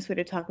have a nice way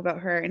to talk about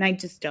her, and I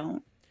just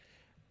don't.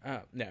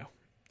 No.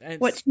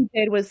 What she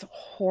did was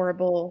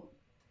horrible,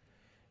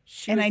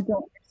 I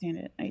don't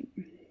understand it.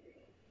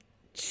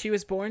 She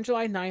was born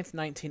July 9th,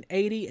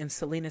 1980 in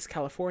Salinas,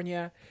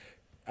 California.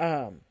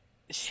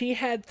 She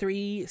had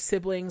 3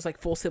 siblings, like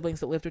full siblings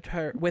that lived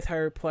with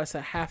her, plus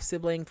a half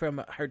sibling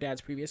from her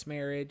dad's previous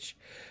marriage.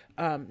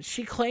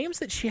 She claims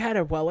that she had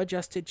a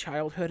well-adjusted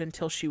childhood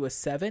until she was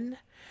 7,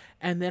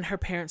 and then her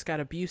parents got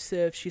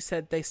abusive. She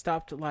said they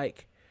stopped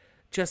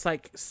just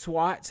like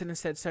swats and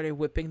instead started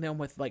whipping them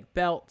with like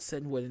belts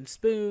and wooden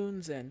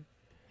spoons and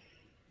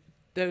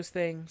those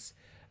things.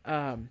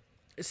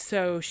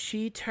 So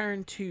she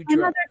turned to my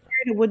mother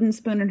carried a wooden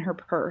spoon in her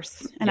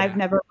purse, and I've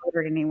never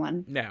murdered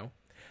anyone. No,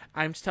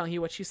 I'm just telling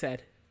you what she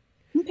said.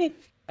 Okay.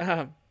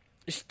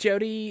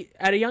 Jodi,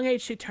 at a young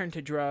age, she turned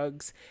to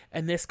drugs,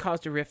 and this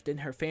caused a rift in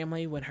her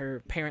family when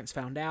her parents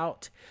found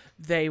out.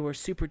 They were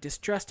super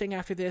distrusting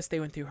after this. They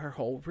went through her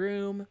whole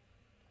room,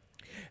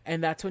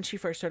 and that's when she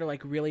first started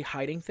like really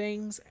hiding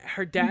things.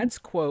 Her dad's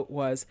quote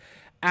was,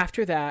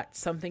 "After that,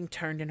 something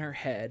turned in her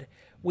head.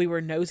 We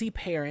were nosy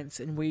parents,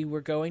 and we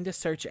were going to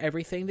search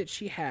everything that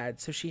she had,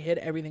 so she hid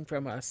everything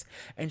from us,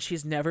 and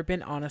she's never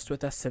been honest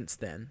with us since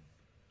then."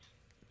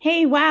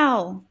 Hey,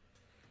 wow.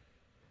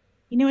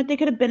 You know what they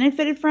could have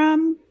benefited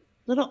from?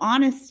 Little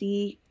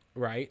honesty.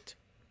 Right.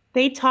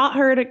 They taught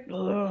her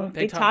to.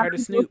 They taught her to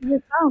snoop.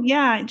 Oh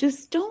yeah,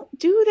 just don't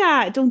do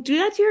that. Don't do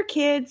that to your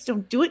kids.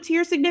 Don't do it to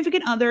your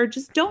significant other.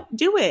 Just don't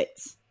do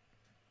it.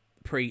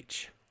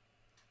 Preach.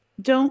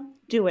 Don't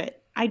do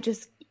it.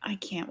 I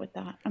can't with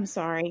that. I'm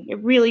sorry.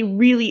 It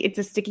really, it's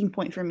a sticking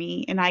point for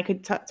me, and I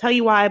could tell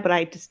you why, but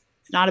it's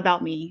not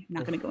about me. I'm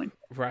not going to go in.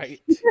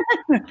 Right.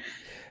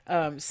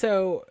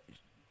 So,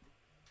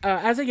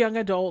 as a young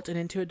adult and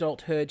into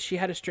adulthood, she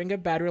had a string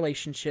of bad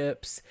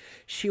relationships.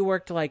 She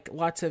worked like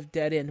lots of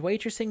dead-end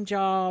waitressing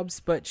jobs,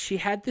 but she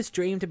had this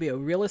dream to be a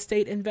real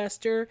estate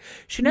investor.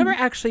 She never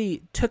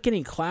actually took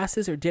any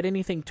classes or did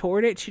anything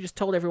toward it. She just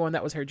told everyone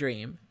that was her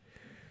dream.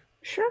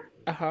 Sure.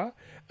 Uh-huh.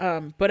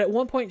 But at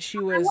one point she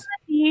was...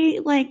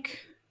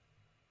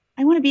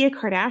 I want to be a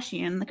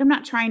Kardashian. Like, I'm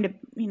not trying to,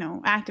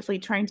 actively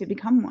trying to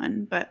become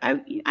one, but I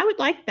would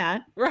like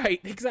that.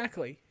 Right,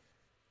 exactly.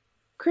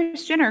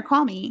 Kris Jenner,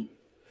 call me.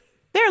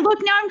 There, look,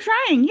 now I'm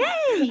trying.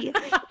 Yay!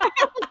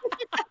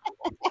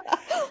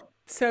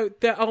 So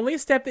the only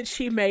step that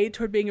she made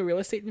toward being a real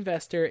estate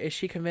investor is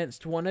she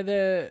convinced one of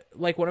her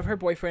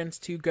boyfriends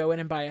to go in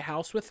and buy a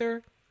house with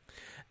her.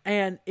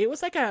 And it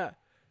was like a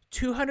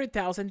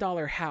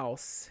 $200,000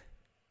 house.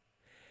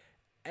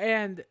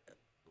 And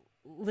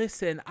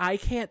listen, I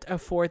can't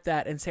afford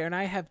that. And Sarah and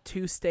I have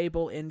 2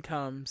 stable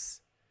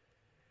incomes.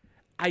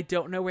 I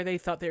don't know where they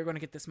thought they were going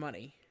to get this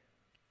money.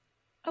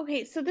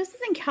 Okay, so this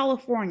is in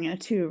California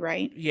too,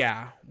 right?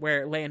 Yeah,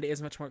 where land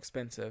is much more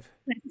expensive.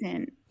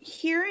 Listen,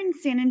 here in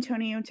San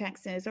Antonio,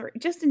 Texas, or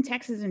just in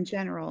Texas in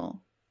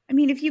general, I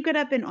mean, if you get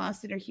up in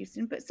Austin or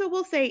Houston, but so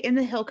we'll say in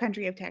the hill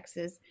country of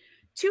Texas,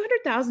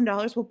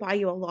 $200,000 will buy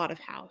you a lot of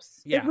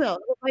house. Yeah. It will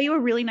buy you a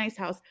really nice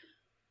house.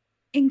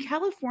 In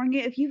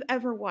California, if you've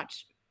ever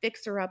watched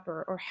Fixer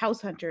Upper or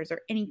House Hunters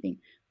or anything,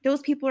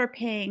 those people are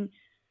paying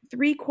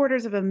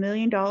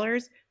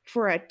 $750,000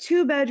 for a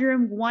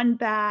 2-bedroom,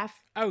 1-bath.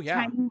 Oh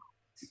yeah.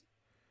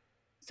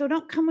 So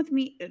don't come with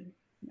me.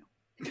 No,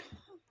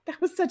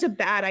 that was such a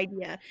bad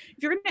idea.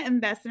 If you're going to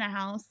invest in a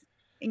house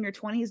in your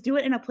 20s, do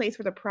it in a place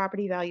where the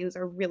property values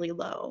are really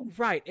low.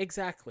 Right.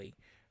 Exactly.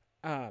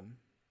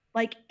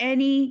 Like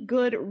any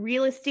good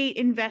real estate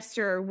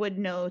investor would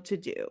know to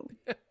do.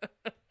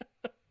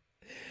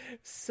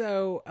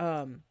 So,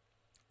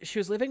 she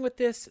was living with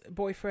this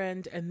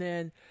boyfriend, and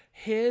then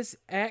his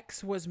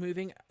ex was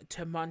moving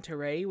to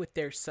Monterey with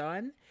their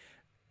son.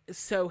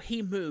 So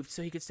he moved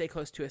so he could stay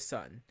close to his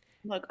son.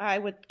 Look, I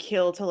would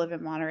kill to live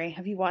in Monterey.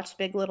 Have you watched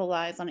Big Little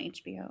Lies on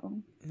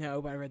HBO?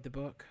 No, but I read the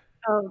book.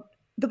 Oh,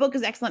 the book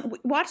is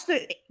excellent. Watch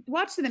the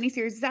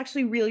miniseries. It's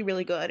actually really,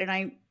 really good. And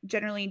I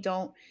generally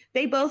don't.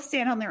 They both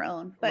stand on their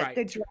own, but Right.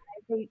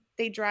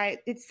 they drive.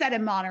 It's set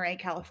in Monterey,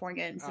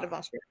 California, instead of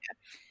Australia.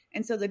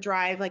 And so the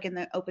drive, like in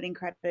the opening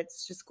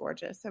credits, just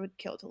gorgeous. I would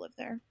kill to live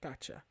there.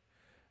 Gotcha.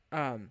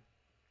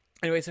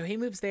 Anyway, so he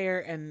moves there,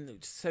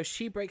 and so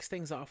she breaks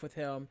things off with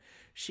him.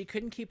 She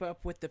couldn't keep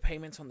up with the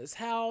payments on this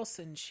house,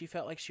 and she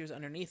felt like she was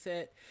underneath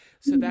it.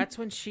 So that's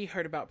when she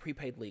heard about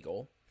prepaid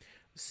legal.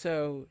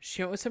 So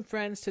she went with some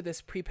friends to this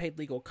prepaid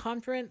legal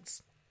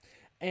conference.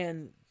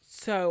 And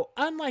so,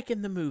 unlike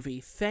in the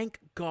movie, thank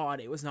God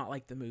it was not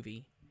like the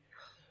movie.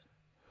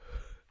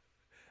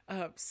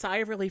 Sigh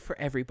of relief for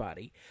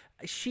everybody.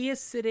 She is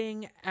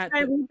sitting at... Can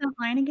I read that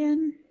line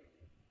again?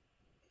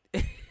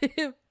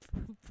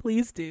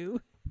 Please do.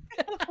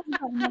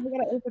 I'm never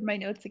going to open my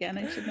notes again.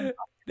 I shouldn't.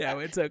 No,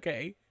 it's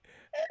okay.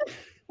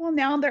 Well,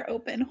 now they're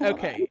open. Hold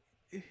Okay.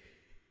 on.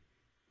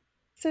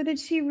 So did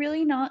she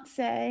really not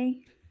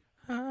say...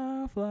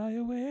 I'll fly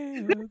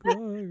away, oh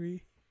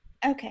glory.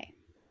 Okay.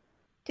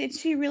 Did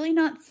she really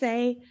not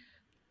say,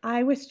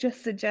 I was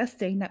just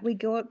suggesting that we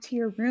go up to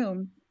your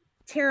room,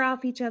 tear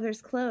off each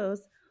other's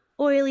clothes,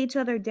 oil each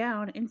other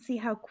down, and see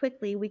how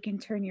quickly we can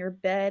turn your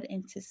bed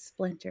into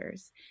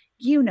splinters.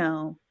 You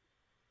know,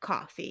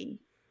 coffee.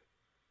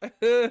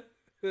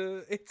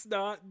 It's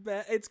not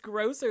bad. It's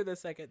grosser the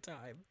second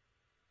time.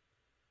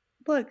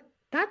 Look,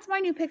 that's my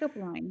new pickup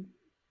line.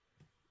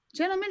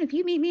 Gentlemen, if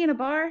you meet me in a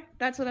bar,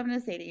 that's what I'm going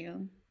to say to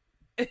you.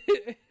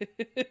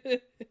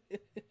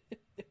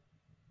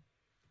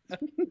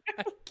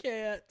 I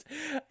can't.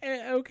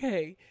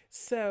 Okay,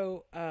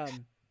 so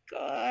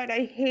God,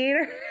 I hate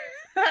her.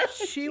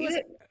 She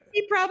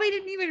probably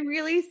didn't even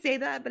really say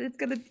that, but it's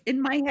gonna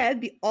in my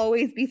head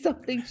always be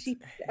something she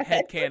said.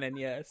 Headcanon,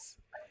 yes.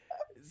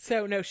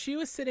 So no, she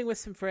was sitting with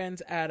some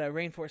friends at a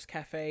Rainforest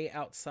Cafe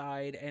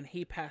outside, and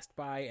he passed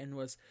by and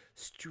was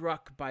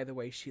struck by the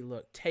way she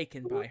looked,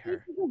 taken by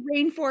her.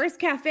 Rainforest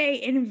Cafe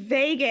in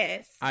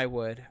Vegas. I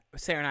would.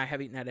 Sarah and I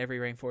have eaten at every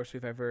rainforest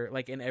we've ever,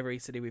 like in every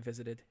city we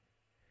visited.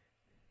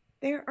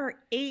 There are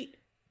 8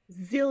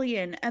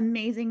 zillion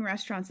amazing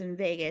restaurants in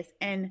Vegas,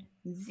 and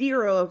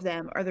 0 of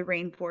them are the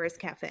Rainforest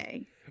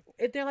Cafe.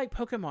 They're like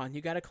Pokemon.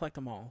 You got to collect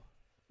them all.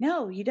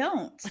 No, you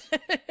don't.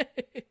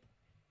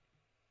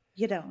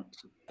 You don't.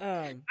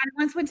 I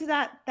once went to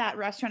that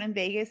restaurant in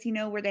Vegas,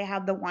 where they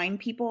have the wine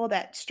people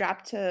that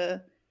strap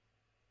to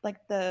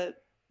like the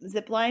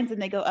zip lines,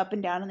 and they go up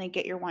and down and they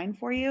get your wine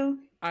for you.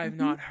 I've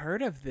not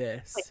heard of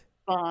this. Like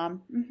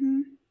bomb.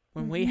 Mm-hmm.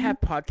 When we have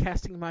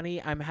podcasting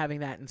money, I'm having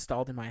that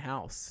installed in my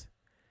house.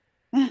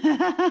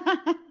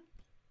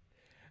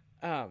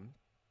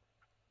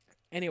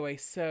 Anyway,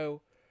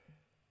 so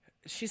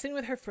she's sitting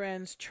with her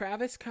friends.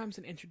 Travis comes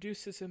and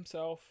introduces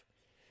himself,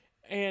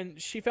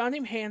 and she found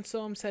him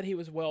handsome, said he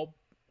was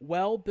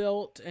well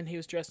built, and he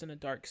was dressed in a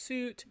dark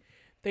suit.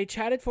 They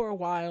chatted for a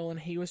while, and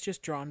he was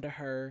just drawn to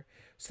her.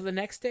 So the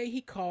next day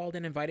he called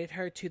and invited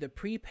her to the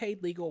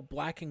prepaid legal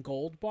Black and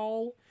Gold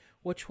Ball,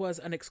 which was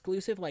an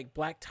exclusive like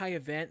black tie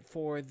event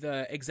for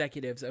the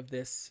executives of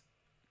this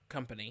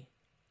company.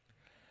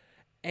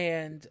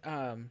 And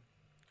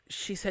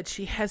she said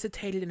she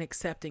hesitated in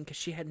accepting because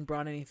she hadn't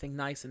brought anything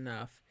nice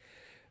enough.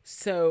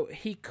 So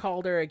he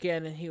called her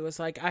again, and he was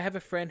like, I have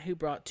a friend who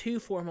brought 2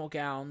 formal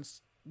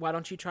gowns. Why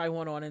don't you try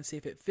one on and see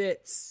if it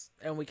fits,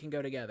 and we can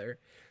go together.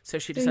 So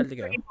she decided to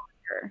go.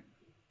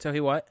 So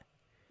he what?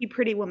 He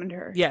pretty womaned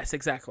her. Yes,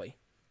 exactly.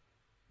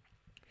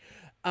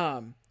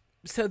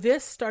 So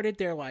this started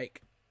their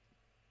like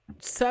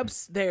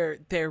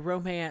their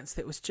romance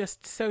that was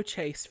just so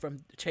chaste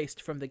from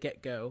the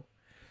get-go.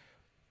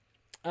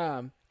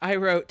 I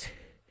wrote,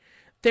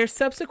 their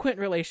subsequent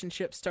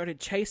relationship started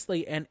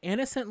chastely and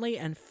innocently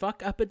and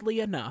fuck-uppedly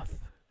enough.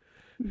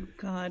 Oh,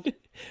 God.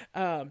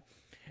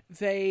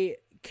 They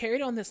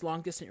carried on this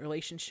long-distance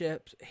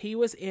relationship. He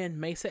was in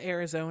Mesa,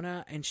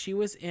 Arizona, and she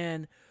was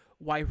in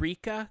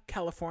Yreka,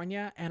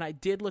 California, and I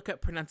did look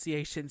up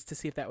pronunciations to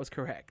see if that was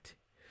correct.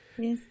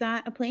 Is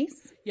that a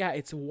place? Yeah,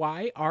 it's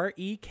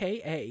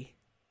Yreka.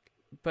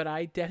 But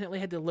I definitely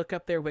had to look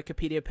up their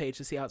Wikipedia page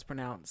to see how it's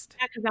pronounced.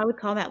 Yeah, because I would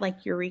call that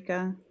like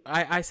Eureka.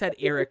 I said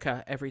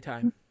Erica every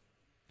time.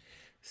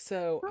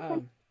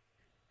 So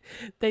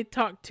they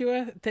talked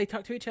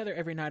to each other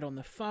every night on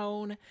the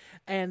phone,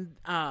 and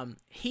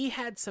he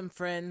had some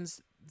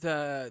friends,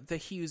 the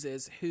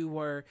Hugheses, who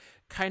were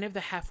kind of the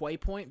halfway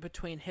point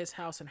between his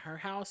house and her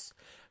house.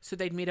 So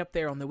they'd meet up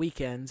there on the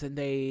weekends, and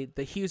the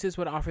Hugheses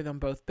would offer them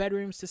both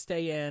bedrooms to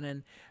stay in,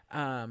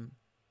 and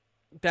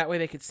that way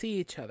they could see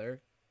each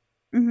other.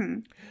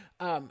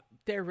 Mm-hmm.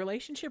 Their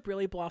relationship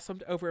really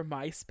blossomed over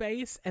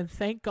MySpace, and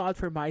thank God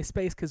for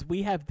MySpace, because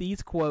we have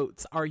these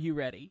quotes. Are you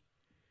ready?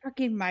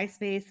 Fucking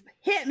MySpace.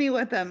 Hit me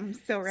with them.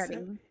 So ready.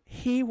 So,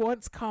 he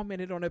once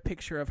commented on a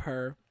picture of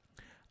her,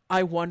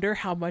 I wonder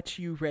how much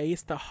you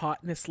raised the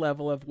hotness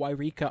level of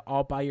Yreka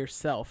all by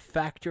yourself,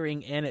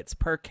 factoring in its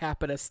per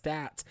capita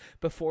stats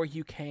before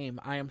you came.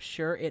 I am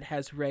sure it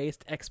has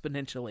raised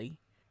exponentially.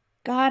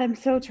 God, I'm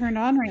so turned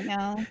on right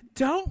now.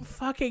 Don't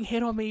fucking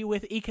hit on me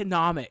with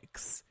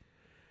economics.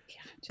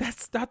 Yeah,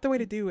 that's not the way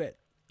to do it.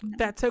 No.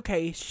 That's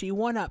okay. She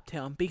won up to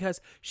him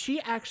because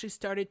she actually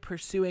started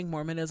pursuing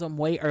Mormonism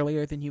way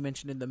earlier than you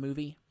mentioned in the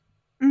movie.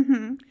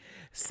 Mm-hmm.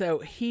 So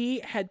he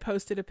had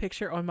posted a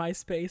picture on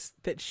MySpace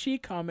that she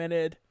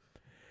commented,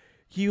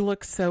 you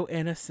look so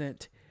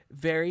innocent.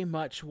 Very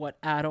much what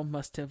Adam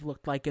must have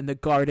looked like in the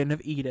Garden of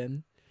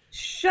Eden.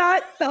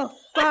 Shut the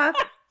fuck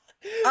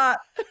up.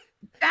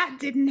 That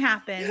didn't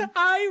happen.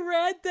 I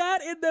read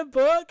that in the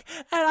book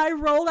and I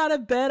rolled out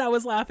of bed. I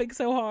was laughing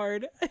so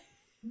hard.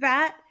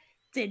 That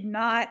did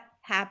not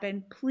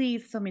happen.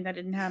 Please tell me that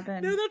didn't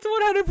happen. No, that's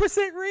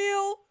 100%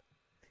 real.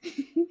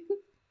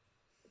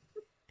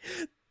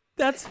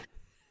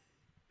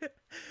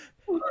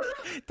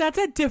 That's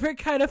a different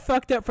kind of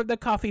fucked up from the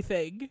coffee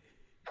thing.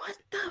 What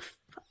the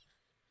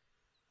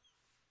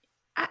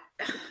fuck?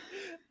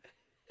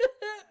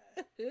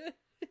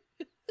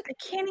 I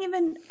can't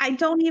even. I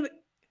don't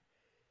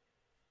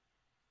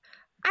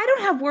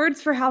have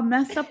words for how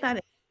messed up that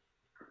is.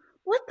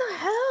 What the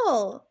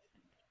hell?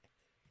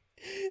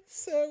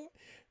 So,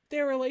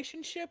 their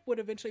relationship would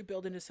eventually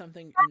build into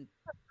something.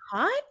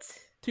 Hot?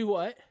 To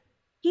what?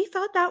 He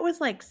thought that was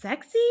like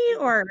sexy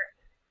or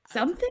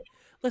something?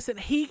 Listen,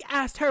 he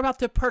asked her about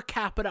the per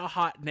capita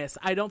hotness.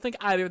 I don't think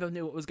either of them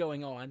knew what was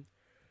going on.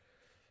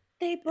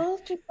 They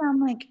both just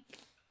sound like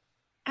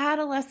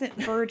adolescent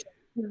virgins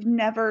who've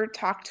never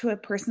talked to a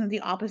person of the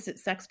opposite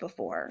sex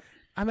before.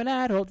 I'm an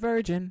adult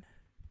virgin.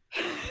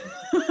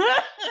 Oh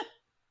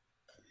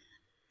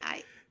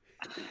God.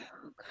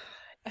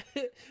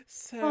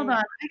 So, hold on,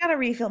 I gotta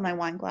refill my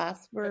wine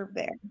glass. We're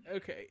there.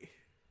 Okay.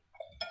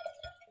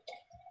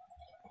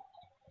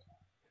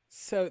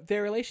 So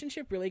their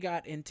relationship really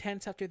got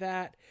intense after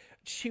that.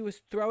 She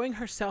was throwing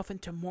herself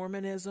into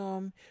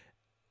Mormonism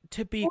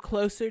to be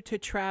closer to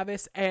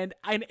Travis, and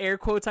in air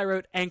quotes I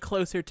wrote, and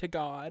closer to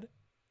God.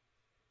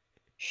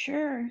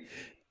 Sure.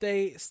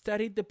 They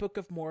studied the Book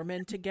of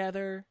Mormon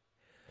together,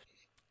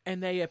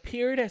 and they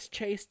appeared as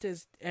chaste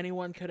as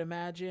anyone could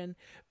imagine.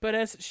 But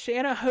as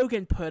Shanna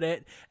Hogan put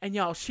it, and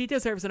y'all, she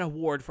deserves an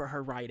award for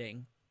her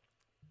writing.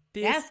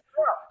 Yes,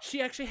 girl.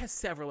 She actually has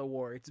several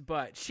awards,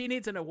 but she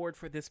needs an award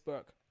for this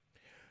book.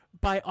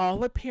 By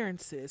all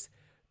appearances,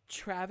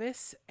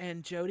 Travis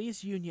and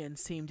Jody's union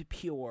seemed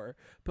pure,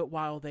 but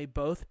while they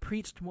both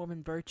preached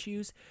Mormon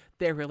virtues,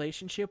 their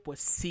relationship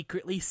was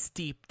secretly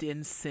steeped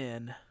in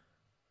sin.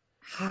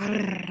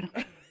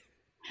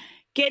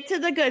 Get to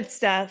the good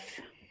stuff.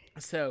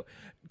 So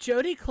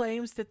Jody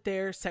claims that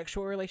their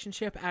sexual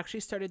relationship actually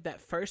started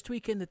that first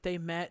weekend that they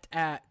met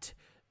at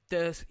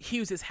the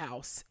Hughes'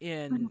 house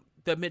in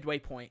the midway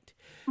point.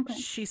 Okay.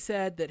 She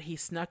said that he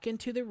snuck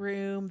into the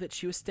room that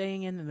she was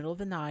staying in the middle of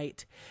the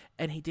night,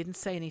 and he didn't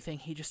say anything.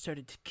 He just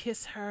started to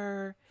kiss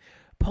her,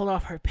 pulled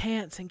off her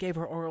pants, and gave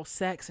her oral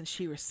sex, and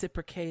she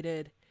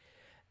reciprocated.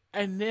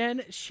 And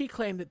then she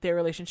claimed that their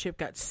relationship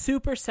got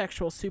super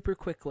sexual super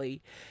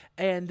quickly,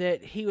 and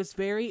that he was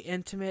very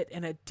intimate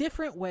in a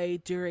different way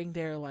during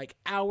their like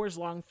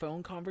hours-long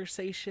phone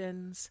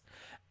conversations.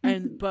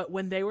 And but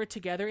when they were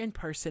together in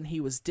person, he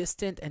was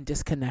distant and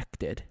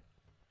disconnected.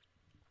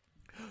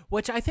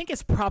 Which I think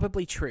is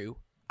probably true,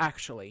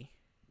 actually.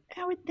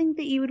 I would think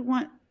that you would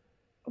want,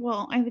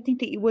 well, I would think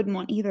that you wouldn't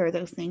want either of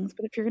those things,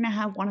 but if you're going to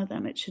have one of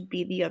them, it should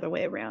be the other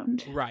way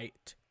around.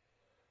 Right.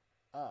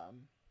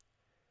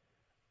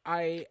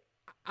 I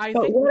But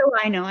think, what do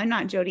I know? I'm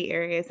not Jodi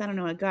Arias. I don't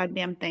know a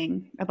goddamn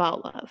thing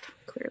about love,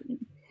 clearly.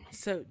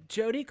 so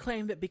Jody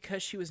claimed that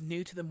because she was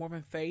new to the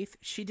Mormon faith,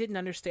 she didn't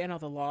understand all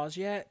the laws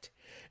yet.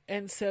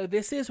 And so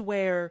this is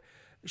where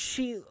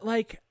she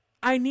like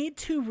I need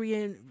to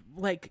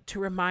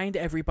remind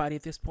everybody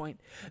at this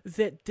point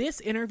that this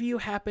interview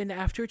happened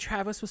after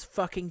Travis was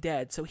fucking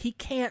dead, so he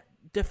can't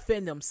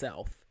defend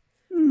himself.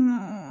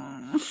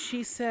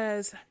 She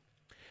says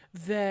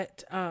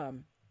that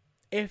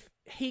if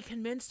he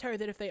convinced her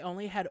that if they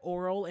only had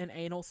oral and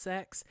anal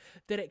sex,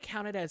 that it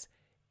counted as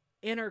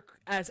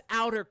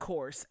outer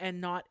course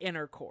and not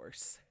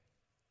intercourse.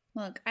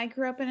 Look, I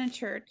grew up in a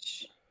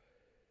church,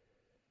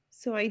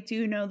 so I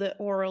do know that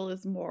oral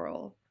is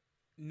moral.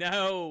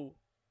 No.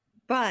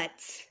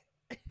 But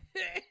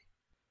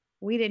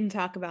we didn't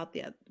talk about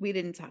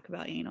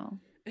anal.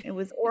 It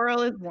was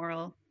oral is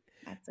moral.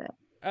 That's it.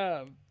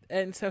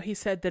 And so he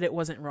said that it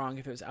wasn't wrong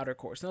if it was outer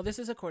course. Now, this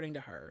is according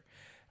to her.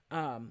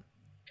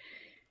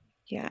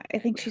 Yeah, I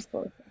think she's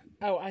both.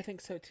 Oh, I think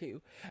so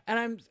too.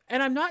 And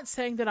I'm not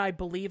saying that I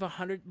believe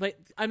 100. Like,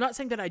 I'm not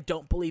saying that I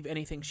don't believe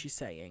anything she's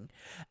saying,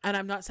 and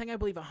I'm not saying I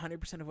believe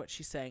 100% of what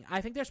she's saying.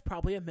 I think there's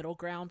probably a middle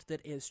ground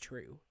that is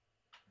true.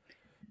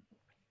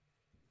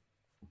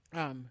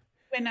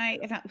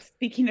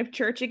 Speaking of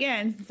church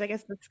again, since I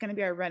guess that's going to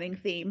be our running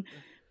theme,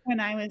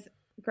 when I was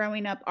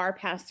growing up, our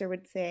pastor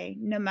would say,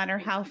 no matter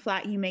how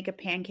flat you make a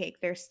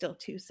pancake, there's still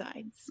two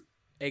sides.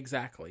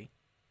 Exactly.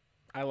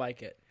 I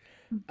like it.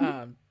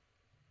 Mm-hmm.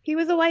 He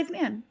was a wise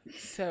man.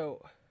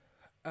 So,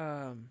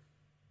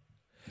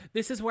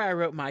 this is where I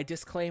wrote my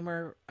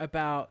disclaimer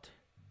about,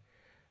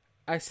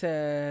 I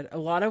said, a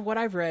lot of what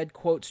I've read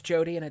quotes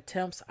Jody and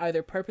attempts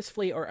either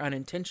purposefully or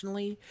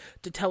unintentionally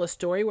to tell a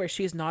story where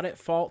she's not at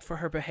fault for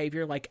her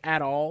behavior, like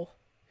at all.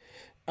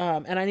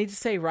 And I need to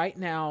say right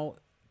now,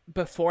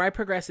 before I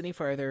progress any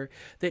further,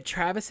 that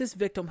Travis's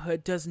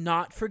victimhood does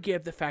not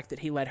forgive the fact that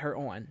he led her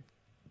on.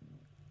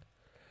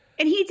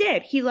 And he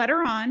did. He led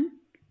her on.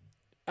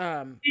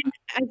 And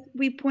as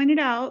we pointed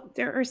out,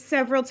 there are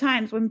several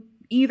times when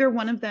either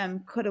one of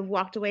them could have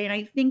walked away. And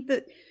I think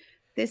that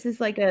this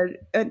is like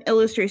an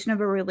illustration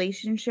of a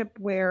relationship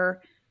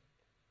where,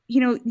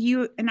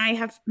 you and I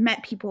have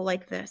met people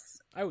like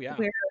this. Oh, yeah.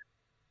 Where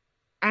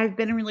I've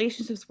been in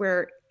relationships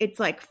where it's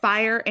like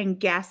fire and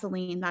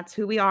gasoline. That's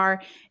who we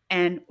are.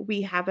 And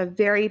we had a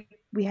very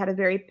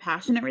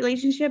passionate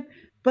relationship,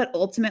 but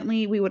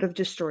ultimately we would have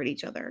destroyed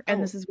each other.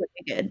 And this is what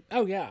they did.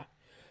 Oh, yeah.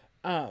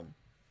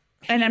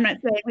 And I'm not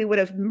saying we would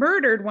have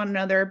murdered one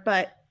another,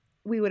 but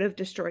we would have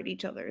destroyed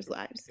each other's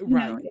lives.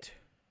 Right.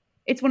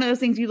 It's one of those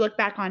things you look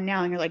back on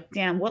now and you're like,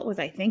 damn, what was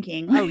I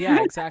thinking? Oh,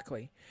 yeah,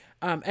 exactly.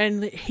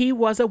 And he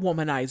was a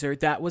womanizer.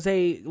 That was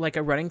a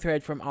running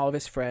thread from all of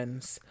his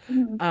friends.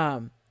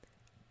 Mm-hmm.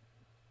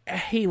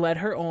 He led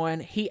her on.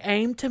 He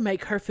aimed to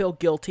make her feel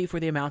guilty for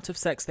the amount of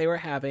sex they were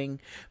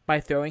having by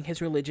throwing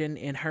his religion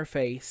in her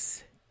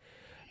face.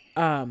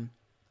 And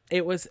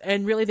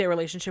really their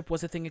relationship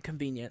was a thing of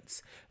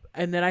convenience.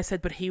 And then I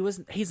said, but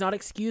he's not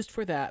excused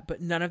for that, but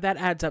none of that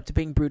adds up to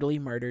being brutally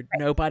murdered.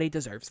 Right. Nobody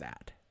deserves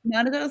that.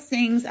 None of those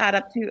things add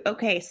up to,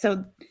 okay,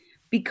 so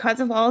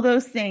because of all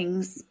those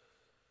things,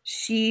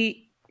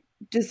 she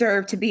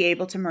deserved to be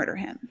able to murder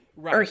him.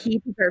 Right. Or he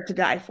deserved to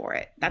die for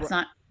it. That's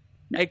right.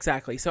 No.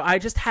 Exactly. So I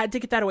just had to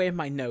get that away in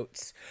my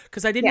notes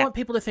because I didn't want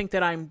people to think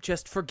that I'm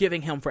just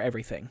forgiving him for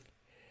everything.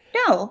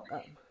 No.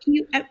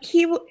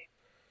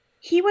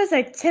 He was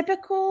a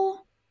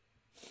typical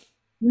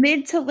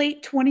mid to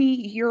late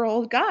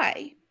 20-year-old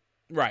guy.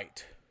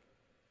 Right.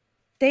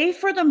 They,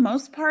 for the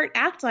most part,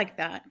 act like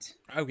that.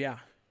 Oh, yeah.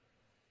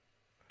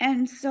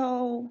 And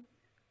so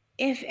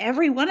if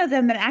every one of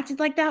them that acted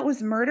like that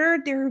was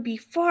murdered, there would be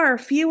far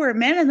fewer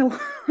men in the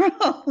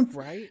world.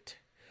 Right.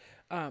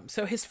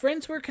 So his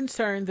friends were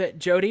concerned that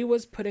Jody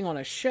was putting on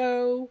a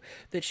show,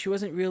 that she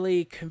wasn't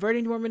really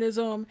converting to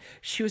Mormonism.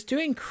 She was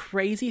doing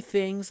crazy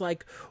things.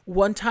 Like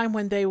one time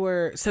when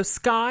so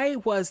Sky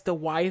was the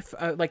wife,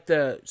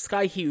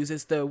 Sky Hughes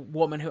is the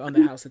woman who owned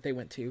the house that they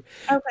went to.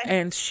 Okay.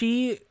 And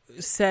she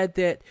said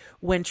that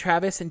when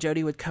Travis and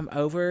Jody would come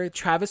over,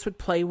 Travis would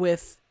play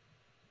with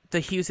the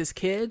Hughes'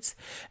 kids,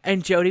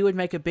 and Jody would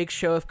make a big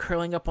show of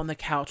curling up on the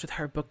couch with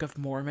her Book of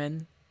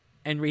Mormon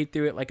and read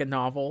through it like a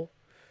novel.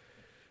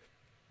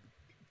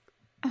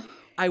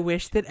 I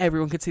wish that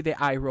everyone could see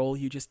the eye roll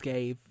you just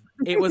gave.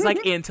 It was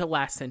like into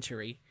last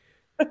century.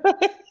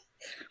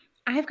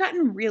 I've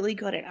gotten really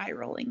good at eye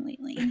rolling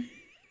lately.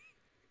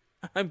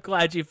 I'm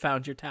glad you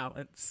found your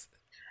talents.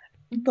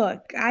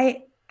 Look,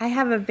 I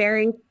have a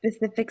very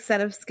specific set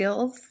of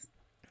skills.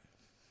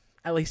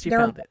 At least you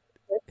found it.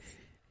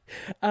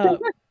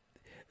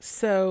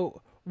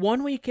 So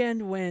one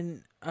weekend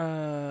when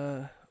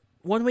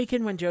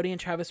Jody and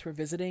Travis were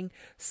visiting,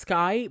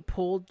 Sky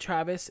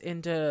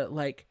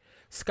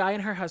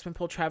and her husband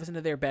pulled Travis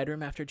into their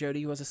bedroom after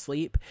Jody was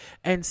asleep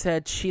and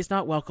said, "She's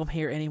not welcome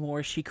here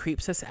anymore. She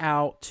creeps us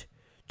out.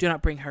 Do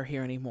not bring her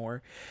here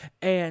anymore."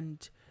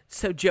 And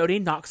so Jody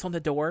knocks on the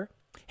door.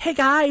 "Hey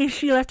guys,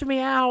 she left me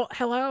out.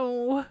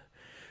 Hello."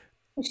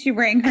 Is she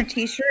wearing her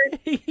t-shirt?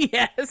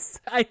 Yes.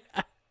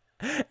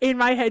 In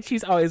my head,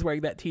 she's always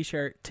wearing that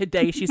t-shirt.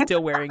 Today, she's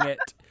still wearing it.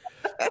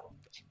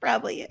 She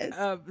probably is.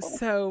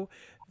 So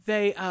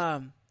they,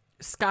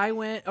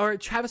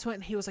 Travis went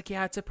and he was like,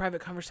 "Yeah, it's a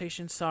private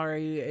conversation.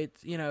 Sorry.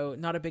 It's,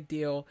 not a big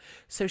deal."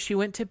 So she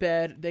went to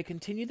bed. They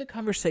continued the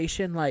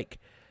conversation like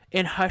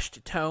in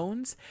hushed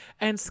tones.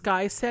 And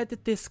Sky said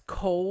that this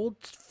cold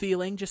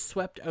feeling just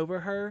swept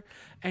over her.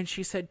 And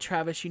she said,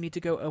 "Travis, you need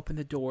to go open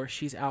the door.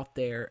 She's out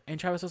there." And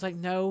Travis was like,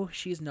 "No,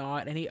 she's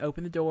not." And he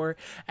opened the door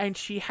and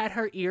she had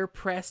her ear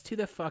pressed to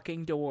the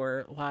fucking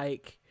door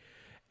like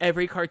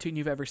every cartoon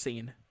you've ever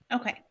seen.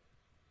 Okay.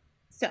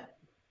 So,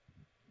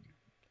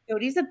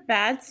 Jody's a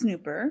bad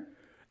snooper.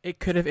 It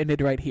could have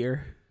ended right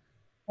here.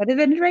 Could have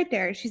ended right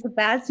there. She's a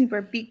bad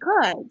snooper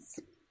because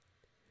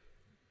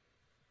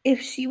if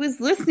she was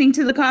listening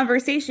to the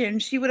conversation,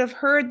 she would have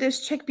heard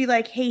this chick be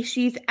like, "Hey,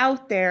 she's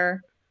out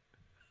there,"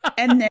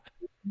 and then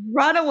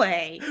run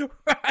away.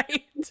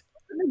 Right.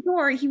 Open the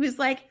door. He was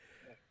like,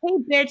 "Hey,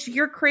 bitch,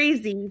 you're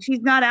crazy.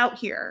 She's not out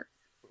here."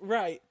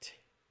 Right.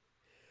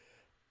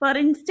 But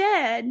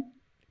instead,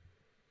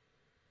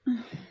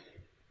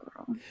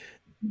 girl.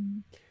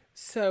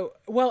 So,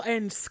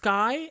 and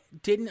Sky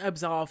didn't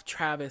absolve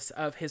Travis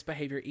of his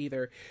behavior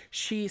either.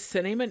 She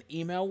sent him an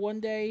email one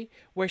day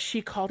where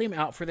she called him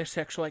out for their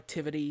sexual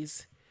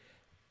activities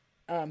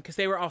because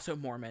they were also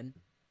Mormon.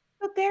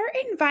 So they're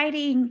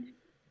inviting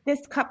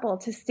this couple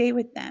to stay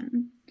with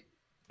them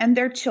and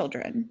their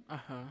children.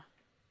 Uh-huh.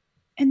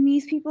 And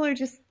these people are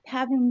just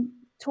having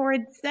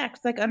torrid sex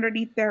like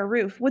underneath their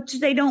roof,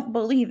 which they don't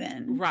believe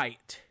in.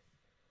 Right.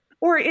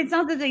 Or it's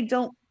not that they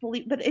don't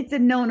believe, but it's a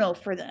no-no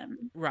for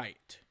them.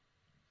 Right.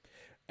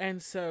 And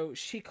so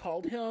she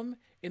called him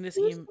in this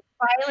email.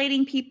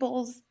 Violating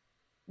people's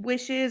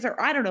wishes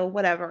or I don't know,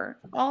 whatever.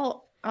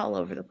 All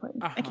over the place.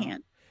 Uh-huh. I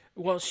can't.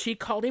 Well, she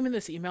called him in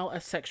this email a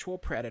sexual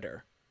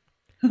predator.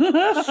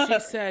 She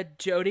said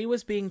Jody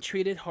was being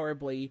treated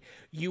horribly.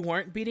 You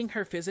weren't beating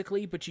her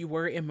physically, but you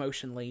were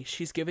emotionally.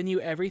 She's given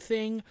you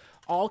everything,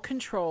 all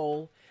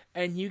control,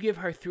 and you give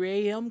her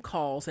 3 a.m.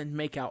 calls and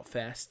make-out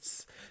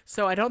fests.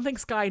 So I don't think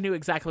Sky knew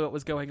exactly what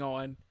was going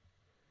on.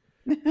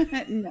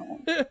 No.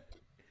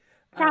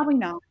 Probably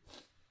not.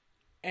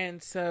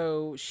 And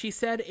so she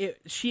said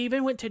she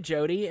even went to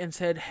Jody and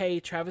said, "Hey,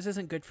 Travis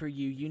isn't good for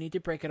you. You need to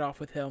break it off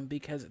with him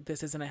because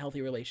this isn't a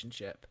healthy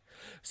relationship."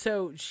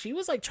 So she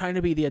was like trying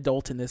to be the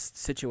adult in this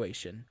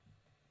situation.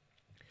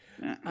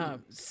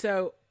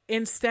 So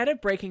instead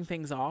of breaking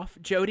things off,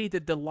 Jody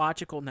did the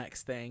logical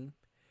next thing.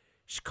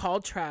 She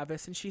called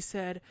Travis and she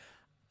said,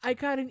 "I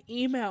got an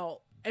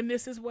email and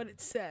this is what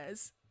it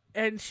says."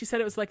 And she said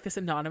it was like this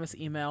anonymous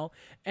email.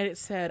 And it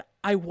said,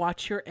 "I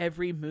watch your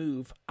every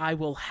move. I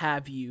will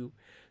have you.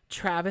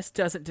 Travis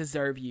doesn't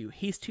deserve you.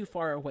 He's too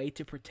far away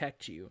to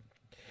protect you."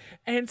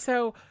 And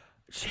so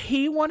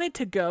he wanted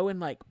to go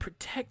and like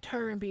protect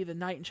her and be the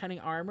knight in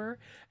shining armor.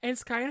 And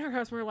Sky and her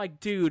husband were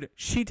like, "Dude,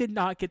 she did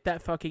not get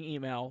that fucking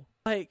email."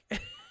 Like,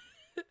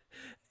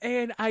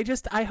 and I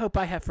hope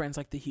I have friends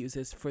like the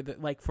Hugheses for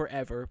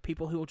forever.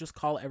 People who will just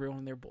call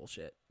everyone their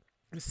bullshit.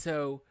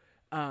 So,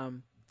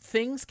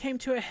 things came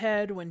to a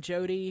head when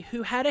Jody,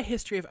 who had a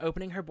history of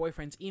opening her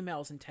boyfriend's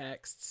emails and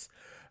texts,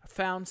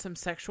 found some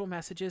sexual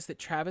messages that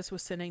Travis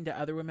was sending to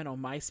other women on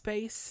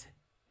MySpace.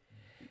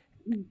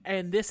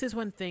 And this is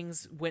when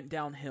things went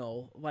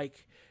downhill.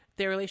 Like,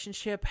 their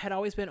relationship had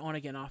always been on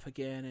again, off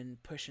again,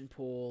 and push and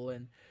pull,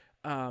 and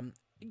a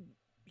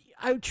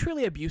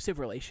truly abusive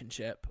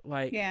relationship.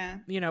 Like,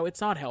 yeah.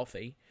 It's not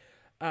healthy.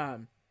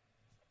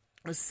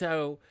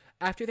 So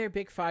after their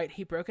big fight,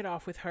 he broke it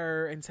off with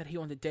her and said he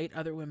wanted to date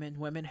other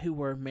women who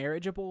were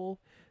marriageable,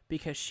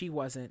 because she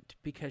wasn't,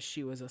 because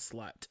she was a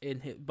slut.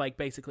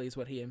 Basically is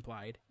what he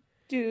implied.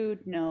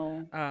 Dude,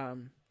 no.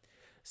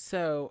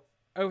 So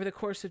over the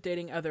course of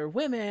dating other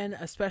women,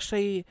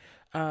 especially,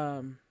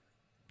 Lisa,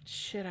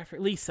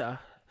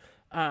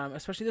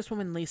 especially this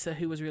woman, Lisa,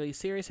 who was really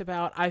serious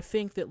about, I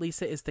think that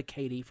Lisa is the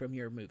Katie from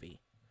your movie.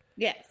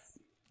 Yes.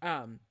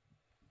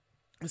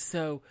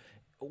 So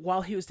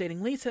while he was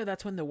dating Lisa,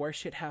 that's when the worst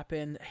shit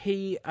happened.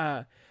 He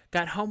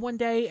got home one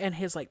day and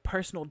his like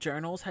personal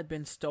journals had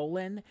been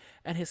stolen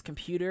and his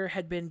computer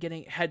had been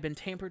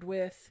tampered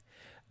with.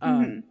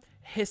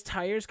 His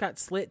tires got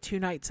slit 2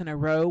 nights in a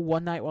row,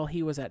 one night while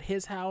he was at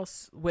his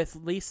house with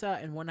Lisa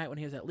and one night when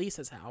he was at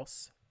Lisa's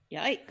house.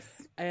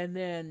 Yikes. And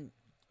then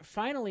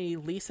finally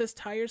Lisa's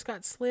tires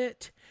got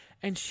slit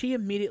and she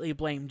immediately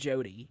blamed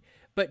Jody.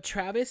 But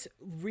Travis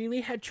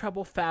really had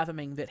trouble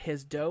fathoming that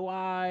his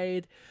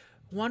doe-eyed,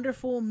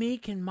 wonderful,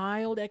 meek, and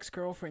mild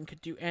ex-girlfriend could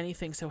do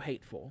anything so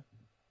hateful.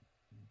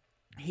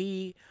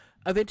 He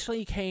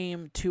eventually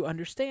came to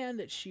understand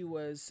that she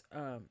was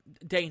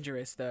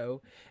dangerous,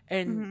 though.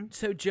 And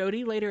so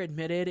Jody later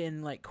admitted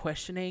in, like,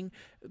 questioning,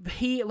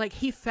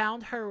 he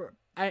found her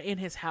in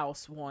his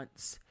house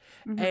once.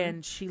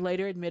 And she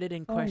later admitted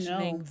in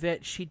questioning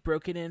that she'd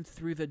broken in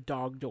through the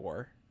dog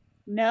door.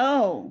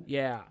 No.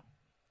 Yeah.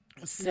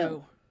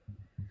 So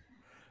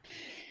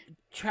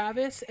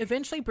Travis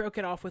eventually broke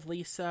it off with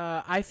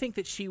Lisa. I think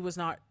that she was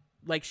not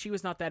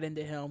that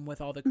into him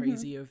with all the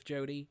crazy of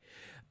Jody.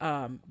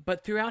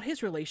 But throughout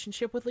his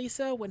relationship with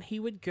Lisa, when he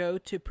would go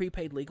to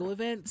prepaid legal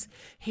events,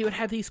 he would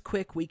have these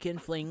quick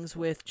weekend flings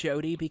with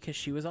Jody because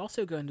she was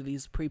also going to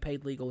these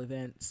prepaid legal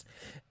events.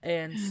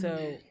 And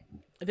so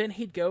then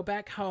he'd go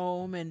back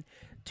home and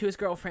to his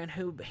girlfriend,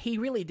 who he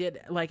really did,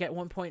 like, at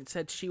one point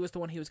said she was the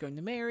one he was going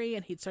to marry,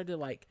 and he'd started to,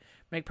 like,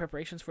 make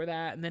preparations for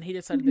that, and then he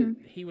decided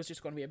that he was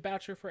just going to be a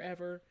bachelor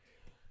forever.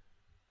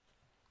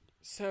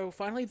 So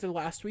finally, the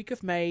last week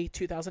of May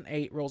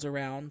 2008 rolls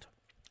around,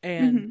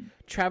 and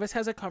Travis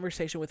has a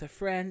conversation with a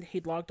friend.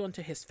 He'd logged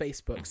onto his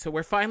Facebook, so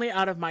we're finally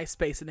out of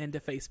MySpace and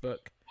into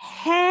Facebook.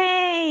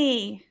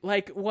 Hey!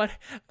 Like, what?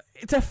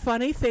 It's a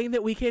funny thing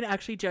that we can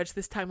actually judge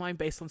this timeline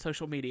based on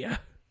social media.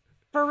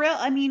 For real,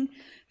 I mean,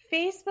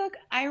 Facebook,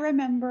 I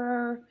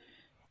remember,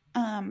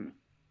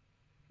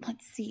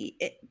 let's see,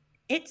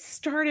 it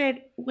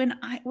started when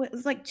it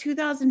was like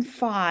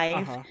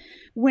 2005,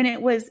 when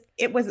it was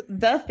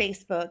the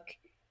Facebook.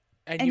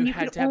 And you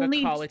had to have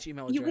a college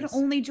email address. You could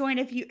only join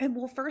if you,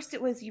 well, first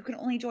it was, you could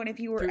only join if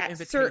you were at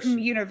certain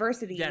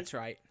universities. That's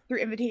right. Through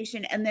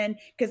invitation. And then,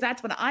 because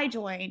that's when I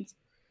joined,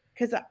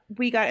 because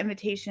we got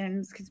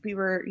invitations, because we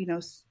were,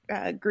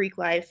 Greek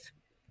life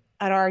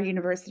at our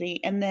university.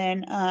 And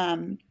then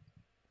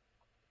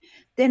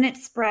it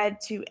spread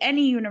to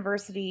any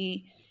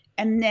university,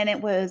 and then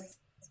it was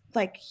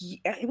a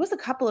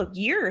couple of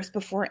years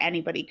before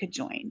anybody could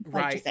join,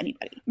 like just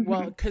anybody.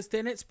 Well, because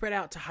then it spread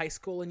out to high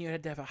school, and you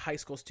had to have a high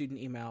school student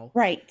email,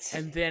 right?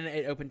 And then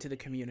it opened to the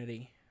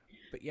community.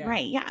 But yeah,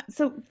 right, yeah.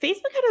 So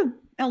Facebook had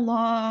a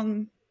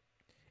long,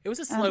 it was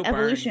a slow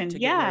evolution. Burn to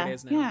get where it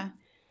is now. Yeah.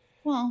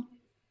 Well,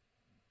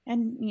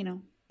 and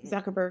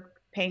Zuckerberg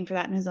paying for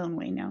that in his own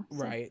way now. So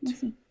right.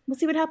 We'll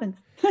see what happens.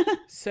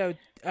 So,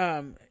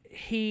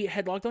 he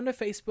had logged onto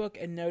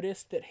Facebook and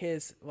noticed that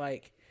his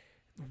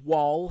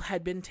wall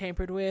had been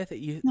tampered with.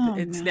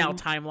 It's now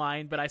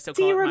timeline, but I still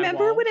call it my wall. Do you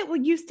remember when it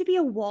used to be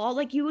a wall?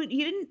 Like you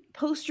didn't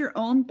post your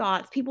own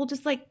thoughts. People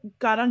just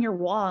got on your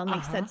wall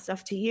and said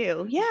stuff to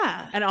you.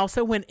 Yeah. And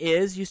also when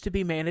is used to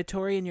be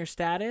mandatory in your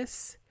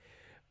status.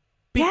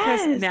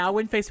 Because now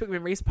when Facebook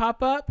memories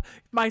pop up,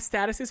 my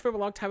statuses from a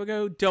long time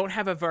ago don't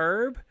have a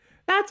verb.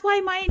 That's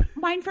why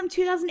mine from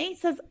 2008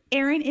 says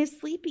Aaron is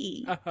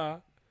sleepy.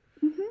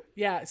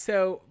 Yeah,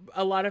 so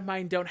a lot of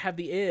mine don't have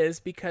the is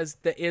because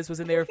the is was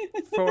in there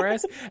for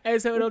us.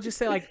 And so it'll just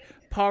say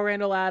Paul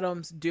Randall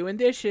Adams doing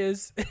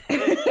dishes.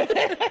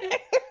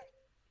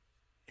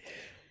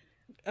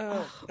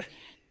 And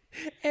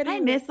I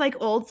miss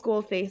old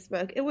school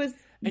Facebook. It was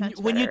much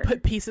when better. you'd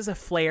put pieces of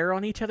flair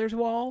on each other's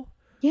wall.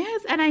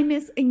 Yes,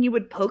 and you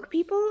would poke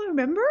people,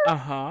 remember?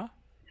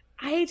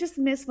 I just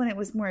miss when it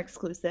was more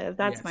exclusive.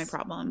 That's my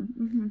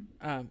problem.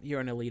 You're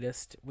an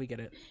elitist. We get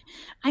it.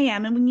 I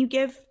am. And when you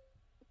give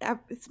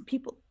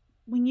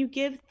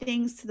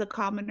things to the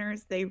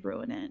commoners, they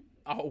ruin it.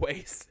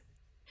 Always.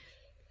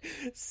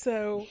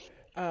 So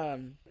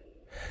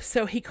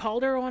he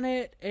called her on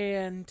it,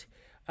 and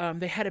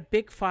they had a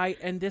big fight.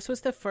 And this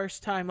was the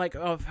first time,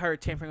 of her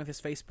tampering with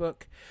his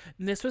Facebook.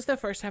 And this was the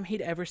first time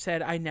he'd ever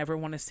said, "I never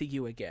want to see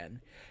you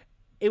again."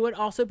 It would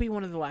also be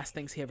one of the last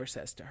things he ever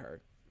says to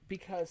her.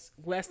 Because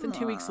less than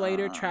 2 weeks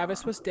later,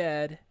 Travis was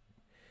dead.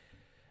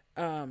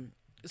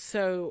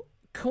 So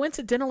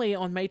coincidentally,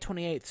 on May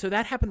 28th, so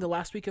that happened the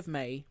last week of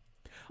May.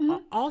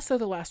 Also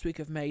the last week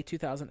of May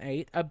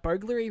 2008, a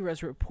burglary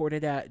was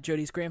reported at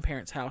Jody's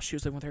grandparents' house. She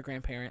was living with her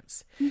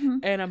grandparents.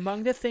 And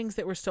among the things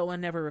that were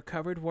stolen, never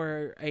recovered,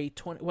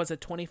 was a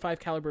 25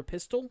 caliber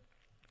pistol.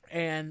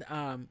 And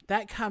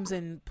that comes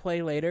in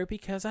play later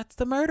because that's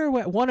the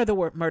one of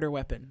the murder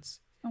weapons.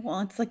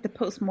 Well, it's like the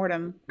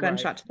post-mortem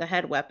gunshot to the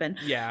head weapon.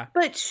 Yeah.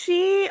 But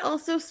she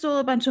also stole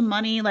a bunch of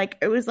money.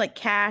 It was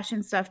cash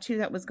and stuff too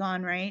that was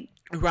gone, right?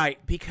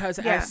 Right. Because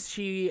as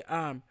she,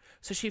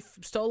 so she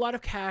stole a lot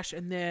of cash,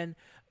 and then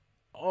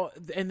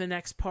in the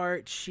next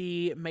part,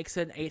 she makes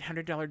an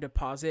 $800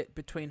 deposit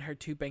between her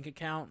two bank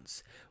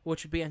accounts,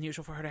 which would be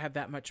unusual for her to have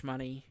that much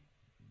money.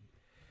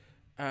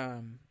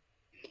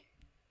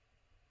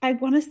 I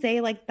want to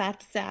say like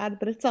that's sad,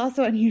 but it's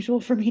also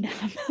unusual for me to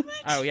have that much.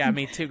 Oh yeah,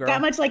 me too, girl.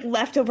 That much like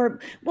leftover.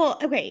 Well,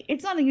 okay,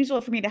 it's not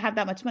unusual for me to have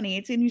that much money.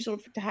 It's unusual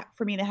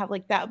for me to have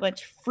like that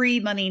much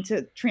free money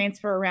to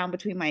transfer around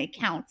between my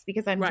accounts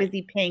because I'm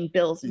busy paying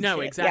bills and shit.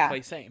 No,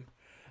 exactly, same.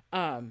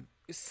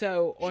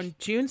 So on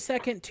June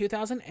 2nd,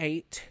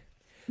 2008,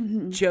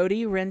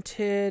 Jody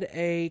rented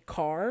a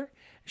car.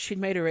 She'd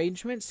made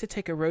arrangements to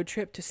take a road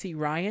trip to see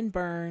Ryan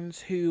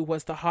Burns, who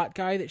was the hot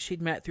guy that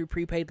she'd met through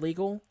Prepaid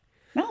Legal.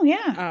 Oh,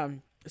 yeah.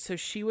 So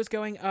she was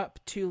going up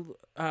to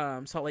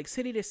Salt Lake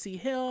City to see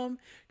him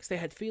because they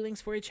had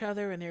feelings for each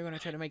other and they were going to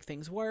try to make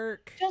things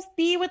work. Just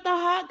be with the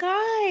hot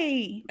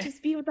guy.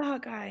 Just be with the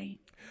hot guy.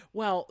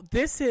 Well,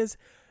 this is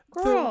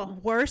the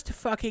worst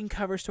fucking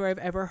cover story I've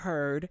ever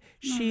heard.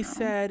 She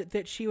said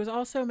that she was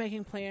also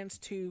making plans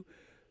to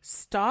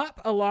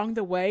stop along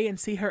the way and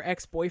see her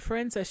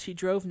ex-boyfriends as she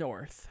drove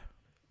north.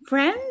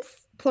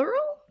 Friends? Plural?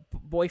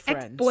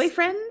 Boyfriends.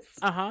 Ex-boyfriends?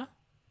 Uh-huh.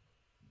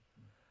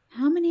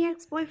 How many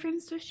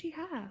ex-boyfriends does she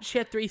have? She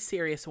had 3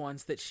 serious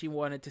ones that she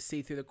wanted to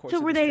see through the course of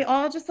So were this they trip.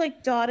 all just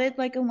like dotted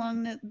like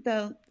along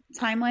the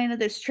timeline of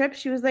this trip?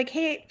 She was like,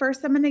 hey,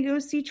 first I'm going to go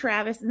see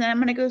Travis, and then I'm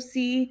going to go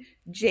see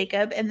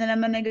Jacob, and then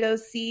I'm going to go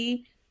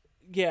see...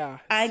 Yeah.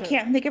 I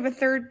can't think of a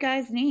third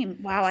guy's name.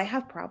 Wow, I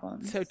have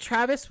problems. So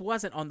Travis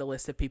wasn't on the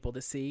list of people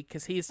to see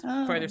because he's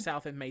further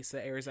south in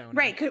Mesa, Arizona.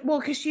 Right. Well,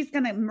 because she's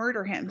going to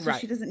murder him, so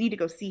she doesn't need to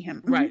go see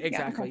him. Right,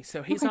 exactly. Yeah, okay.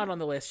 So he's not on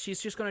the list. She's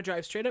just going to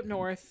drive straight up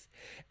north.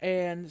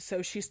 And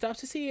so she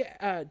stops to see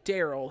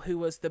Daryl, who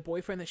was the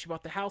boyfriend that she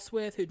bought the house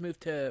with, who'd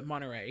moved to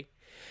Monterey.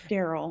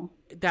 Daryl.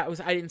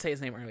 I didn't say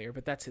his name earlier,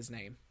 but that's his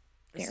name.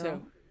 Daryl.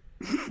 So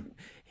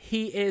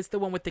he is the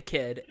one with the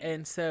kid.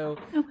 And so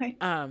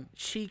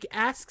she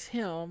asks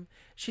him,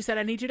 she said,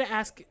 I need you to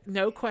ask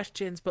no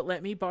questions, but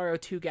let me borrow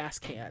 2 gas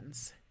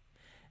cans.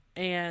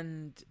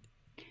 And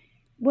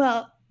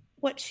well,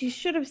 what she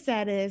should have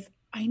said is,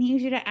 I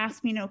need you to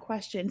ask me no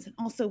questions. And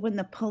also when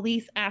the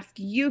police ask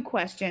you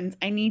questions,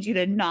 I need you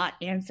to not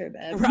answer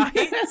them. Right?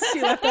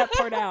 She left that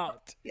part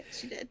out. Yeah,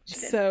 she did.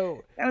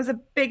 So that was a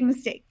big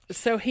mistake.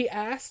 So he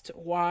asked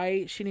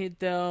why she needed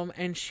them,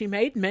 and she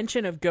made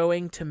mention of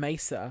going to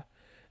Mesa,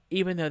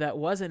 even though that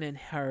wasn't in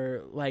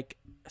her like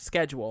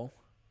schedule.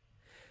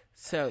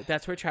 So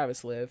that's where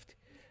Travis lived.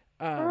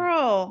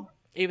 Girl.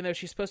 Even though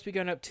she's supposed to be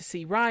going up to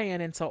see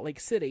Ryan in Salt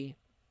Lake City.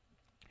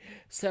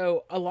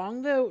 So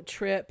along the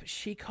trip,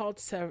 she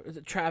called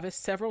Travis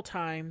several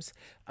times.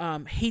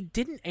 He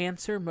didn't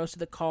answer most of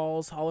the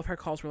calls. All of her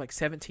calls were like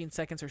 17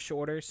 seconds or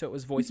shorter, so it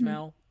was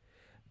voicemail.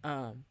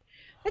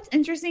 That's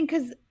interesting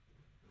because,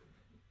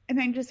 and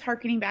I'm just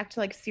hearkening back to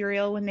like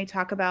Serial when they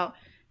talk about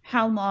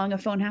how long a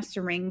phone has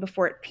to ring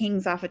before it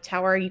pings off a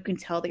tower. You can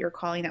tell that you're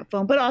calling that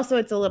phone, but also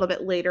it's a little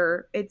bit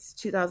later. It's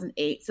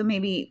 2008, so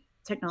maybe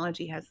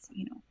technology has,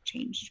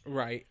 changed.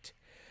 Right.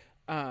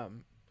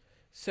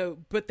 So,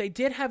 but they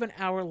did have an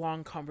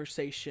hour-long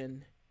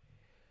conversation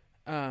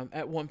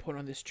at one point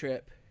on this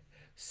trip.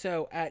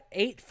 So at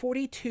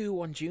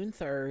 8:42 on June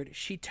 3rd,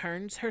 she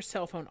turns her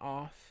cell phone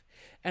off,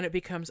 and it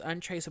becomes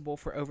untraceable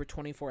for over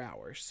 24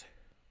 hours.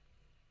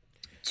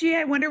 Gee,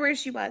 I wonder where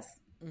she was.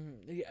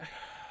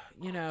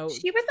 Yeah,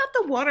 she was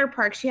at the water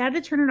park. She had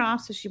to turn it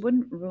off so she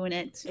wouldn't ruin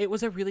it. It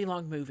was a really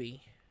long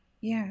movie.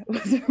 Yeah, it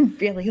was a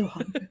really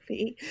long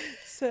movie.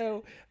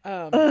 So,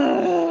 at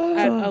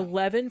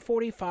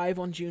 11:45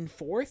 on June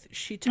 4th,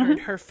 she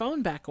turned her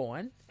phone back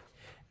on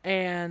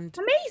and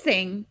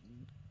amazing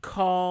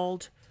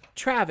called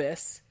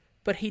Travis,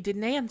 but he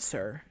didn't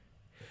answer.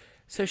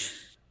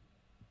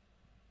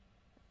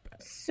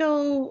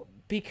 So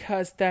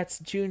because that's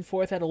June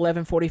 4th at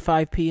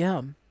 11:45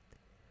 p.m.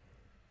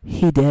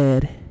 He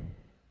dead.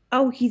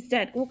 Oh, he's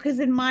dead. Well,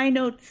 because in my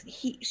notes,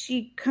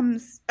 she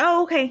comes.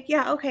 Oh, okay.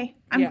 Yeah, okay.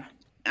 I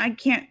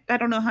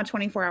don't know how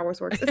 24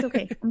 hours works. It's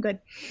okay. I'm good.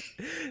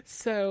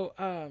 So,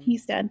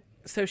 he's dead.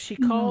 So she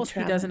calls,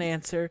 he doesn't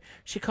answer.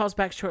 She calls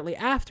back shortly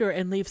after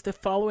and leaves the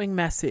following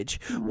message,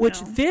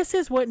 this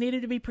is what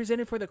needed to be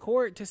presented for the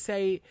court to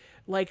say,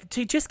 like,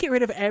 to just get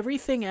rid of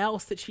everything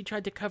else that she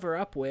tried to cover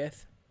up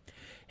with.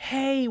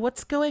 Hey,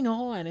 what's going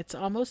on? It's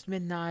almost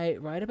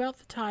midnight, right about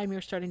the time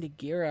you're starting to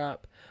gear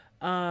up.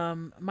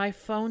 My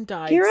phone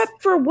died. Gear up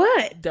for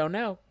what? Don't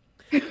know.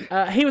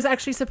 He was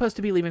actually supposed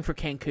to be leaving for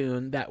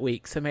Cancun that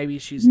week, so maybe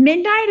she's...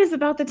 Midnight is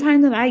about the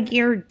time that I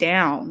gear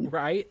down.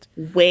 Right?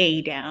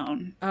 Way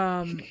down.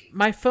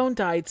 My phone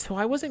died, so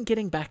I wasn't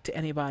getting back to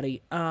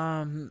anybody.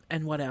 And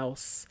what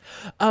else?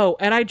 Oh,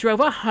 and I drove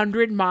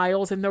 100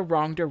 miles in the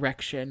wrong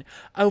direction.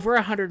 Over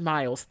 100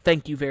 miles.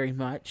 Thank you very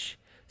much.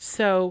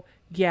 So,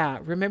 yeah,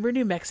 remember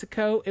New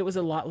Mexico? It was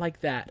a lot like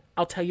that.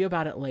 I'll tell you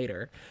about it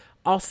later.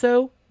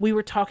 Also, we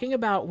were talking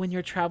about when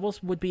your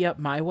travels would be up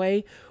my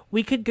way.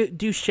 We could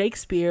do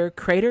Shakespeare,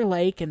 Crater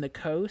Lake, and the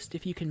coast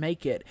if you can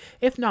make it.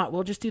 If not,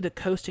 we'll just do the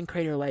coast and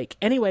Crater Lake.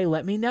 Anyway,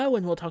 let me know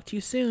and we'll talk to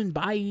you soon.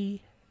 Bye.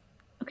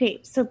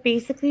 Okay, so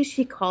basically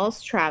she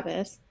calls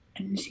Travis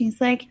and she's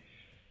like,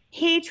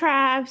 hey,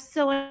 Trav,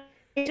 so I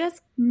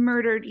just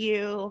murdered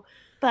you,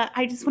 but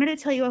I just wanted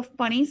to tell you a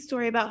funny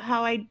story about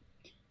how I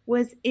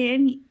was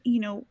in,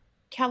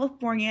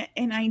 California,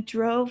 and I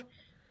drove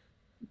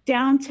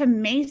down to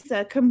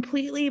Mesa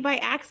completely by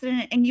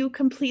accident, and you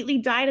completely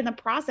died in the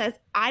process.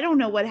 I don't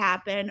know what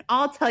happened.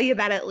 I'll tell you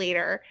about it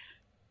later.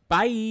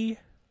 Bye.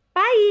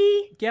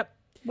 Bye. Yep.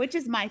 Which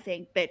is my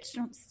thing, bitch.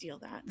 Don't steal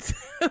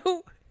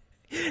that.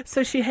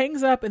 So she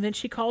hangs up, and then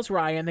she calls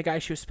Ryan, the guy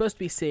she was supposed to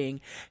be seeing.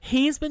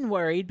 He's been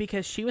worried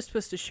because she was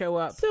supposed to show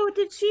up. So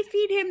did she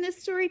feed him this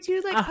story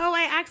too? Like,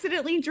 I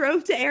accidentally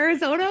drove to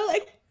Arizona?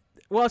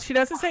 Well, she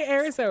doesn't say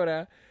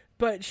Arizona,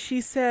 but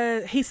he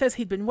says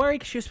he'd been worried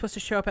because she was supposed to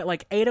show up at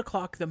like 8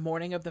 o'clock the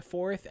morning of the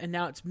 4th, and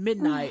now it's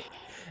midnight.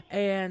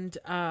 And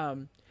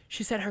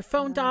she said her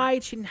phone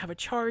died. She didn't have a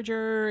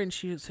charger, and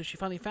so she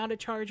finally found a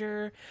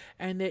charger,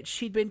 and that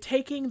she'd been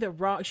taking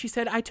she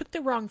said, I took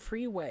the wrong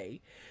freeway.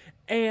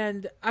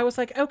 And I was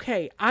like,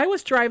 okay, I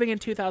was driving in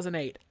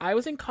 2008. I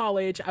was in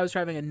college. I was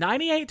driving a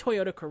 98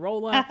 Toyota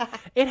Corolla.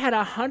 It had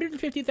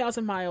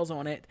 150,000 miles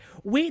on it.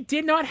 We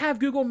did not have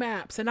Google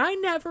Maps, and I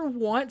never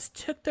once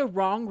took the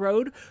wrong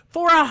road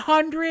for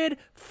 100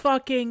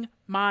 fucking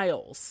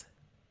miles.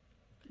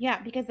 Yeah,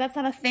 because that's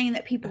not a thing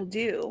that people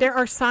do. There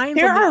are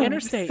signs on the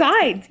interstate.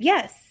 Signs,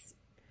 yes.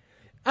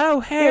 Oh,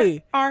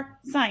 hey. There are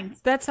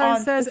signs. That sign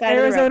says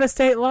Arizona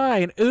State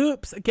Line.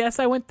 Oops, guess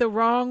I went the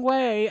wrong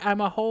way. I'm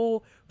a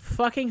whole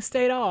fucking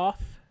state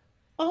off.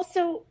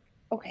 Also,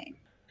 okay.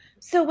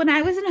 So when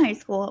I was in high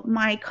school,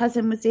 my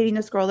cousin was dating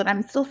this girl that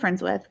I'm still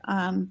friends with.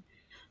 And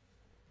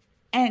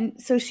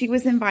so she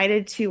was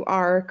invited to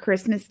our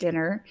Christmas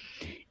dinner,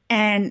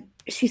 and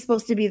she's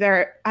supposed to be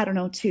there, I don't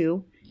know,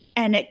 2.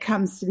 And it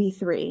comes to be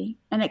 3,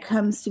 and it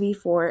comes to be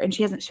 4, and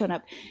she hasn't shown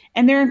up.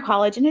 And they're in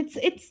college, and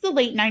it's the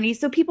late 90s,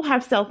 so people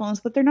have cell phones,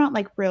 but they're not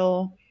like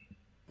real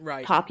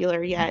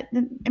popular yet.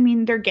 I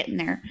mean, they're getting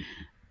there.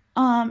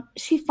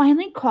 She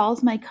finally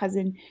calls my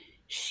cousin.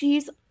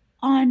 She's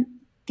on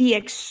the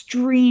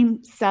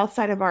extreme south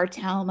side of our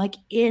town, like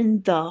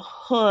in the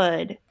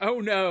hood. Oh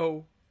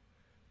no.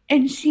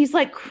 And she's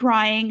like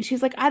crying.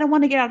 She's like, I don't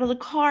want to get out of the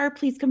car.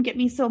 Please come get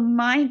me. So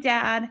my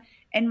dad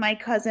and my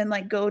cousin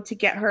like go to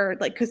get her,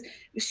 like, because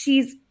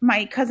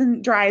my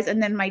cousin drives,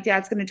 and then my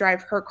dad's going to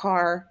drive her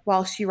car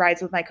while she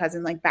rides with my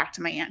cousin, like back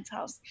to my aunt's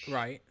house.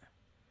 Right.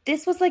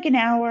 This was like an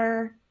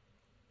hour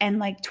and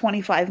like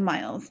 25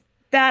 miles.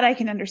 That I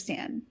can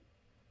understand.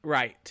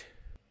 Right.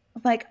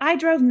 Like, I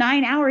drove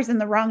 9 hours in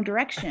the wrong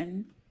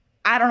direction.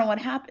 I don't know what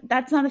happened.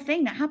 That's not a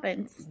thing that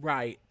happens.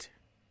 Right.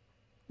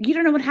 You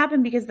don't know what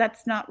happened because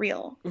that's not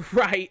real.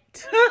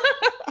 Right.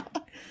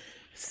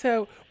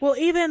 So, well,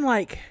 even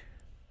like,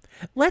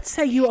 let's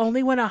say you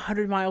only went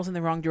 100 miles in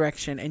the wrong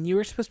direction, and you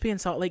were supposed to be in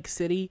Salt Lake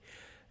City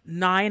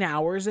 9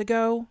 hours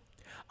ago.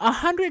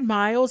 100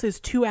 miles is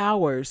 2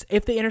 hours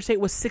if the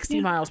interstate was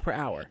 60 miles per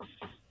hour.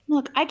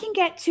 Look, I can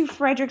get to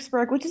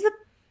Fredericksburg, which is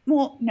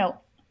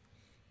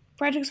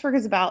Fredericksburg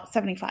is about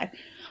 75.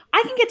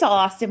 I can get to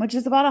Austin, which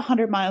is about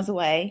 100 miles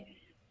away,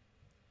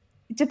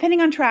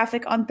 depending on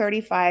traffic, on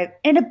 35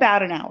 in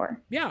about an hour.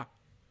 Yeah.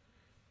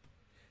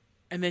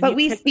 And then but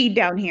we speed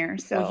down here,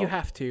 so well, you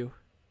have to.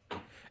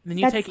 And then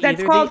you take that's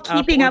either called the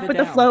keeping up with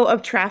the the flow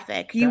of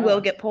traffic. You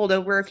will get pulled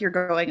over if you're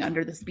going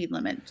under the speed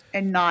limit,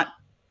 and not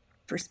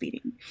for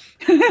speeding.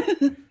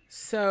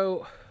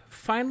 So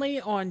finally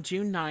on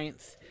June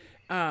 9th,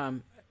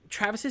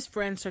 Travis's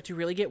friends start to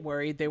really get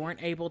worried. They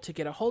weren't able to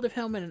get a hold of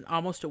him in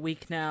almost a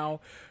week now.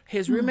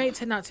 His roommates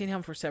had not seen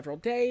him for several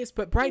days,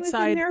 but bright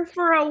side, he was in there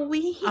for a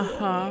week.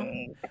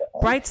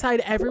 Bright side,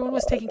 everyone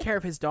was taking care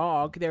of his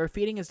dog. They were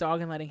feeding his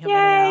dog and letting him in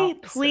and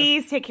out.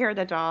 Please take care of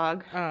the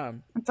dog.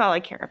 That's all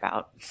I care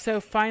about.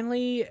 So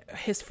finally,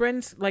 his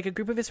friends, like a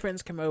group of his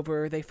friends, come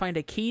over. They find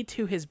a key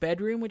to his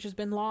bedroom, which has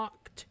been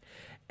locked,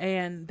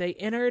 and they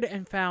entered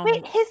and found.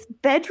 Wait, his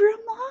bedroom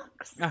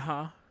locks?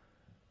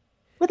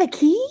 With a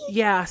key?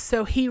 Yeah,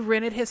 so he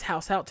rented his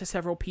house out to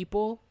several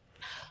people.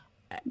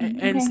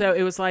 And so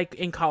it was like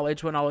in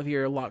college when all of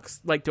your locks,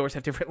 like doors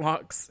have different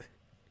locks.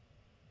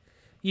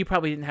 You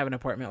probably didn't have an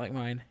apartment like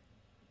mine.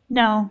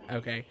 No.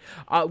 Okay.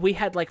 We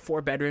had like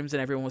 4 bedrooms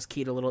and everyone was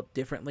keyed a little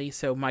differently.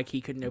 So my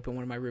key couldn't open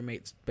one of my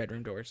roommate's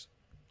bedroom doors.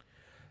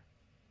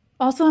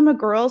 Also, I'm a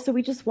girl, so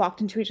we just walked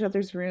into each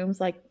other's rooms.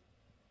 Like,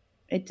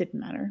 it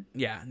didn't matter.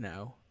 Yeah,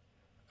 no.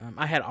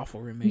 I had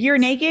awful roommates. You're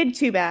naked?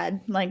 Too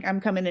bad. Like,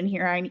 I'm coming in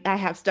here. I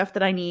have stuff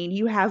that I need.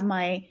 You have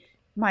my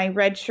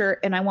red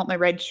shirt, and I want my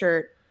red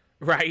shirt.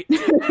 Right.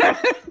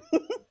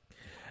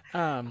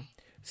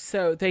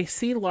 So they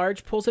see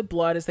large pools of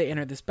blood as they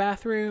enter this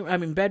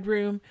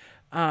bedroom.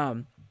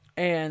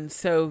 And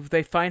so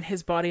they find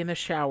his body in the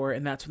shower,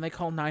 and that's when they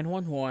call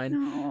 911.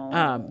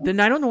 The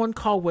 911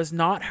 call was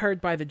not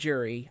heard by the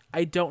jury.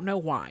 I don't know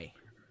why.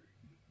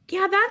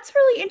 Yeah, that's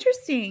really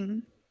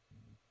interesting.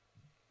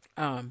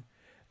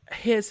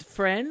 His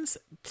friends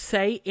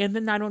say in the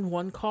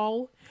 911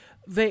 call,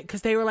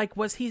 because they were like,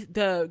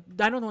 the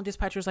 911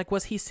 dispatcher was like,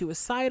 was he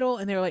suicidal?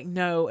 And they were like,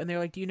 no. And they're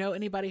like, do you know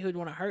anybody who'd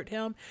want to hurt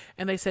him?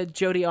 And they said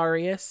Jodi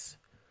Arias.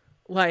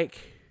 Like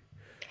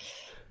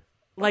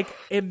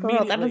immediately.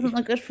 Girl, that doesn't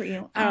look good for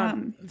you.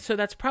 So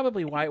that's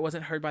probably why it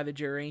wasn't heard by the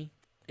jury.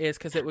 is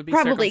because it would be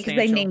probably because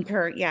they circumstantial. named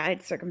her. Yeah,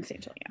 it's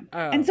circumstantial. Yeah,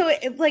 Oh. and so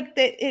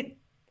it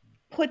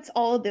puts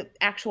all of the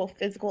actual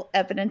physical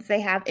evidence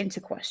they have into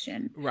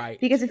question. Right.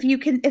 Because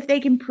if they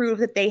can prove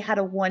that they had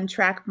a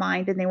one-track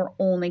mind and they were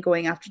only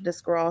going after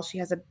this girl, she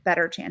has a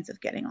better chance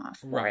of getting off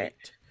for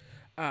it.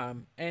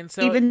 And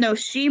so even though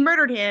she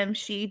murdered him,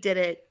 she did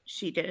it.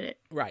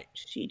 Right.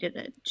 She did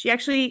it. She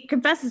actually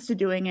confesses to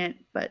doing it,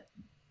 but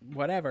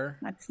whatever.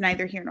 That's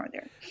neither here nor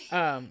there.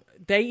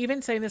 They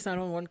even say in this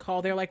 911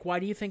 call, they're like, why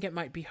do you think it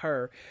might be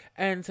her?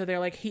 And so they're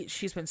like,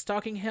 she's been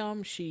stalking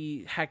him.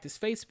 She hacked his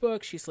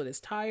Facebook. She slid his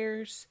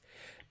tires.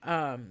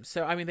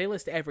 So, I mean, they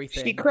list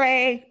everything. She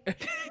cray.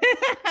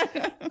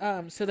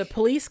 So the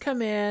police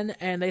come in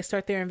and they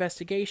start their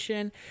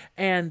investigation,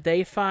 and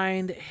they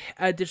find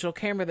a digital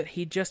camera that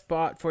he just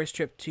bought for his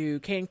trip to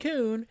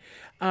Cancun.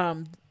 I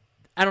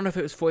don't know if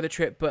it was for the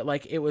trip, but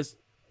like it was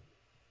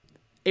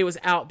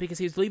out because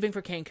he was leaving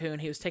for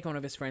Cancun. He was taking one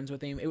of his friends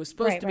with him. It was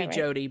supposed to be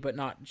Jody, but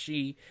not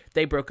she.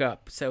 They broke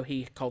up, so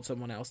he called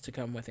someone else to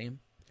come with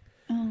him.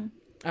 Don't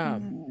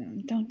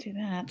do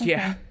that. Okay.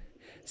 Yeah.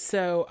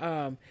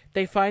 So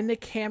they find the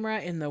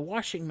camera in the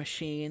washing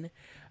machine.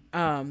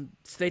 So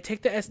they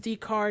take the SD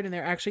card and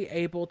they're actually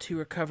able to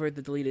recover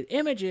the deleted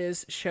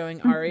images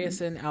showing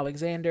Arias and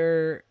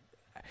Alexander.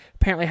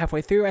 Apparently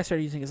halfway through, I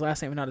started using his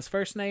last name and not his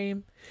first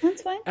name.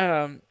 That's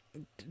fine.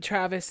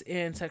 Travis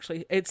in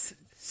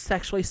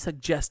sexually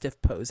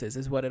suggestive poses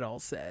is what it all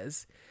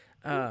says.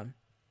 And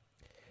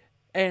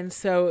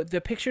so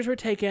the pictures were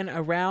taken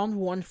around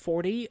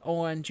 1:40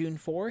 on June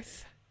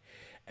 4th.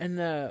 And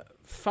the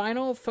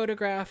final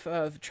photograph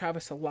of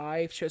Travis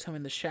alive shows him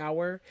in the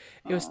shower.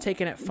 It was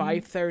taken at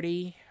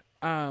 5:30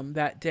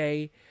 that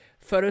day.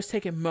 Photos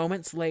taken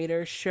moments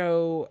later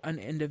show an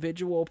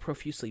individual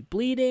profusely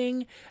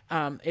bleeding.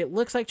 It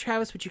looks like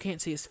Travis, but you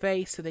can't see his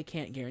face, so they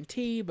can't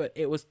guarantee. But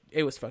it was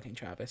fucking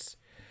Travis.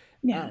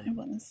 Yeah, it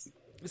was.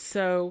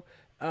 So,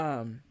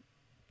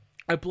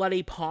 a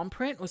bloody palm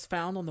print was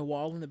found on the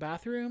wall in the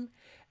bathroom,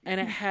 and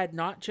it had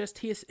not just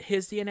his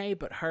DNA,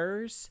 but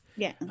hers.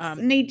 Yeah,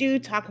 and they do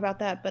talk about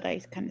that, but I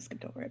kind of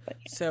skipped over it. But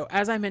yes. So,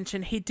 as I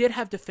mentioned, he did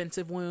have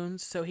defensive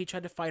wounds, so he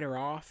tried to fight her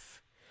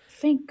off.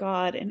 Thank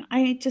God. And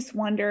I just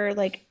wonder,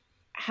 like,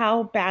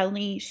 how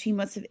badly she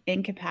must have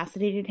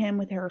incapacitated him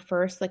with her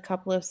first, like,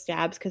 couple of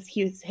stabs, because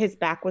his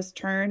back was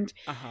turned,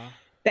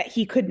 that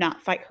he could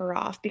not fight her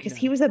off, because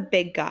he was a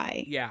big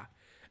guy. Yeah.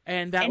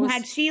 And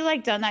had she,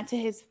 like, done that to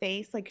his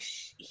face, like,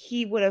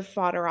 he would have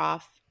fought her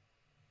off,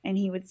 and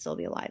he would still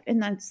be alive.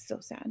 And that's so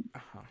sad.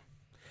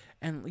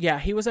 And, yeah,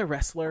 he was a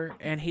wrestler,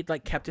 and he'd,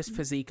 like, kept his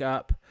physique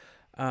up.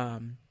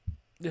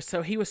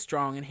 So he was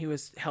strong and he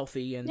was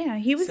healthy, and yeah,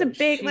 he was a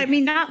big. I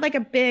mean, not like a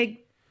big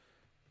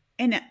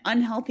in an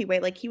unhealthy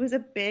way. Like, he was a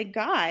big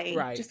guy,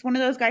 right? Just one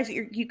of those guys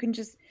that you can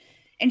just.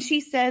 And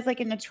she says,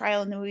 like, in the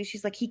trial in the movie,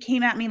 she's like, he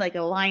came at me like a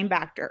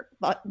linebacker,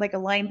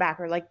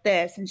 like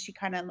this, and she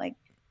kind of like,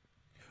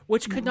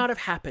 which could not have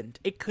happened.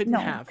 It couldn't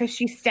have, because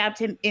she stabbed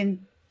him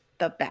in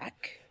the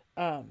back.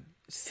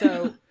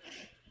 So,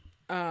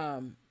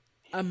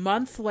 a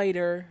month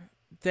later,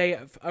 they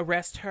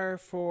arrest her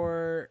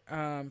for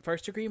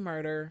first-degree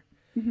murder.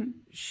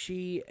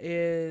 She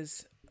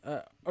is,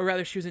 or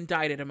rather, she was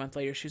indicted a month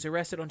later. She was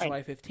arrested on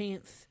July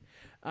 15th.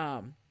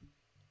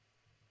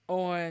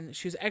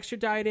 She was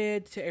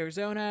extradited to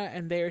Arizona,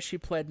 and there she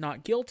pled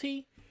not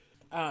guilty.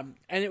 And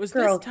it was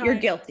Girl, this time, you're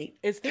guilty.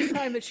 It's this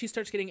time that she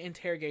starts getting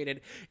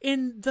interrogated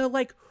in the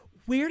like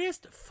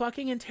weirdest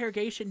fucking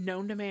interrogation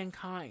known to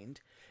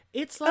mankind.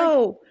 It's like,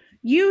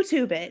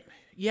 YouTube it.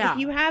 Yeah. If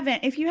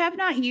you have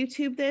not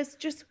YouTubed this,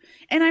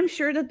 and I'm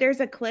sure that there's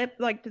a clip,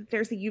 like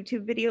there's a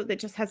YouTube video that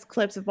just has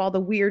clips of all the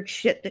weird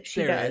shit that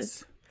she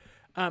does.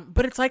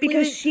 But it's like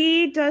because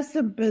she does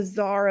some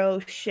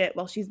bizarro shit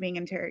while she's being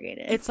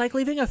interrogated. It's like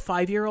leaving a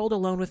 5-year-old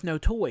alone with no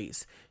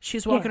toys.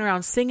 She's walking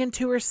around singing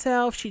to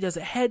herself. She does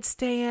a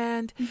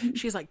headstand.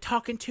 She's like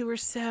talking to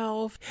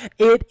herself.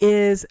 It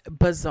is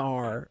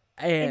bizarre.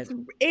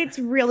 And it's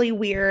really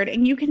weird.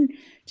 And you can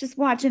just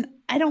watch, and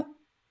I don't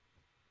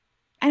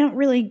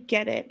really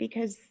get it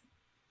because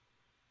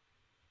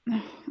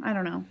I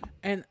don't know.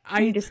 And I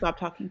need to stop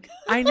talking.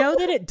 I know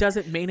that it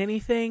doesn't mean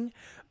anything,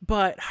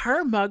 but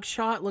her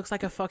mugshot looks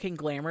like a fucking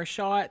glamour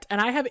shot, and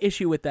I have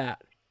issue with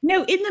that.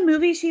 No, in the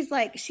movie, she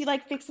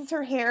fixes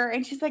her hair,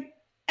 and she's like,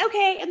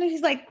 okay, and then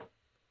she's like,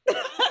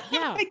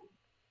 yeah, like,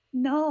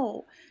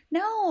 no.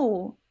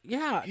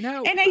 Yeah,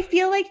 no. And I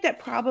feel like that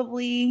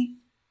probably,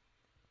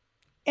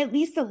 at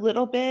least a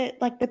little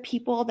bit, like the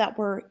people that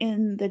were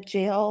in the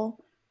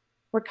jail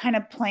were kind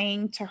of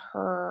playing to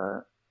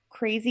her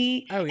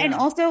crazy. Oh, yeah. And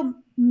also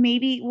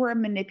maybe were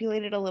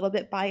manipulated a little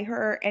bit by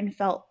her and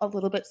felt a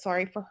little bit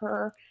sorry for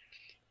her.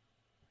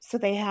 So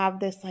they have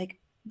this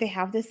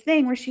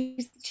thing where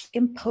she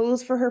can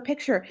pose for her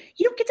picture.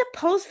 You don't get to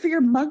pose for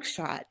your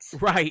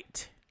mugshot.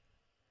 Right.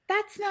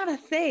 That's not a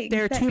thing.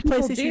 There are two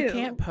places you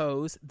can't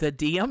pose, the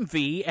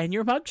DMV and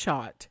your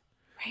mugshot.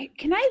 Right.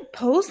 Can I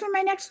pose for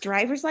my next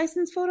driver's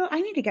license photo?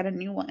 I need to get a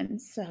new one.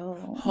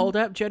 So hold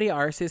up Jodi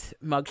Arias'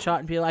 mugshot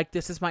and be like,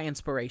 this is my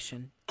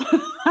inspiration.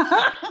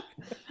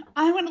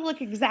 I want to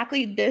look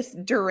exactly this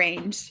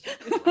deranged.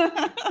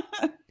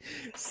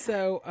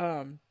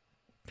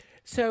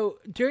 So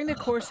during the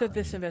course of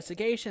this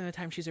investigation, the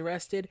time she's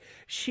arrested,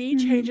 she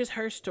changes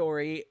her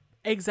story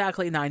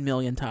exactly 9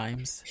 million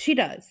times. She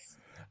does.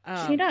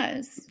 She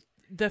does.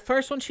 The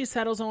first one she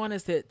settles on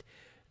is that,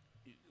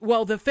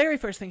 well, the very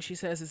first thing she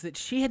says is that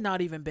she had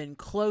not even been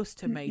close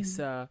to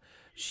Mesa.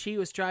 She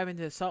was driving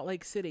to Salt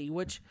Lake City,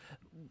 which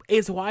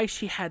is why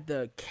she had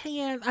the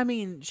can. I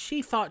mean,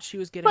 she thought she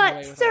was getting away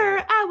with it. But,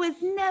 sir, I was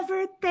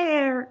never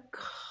there.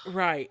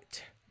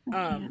 Right.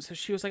 So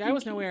she was like, I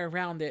was nowhere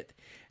around it.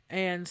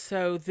 And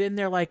so then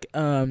they're like,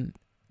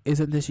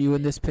 isn't this you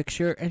in this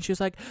picture? And she was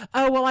like,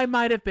 oh, well, I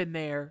might have been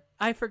there.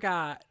 I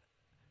forgot.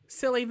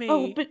 Silly me.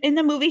 Oh, but in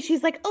the movie,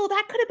 she's like, oh,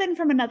 that could have been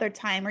from another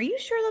time. Are you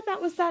sure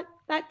that was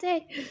that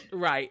day?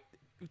 Right.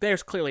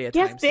 There's clearly a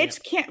yes,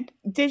 timestamp. bitch.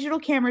 Digital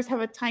cameras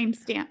have a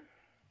timestamp.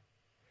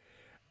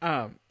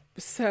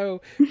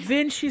 So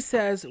then she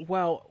says,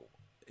 well,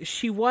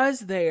 she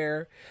was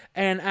there,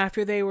 and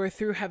after they were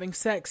through having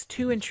sex,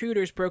 2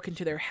 intruders broke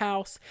into their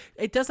house.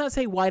 It does not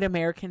say white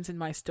Americans in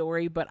my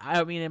story, but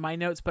I mean in my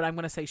notes, but I'm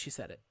going to say she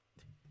said it.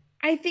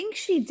 I think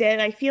she did.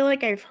 I feel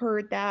like I've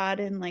heard that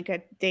in like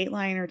a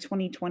Dateline or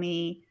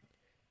 2020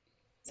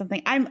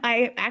 something.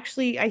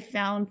 I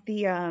found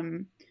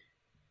the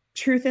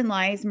Truth and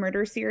Lies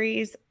murder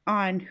series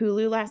on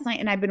Hulu last night,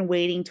 and I've been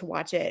waiting to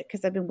watch it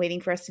because I've been waiting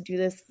for us to do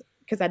this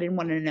because I didn't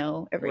want to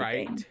know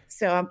everything. Right.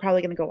 So I'm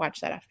probably going to go watch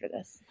that after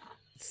this.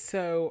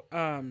 So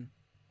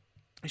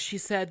she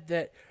said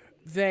that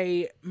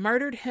they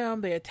murdered him,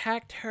 they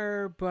attacked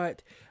her,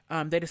 but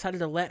they decided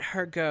to let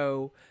her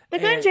go. The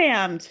gun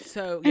jammed.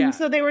 So yeah. And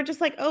so they were just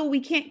like, "Oh, we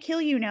can't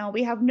kill you now.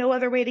 We have no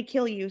other way to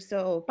kill you.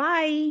 So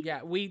bye." Yeah,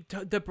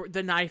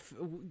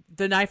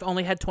 the knife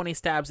only had 20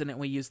 stabs in it.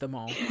 We used them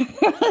all.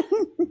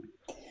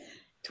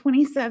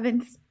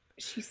 27.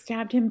 She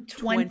stabbed him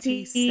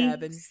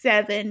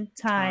 27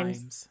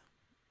 times.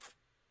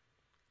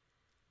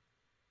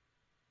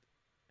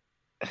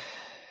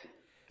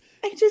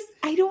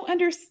 I don't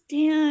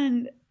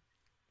understand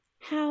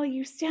how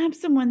you stab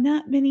someone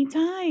that many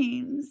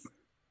times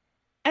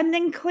and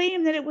then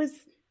claim that it was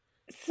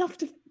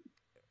self-defense.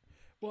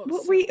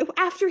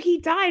 After he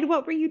died,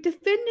 what were you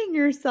defending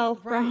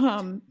yourself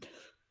from?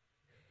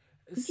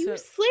 You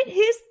slit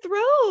his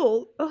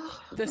throat.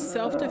 The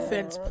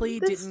self-defense plea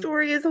This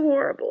story is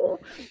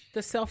horrible.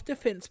 The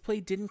self-defense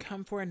plea didn't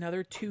come for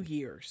another 2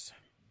 years.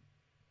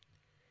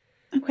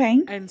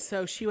 Okay. And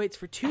so she waits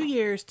for 2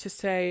 years to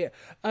say,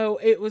 oh,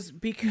 it was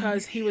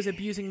because he was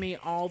abusing me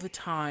all the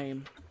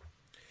time.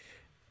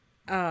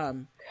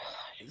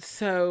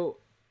 So,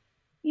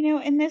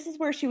 and this is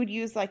where she would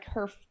use like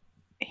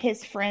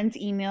his friend's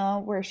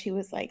email where she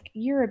was like,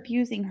 "You're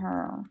abusing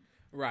her."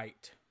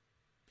 Right.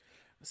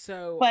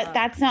 So, but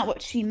that's not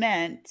what she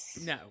meant.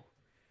 No.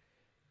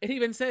 It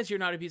even says you're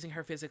not abusing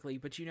her physically,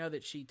 but you know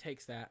that she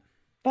takes that.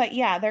 But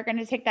yeah, they're going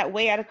to take that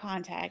way out of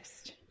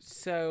context.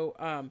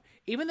 So,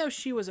 even though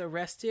she was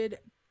arrested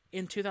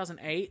in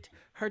 2008,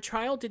 her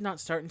trial did not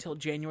start until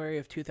January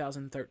of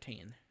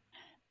 2013.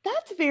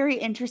 That's very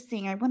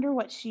interesting. I wonder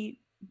what she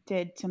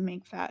did to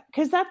make that,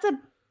 because it's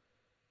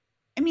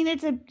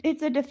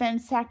a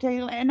defense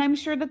tactic, and I'm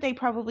sure that they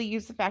probably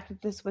used the fact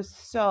that this was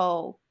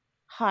so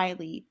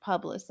highly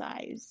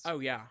publicized. Oh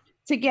yeah.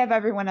 To give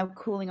everyone a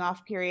cooling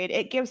off period.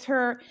 It gives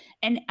her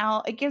an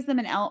out. It gives them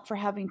an out for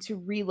having to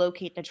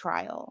relocate the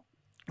trial.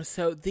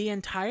 So the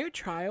entire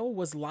trial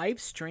was live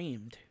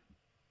streamed.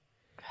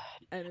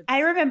 And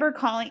I remember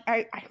calling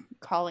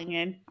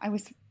in. I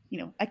was,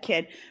 a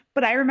kid,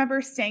 but I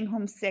remember staying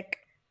home sick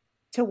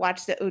to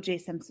watch the O.J.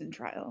 Simpson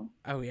trial.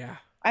 Oh yeah.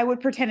 I would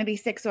pretend to be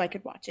sick so I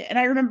could watch it. And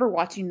I remember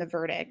watching the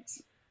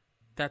verdict.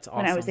 That's awesome.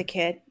 When I was a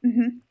kid.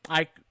 Mm-hmm.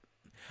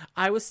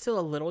 I was still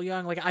a little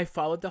young. Like, I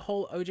followed the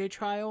whole OJ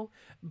trial,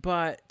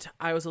 but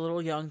I was a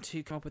little young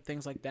to come up with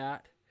things like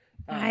that.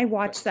 I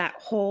watched that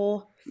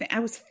whole thing.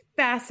 I was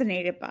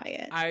fascinated by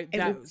it.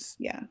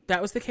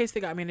 That was the case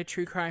that got me into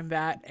true crime.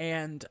 That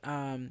and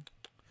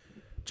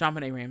John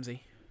Benet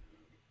Ramsey.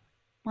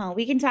 Well,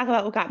 we can talk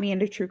about what got me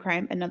into true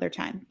crime another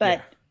time,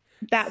 but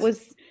that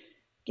was,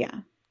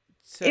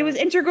 So, it was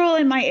integral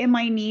in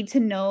my need to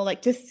know,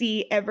 like, to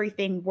see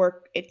everything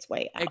work its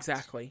way out.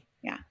 Exactly.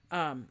 Yeah.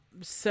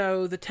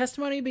 So the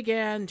testimony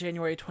began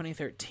January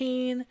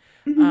 2013.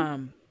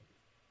 Mm-hmm.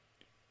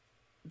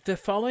 The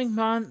following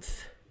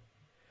month,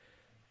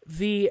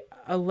 the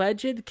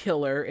alleged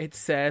killer, it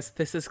says,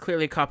 this is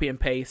clearly copy and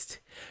paste.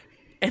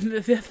 And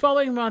the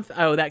following month,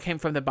 that came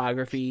from the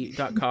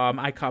biography.com.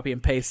 I copy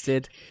and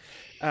pasted.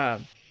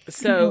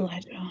 So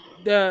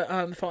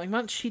the following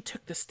month, she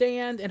took the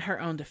stand in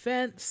her own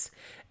defense,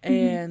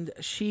 and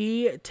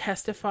she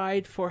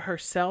testified for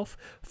herself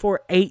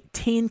for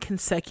 18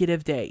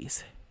 consecutive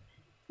days.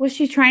 Was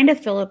she trying to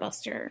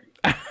filibuster?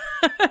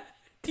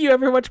 Do you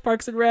ever watch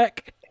Parks and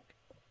Rec?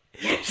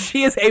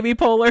 She is Amy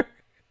Poehler.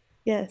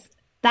 Yes.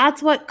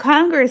 That's what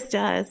Congress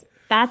does.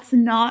 That's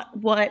not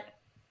what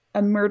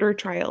a murder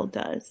trial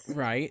does.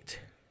 Right.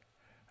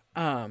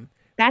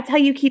 That's how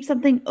you keep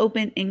something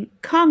open in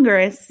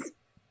Congress.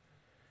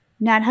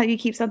 not how you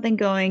keep something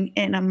going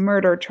in a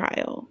murder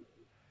trial.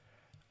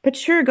 But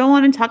sure, go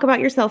on and talk about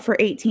yourself for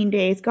 18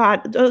 days.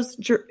 God, those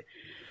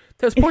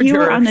poor if you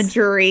were on the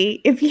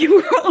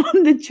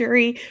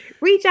jury,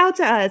 reach out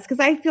to us because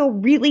I feel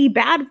really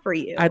bad for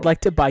you. I'd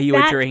like to buy you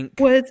a drink.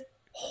 That was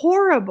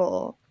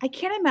horrible. I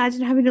can't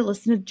imagine having to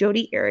listen to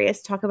Jodi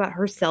Arias talk about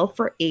herself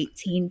for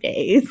 18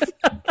 days.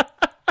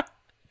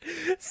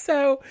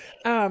 So,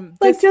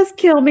 just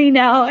kill me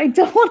now. I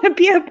don't want to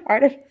be a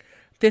part of it.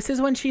 This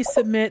is when she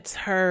submits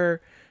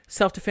her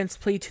self-defense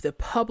plea to the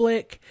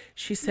public.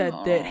 She said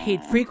that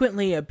he'd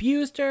frequently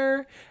abused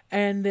her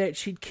and that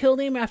she'd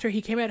killed him after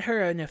he came at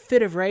her in a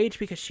fit of rage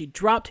because she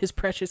dropped his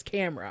precious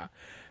camera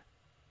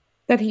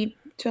that he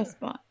just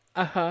bought.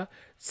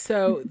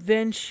 So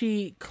then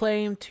she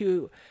claimed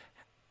to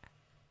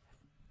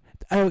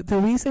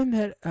the reason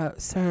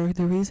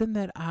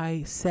that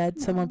I said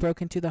someone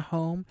broke into the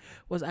home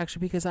was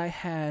actually because I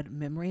had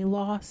memory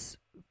loss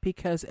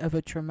because of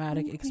a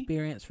traumatic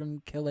experience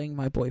from killing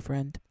my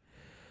boyfriend.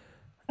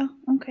 Oh,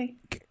 okay.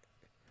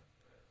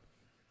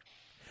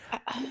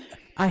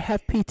 I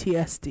have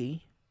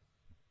PTSD.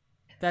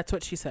 That's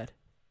what she said.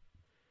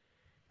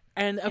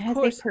 And of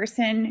course, as a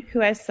person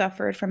who has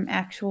suffered from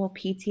actual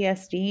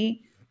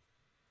PTSD,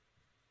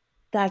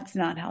 that's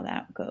not how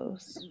that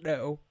goes.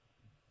 No.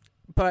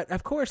 But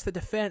of course, the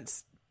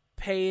defense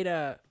paid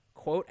a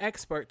quote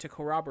expert to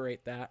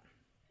corroborate that.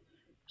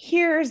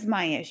 Here's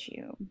my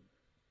issue.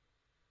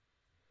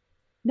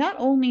 Not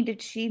only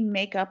did she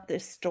make up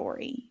this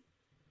story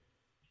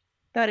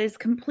that is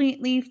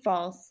completely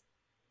false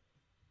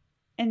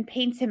and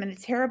paints him in a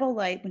terrible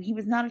light when he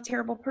was not a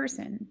terrible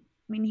person.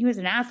 I mean, he was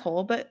an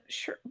asshole, but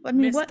sure. I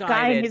mean, Misguided, what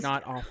guy in his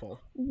not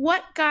awful?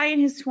 What guy in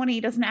his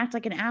 20s doesn't act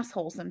like an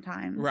asshole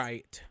sometimes?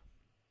 Right.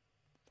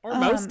 Or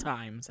most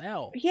times,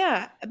 hell.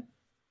 Yeah,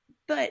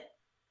 but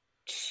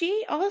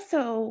she got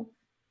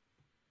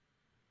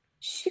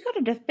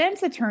a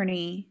defense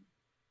attorney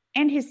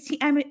and his team.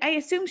 I mean, I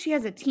assume she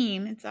has a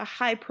team. It's a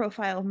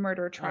high-profile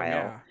murder trial.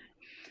 Oh, yeah.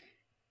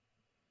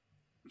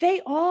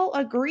 They all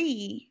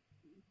agree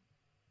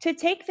to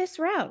take this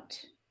route.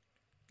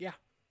 Yeah.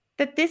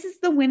 That this is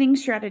the winning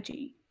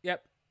strategy.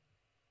 Yep.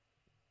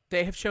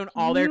 They have shown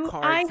all their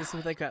cards. This is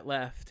what they got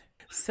left.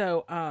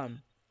 So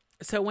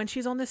when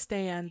she's on the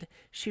stand,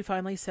 she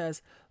finally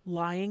says,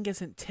 lying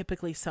isn't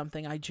typically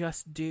something I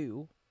just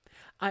do.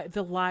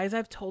 The lies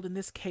I've told in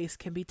this case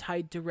can be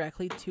tied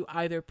directly to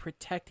either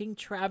protecting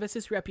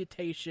Travis's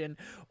reputation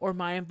or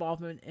my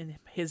involvement in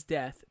his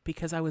death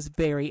because I was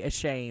very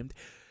ashamed.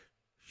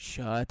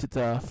 Shut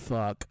the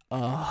fuck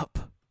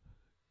up.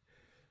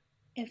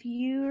 If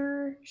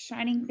your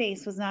shining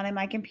face was not in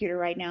my computer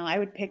right now, I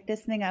would pick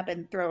this thing up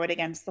and throw it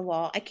against the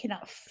wall. I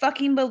cannot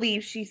fucking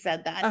believe she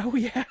said that. Oh,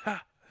 yeah. Ugh,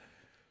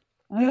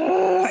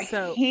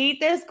 I hate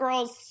this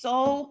girl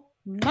so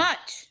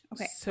much.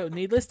 Okay. So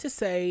needless to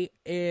say,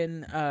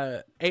 in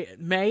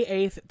May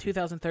 8th,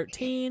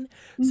 2013,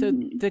 so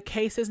the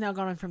case has now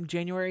gone on from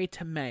January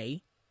to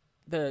May,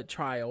 the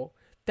trial.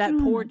 That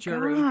poor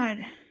jury.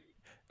 God.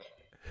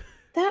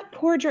 That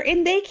poor jury.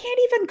 And they can't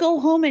even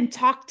go home and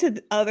talk to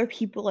the other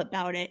people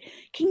about it.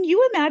 Can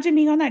you imagine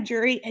being on that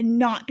jury and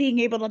not being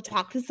able to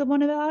talk to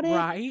someone about it?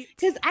 Right.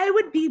 Because I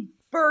would be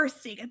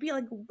bursting. I'd be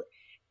like,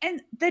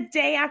 and the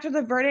day after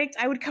the verdict,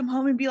 I would come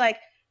home and be like,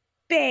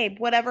 babe,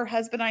 whatever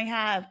husband I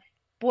have,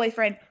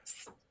 boyfriend,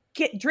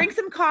 drink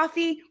some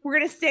coffee. We're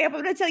going to stay up.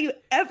 I'm going to tell you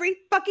every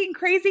fucking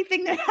crazy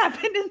thing that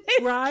happened in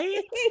this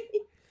Right.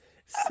 case.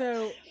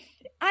 So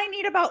I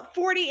need about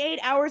 48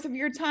 hours of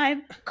your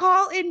time.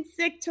 Call in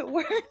sick to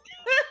work.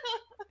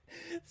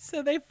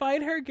 So they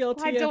find her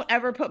guilty. Don't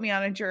ever put me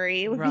on a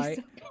jury. It would Right.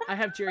 be so I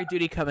have jury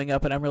duty coming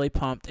up and I'm really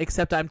pumped,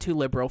 except I'm too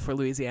liberal for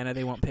Louisiana.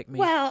 They won't pick me.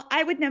 Well,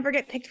 I would never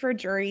get picked for a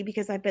jury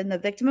because I've been the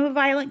victim of a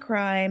violent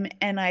crime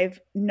and I've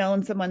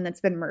known someone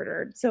that's been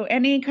murdered. So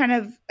any kind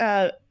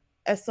of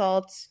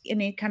assault,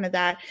 any kind of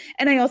that.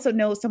 And I also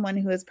know someone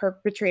who has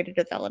perpetrated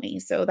a felony.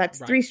 So that's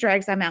 3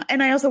 strikes, I'm out.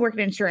 And I also work in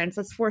insurance.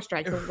 That's 4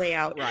 strikes, I'm way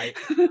out. Right.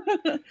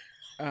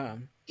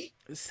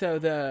 So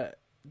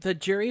the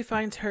jury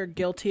finds her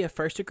guilty of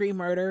first-degree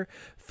murder.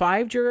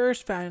 5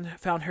 jurors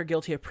found her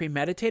guilty of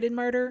premeditated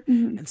murder,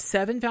 and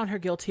 7 found her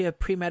guilty of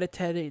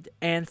premeditated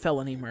and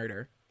felony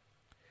murder.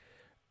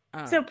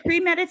 So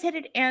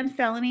premeditated and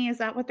felony, is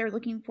that what they're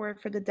looking for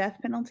the death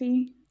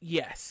penalty?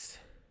 Yes.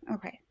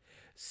 Okay.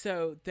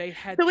 So they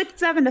had. So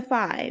it's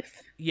 7-5.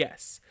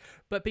 Yes,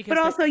 but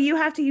also you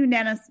have to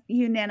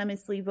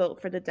unanimously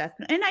vote for the death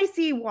penalty, and I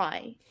see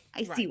why.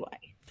 I see why.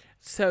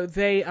 So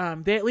they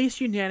at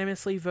least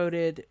unanimously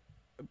voted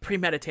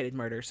premeditated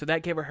murder, so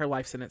that gave her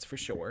life sentence for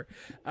sure.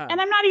 And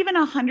I'm not even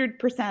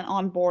 100%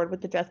 on board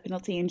with the death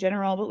penalty in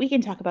general, but we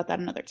can talk about that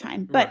another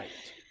time. But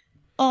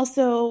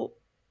also,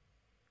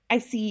 I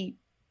see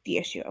the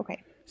issue.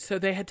 Okay. So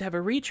they had to have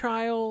a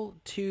retrial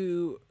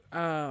to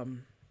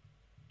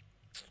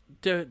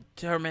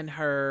determine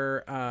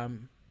her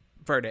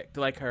verdict,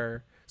 like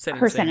her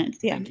sentence. Her sentence,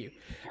 yeah. Thank you.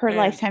 Her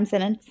lifetime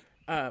sentence.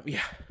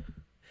 Yeah.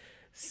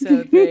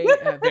 So they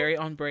very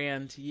on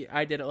brand.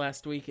 I did it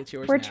last week. It's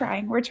yours. We're now.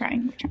 trying. We're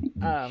trying.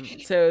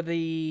 So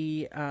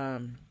the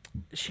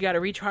she got a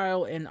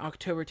retrial in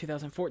October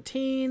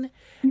 2014.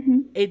 Mm-hmm.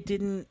 It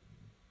didn't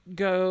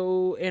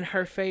go in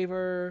her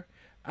favor.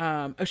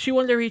 She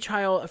wanted a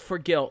retrial for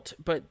guilt,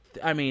 but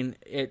I mean,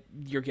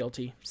 you're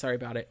guilty. Sorry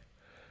about it.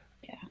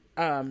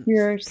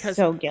 You're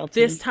so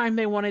guilty. This time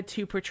they wanted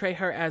to portray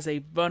her as a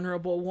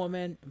vulnerable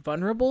woman.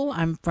 Vulnerable?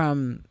 I'm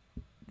from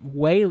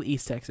way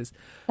East Texas.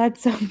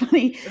 That's so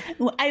funny.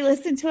 I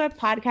listened to a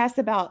podcast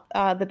about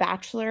The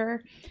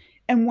Bachelor,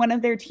 and one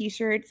of their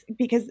t-shirts,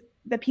 because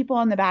the people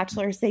on The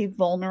Bachelor say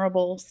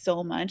vulnerable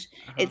so much,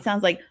 it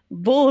sounds like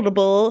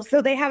vulnerable.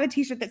 So they have a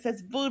t-shirt that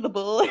says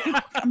vulnerable.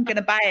 I'm going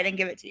to buy it and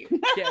give it to you.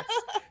 Yes.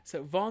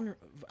 So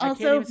vulnerable.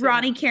 Also,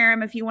 Ronnie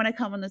Karam, if you want to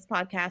come on this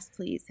podcast,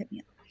 please hit me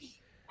up.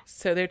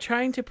 So they're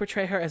trying to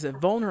portray her as a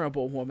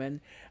vulnerable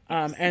woman,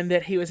 and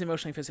that he was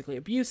emotionally, physically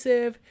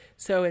abusive.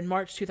 So in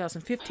March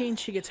 2015,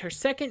 she gets her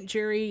second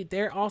jury.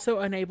 They're also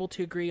unable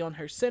to agree on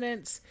her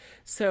sentence.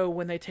 So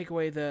when they take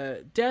away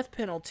the death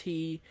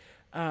penalty,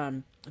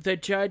 the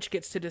judge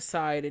gets to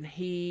decide, and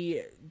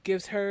he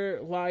gives her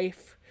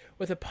life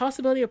with a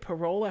possibility of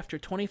parole after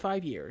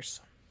 25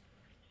 years.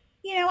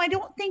 You know, I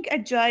don't think a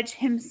judge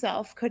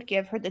himself could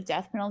give her the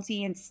death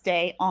penalty and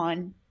stay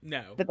on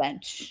the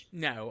bench.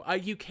 No,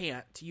 you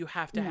can't. You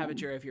have to have a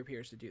jury of your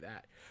peers to do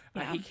that.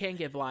 Yeah. He can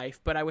give life,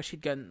 but I wish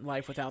he'd gotten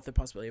life without the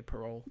possibility of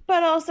parole.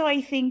 But also,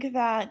 I think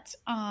that,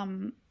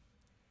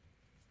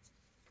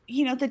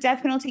 you know, the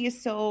death penalty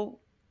is so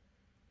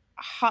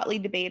hotly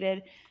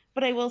debated.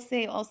 But I will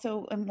say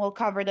also, and we'll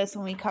cover this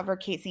when we cover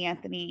Casey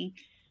Anthony,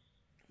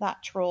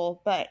 that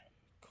troll, but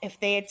if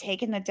they had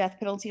taken the death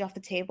penalty off the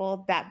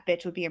table, that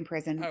bitch would be in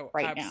prison now.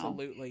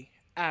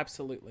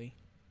 Absolutely.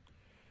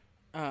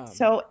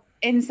 So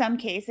in some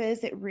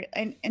cases,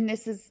 and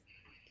this is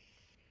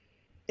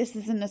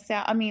in the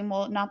South. I mean,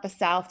 well, not the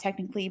South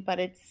technically, but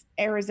it's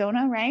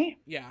Arizona, right?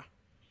 Yeah.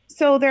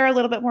 So they're a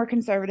little bit more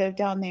conservative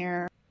down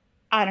there.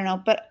 I don't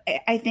know, but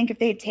I think if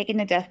they had taken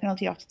the death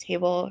penalty off the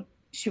table,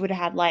 she would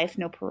have had life,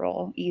 no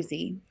parole,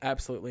 easy.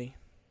 Absolutely.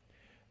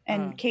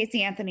 And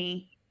Casey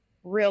Anthony,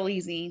 real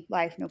easy,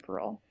 life, no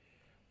parole.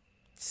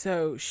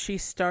 So she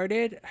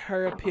started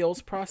her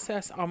appeals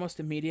process almost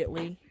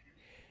immediately.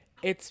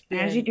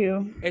 As you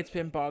do. It's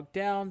been bogged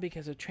down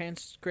because of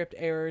transcript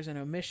errors and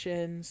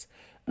omissions.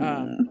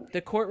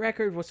 The court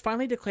record was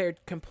finally declared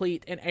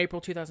complete in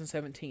April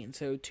 2017,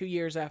 so 2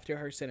 years after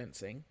her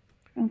sentencing.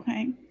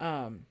 Okay.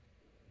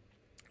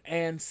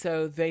 And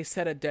so they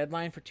set a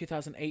deadline for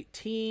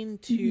 2018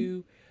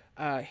 to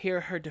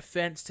hear her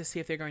defense to see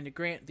if they're going to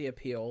grant the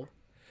appeal.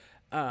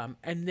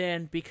 And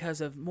then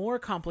because of more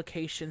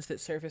complications that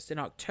surfaced in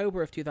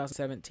October of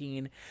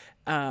 2017,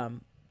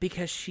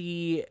 because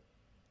she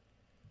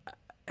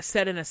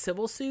said in a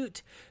civil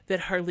suit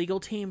that her legal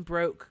team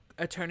broke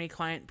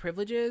attorney-client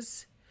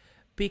privileges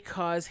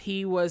because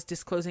he was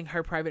disclosing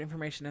her private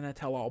information in a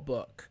tell-all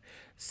book.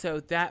 So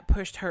that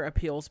pushed her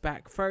appeals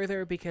back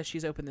further because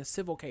she's opened this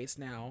civil case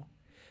now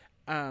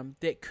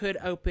that could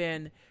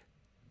open,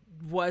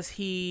 was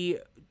he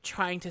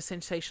trying to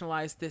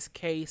sensationalize this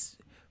case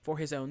for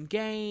his own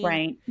gain?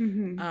 Right.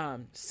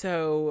 Mm-hmm.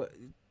 So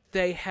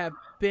they have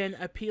been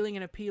appealing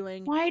and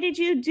appealing. Why did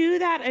you do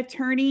that,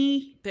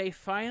 attorney? They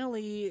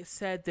finally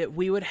said that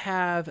we would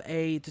have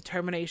a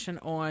determination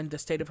on the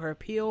state of her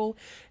appeal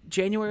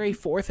January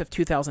 4th of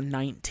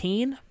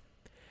 2019.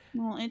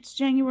 Well, it's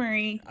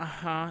January.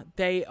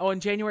 They on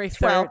January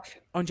 3rd.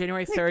 On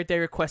January 3rd, they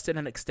requested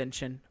an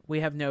extension.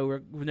 We have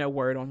no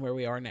word on where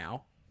we are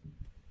now.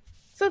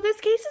 So this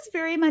case is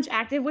very much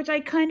active, which I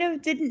kind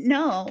of didn't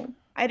know.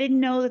 I didn't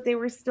know that they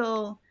were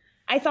still.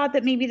 I thought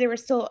that maybe they were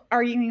still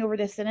arguing over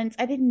the sentence.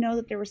 I didn't know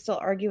that they were still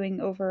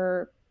arguing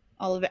over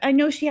all of it. I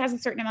know she has a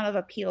certain amount of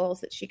appeals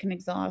that she can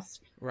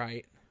exhaust.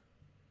 Right.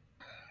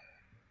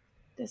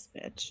 This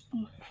bitch.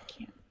 Oh, I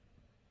can't.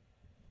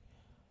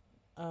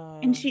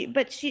 And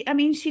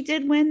she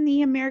did win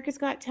the America's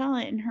Got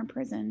Talent in her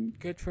prison.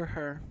 Good for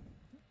her.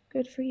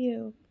 Good for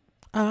you.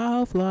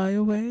 I'll fly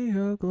away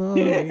her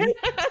glory.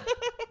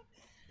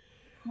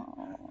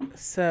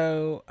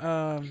 So,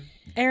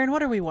 Aaron,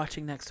 what are we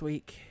watching next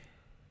week?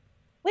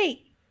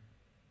 Wait.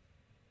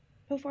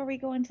 Before we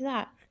go into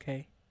that.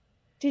 Okay.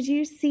 Did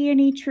you see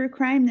any true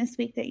crime this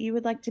week that you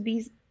would like to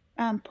be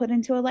put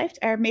into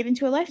a made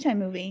into a Lifetime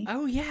movie?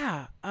 Oh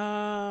yeah.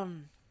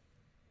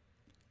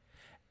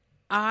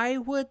 I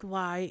would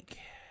like.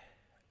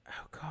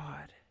 Oh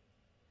God.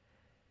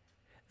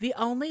 The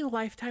only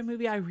Lifetime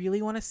movie I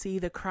really want to see,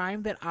 the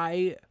crime that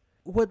I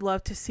would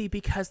love to see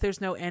because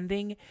there's no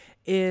ending,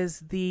 is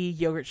the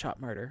yogurt shop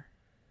murders.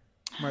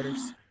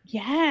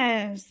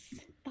 Yes.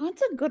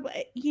 That's a good one.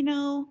 You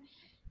know,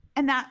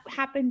 and that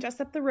happened just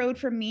up the road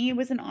from me. It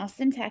was in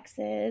Austin,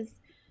 Texas.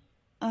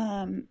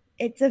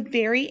 It's a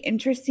very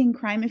interesting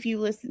crime. If you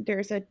listen,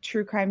 there's a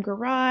True Crime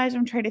Garage.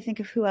 I'm trying to think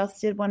of who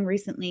else did one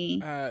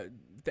recently.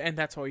 And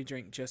That's Why We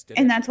Drink just did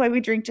And it. That's Why We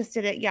Drink just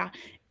did it. Yeah.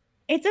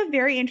 It's a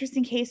very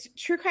interesting case.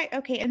 True crime.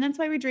 Okay. And that's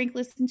why we drink,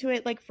 listen to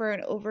it like for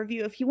an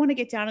overview. If you want to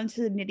get down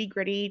into the nitty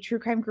gritty, True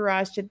Crime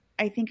Garage did,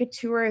 I think, a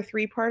 2 or a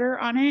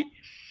 3-parter on it.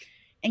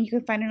 And you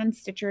can find it on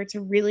Stitcher. It's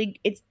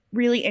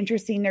really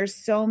interesting. There's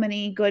so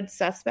many good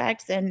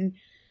suspects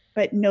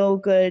but no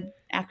good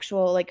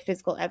actual like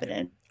physical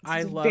evidence.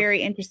 It's a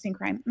very interesting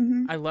crime.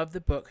 Mm-hmm. I love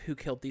the book Who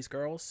Killed These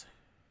Girls.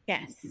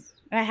 Yes.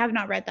 I have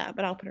not read that,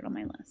 but I'll put it on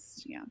my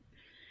list. Yeah.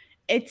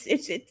 It's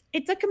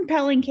a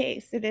compelling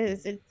case. It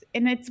is.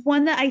 It's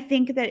one that I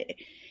think that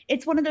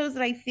it's one of those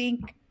that I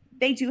think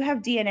they do have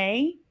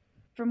DNA.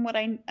 From what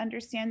I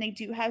understand, they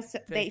do have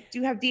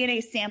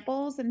DNA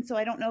samples, and so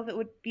I don't know if it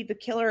would be the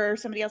killer or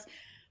somebody else.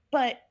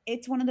 But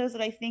it's one of those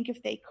that I think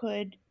if they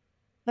could,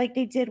 like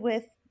they did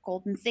with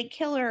Golden State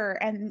Killer,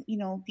 and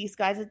these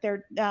guys that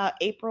they're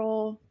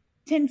April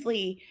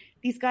Tinsley,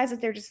 these guys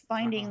that they're just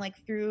finding like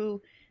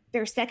through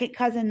their second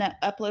cousin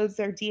that uploads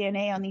their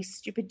DNA on these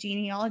stupid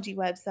genealogy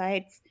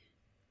websites.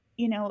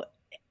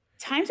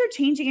 Times are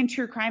changing in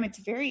true crime. It's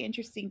very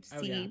interesting to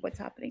see what's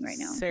happening right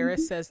now. Sarah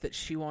says that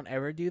she won't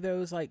ever do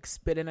those, like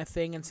spit in a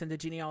thing and send a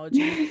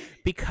genealogy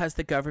because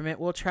the government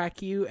will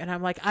track you. And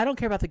I'm like, I don't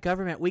care about the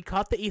government. We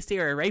caught the East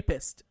Area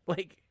rapist.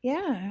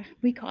 Yeah,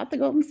 we caught the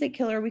Golden State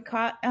Killer. We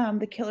caught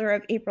the killer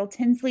of April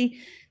Tinsley.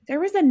 There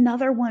was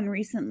another one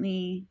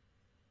recently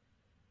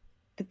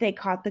that they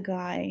caught the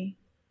guy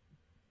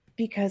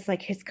because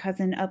like his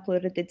cousin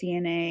uploaded the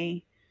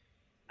DNA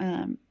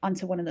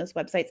onto one of those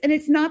websites. And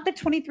it's not the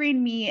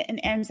 23andMe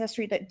and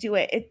Ancestry that do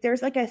it.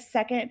 There's like a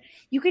second,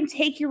 you can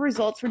take your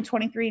results from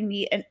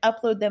 23andMe and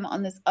upload them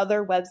on this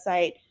other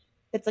website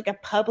that's like a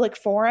public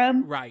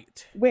forum.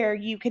 Right. Where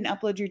you can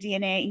upload your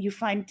DNA and you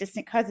find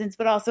distant cousins,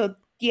 but also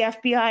the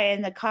FBI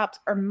and the cops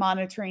are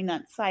monitoring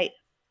that site,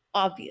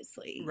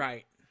 obviously.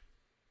 Right.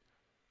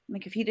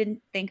 Like if you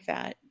didn't think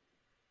that,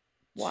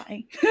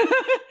 why?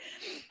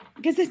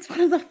 Because it's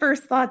one of the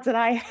first thoughts that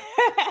I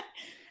had.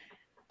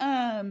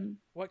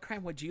 What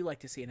crime would you like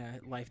to see in a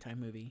Lifetime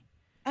movie?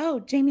 Oh,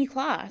 Jamie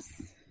Kloss.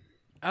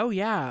 Oh,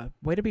 yeah.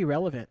 Way to be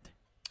relevant.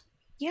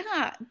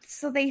 Yeah.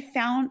 So they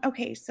found,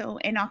 so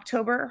in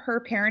October, her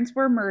parents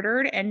were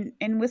murdered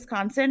in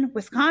Wisconsin.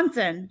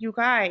 Wisconsin, you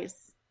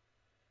guys.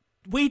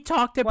 We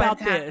talked about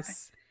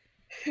this.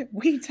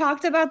 We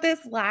talked about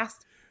this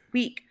last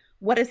week.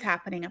 What is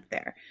happening up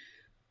there?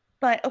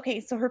 But,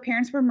 so her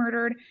parents were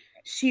murdered.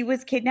 She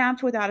was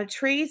kidnapped without a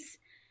trace.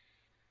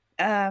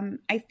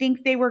 I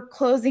think they were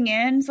closing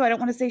in, so I don't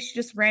want to say she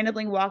just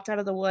randomly walked out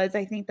of the woods.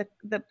 I think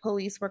the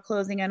police were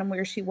closing in on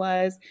where she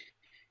was.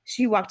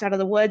 She walked out of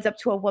the woods up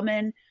to a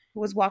woman who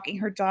was walking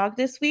her dog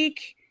this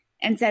week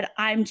and said,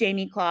 "I'm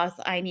Jamie Kloss.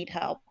 I need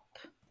help."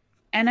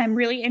 And I'm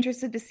really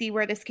interested to see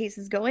where this case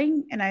is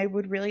going, and I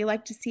would really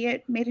like to see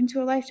it made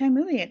into a Lifetime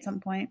movie at some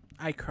point.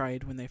 I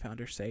cried when they found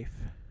her safe.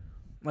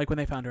 Like when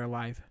they found her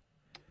alive.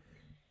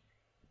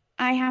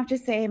 I have to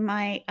say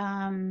my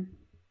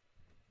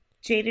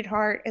jaded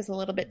heart is a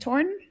little bit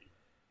torn.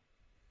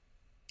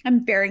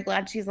 I'm very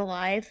glad she's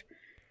alive.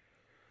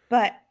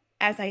 But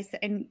as I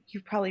said, and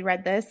you've probably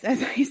read this,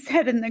 as I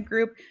said in the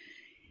group,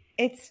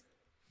 it's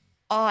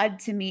odd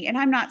to me. And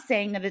I'm not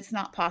saying that it's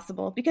not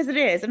possible because it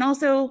is. And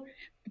also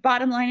the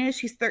bottom line is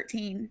she's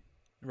 13.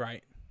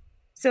 Right.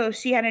 So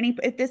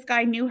if this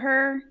guy knew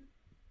her,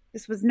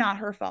 this was not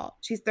her fault.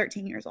 She's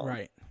 13 years old.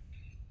 Right.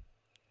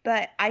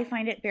 But I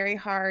find it very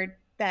hard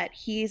that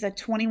he's a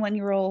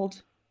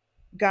 21-year-old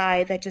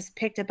guy that just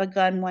picked up a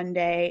gun one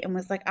day and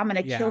was like, I'm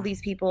going to kill these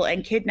people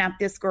and kidnap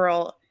this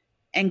girl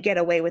and get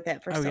away with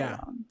it for so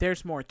long.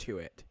 There's more to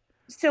it.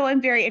 So I'm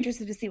very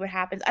interested to see what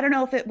happens. I don't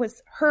know if it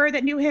was her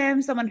that knew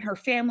him, someone in her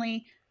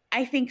family.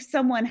 I think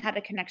someone had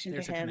a connection to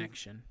him. There's a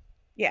connection.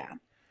 Yeah.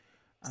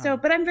 So,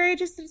 but I'm very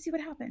interested to see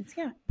what happens.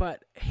 Yeah.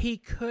 But he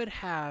could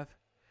have,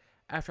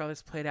 after all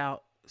this played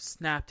out,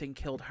 snapped and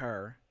killed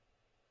her.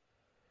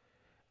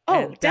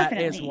 Oh, and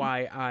definitely. That is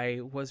why I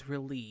was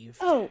relieved.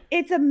 Oh,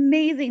 it's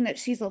amazing that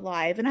she's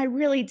alive. And I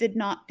really did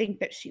not think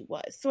that she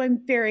was. So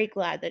I'm very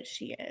glad that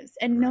she is.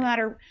 And no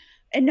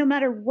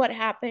matter what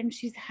happened,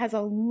 she has a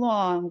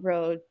long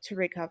road to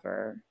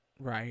recover.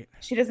 Right.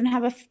 She does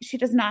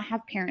not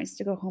have parents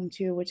to go home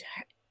to, which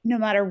no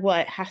matter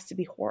what has to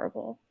be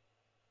horrible.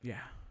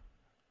 Yeah.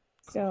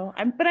 So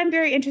I'm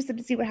very interested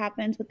to see what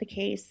happens with the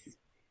case.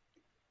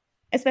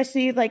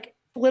 Especially like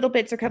little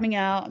bits are coming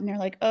out and they're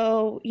like,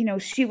 oh,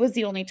 she was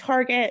the only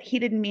target. He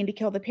didn't mean to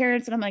kill the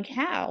parents. And I'm like,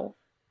 how?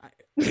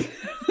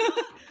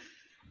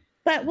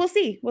 But we'll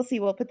see.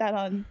 We'll put that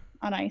on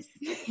ice.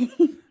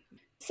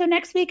 So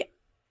next week,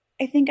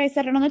 I think I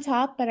said it on the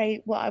top, but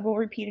I will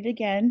repeat it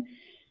again.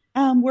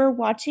 We're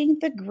watching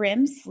The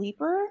Grim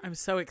Sleeper. I'm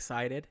so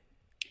excited.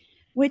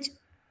 Which,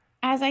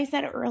 as I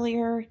said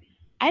earlier,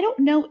 I don't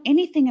know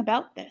anything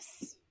about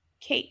this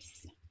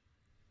case.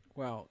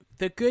 Well,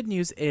 the good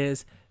news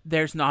is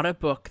there's not a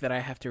book that I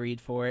have to read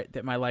for it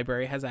that my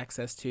library has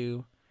access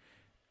to.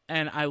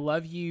 And I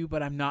love you,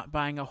 but I'm not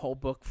buying a whole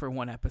book for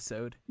one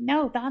episode.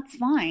 No, that's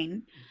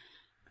fine.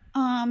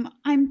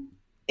 I'm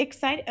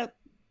excited.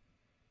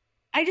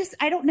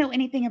 I don't know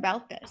anything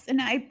about this.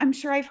 And I'm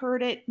sure I've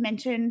heard it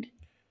mentioned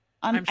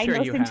I'm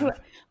sure you have.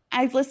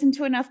 I've listened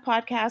to enough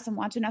podcasts and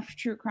watched enough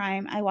true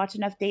crime. I watch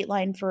enough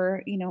Dateline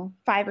for,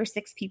 5 or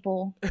 6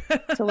 people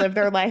to live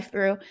their life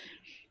through.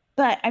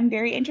 But I'm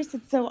very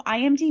interested. So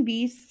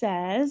IMDb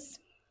says,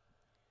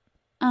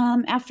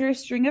 after a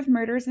string of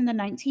murders in the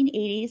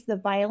 1980s, the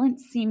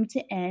violence seemed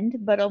to end,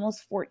 but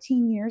almost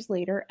 14 years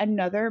later,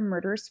 another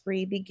murder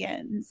spree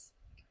begins.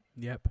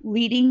 Yep.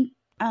 Leading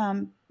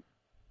the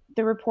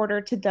reporter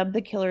to dub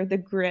the killer the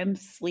Grim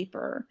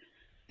Sleeper.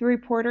 The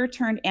reporter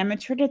turned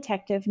amateur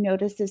detective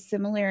notices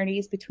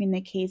similarities between the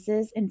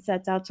cases and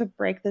sets out to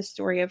break the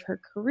story of her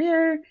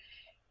career,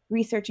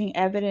 researching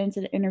evidence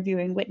and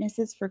interviewing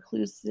witnesses for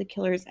clues to the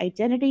killer's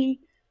identity,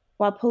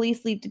 while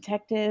police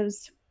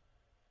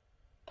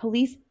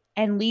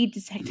and lead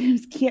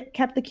detectives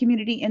kept the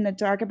community in the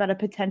dark about a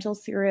potential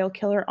serial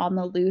killer on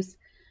the loose.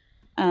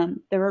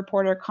 The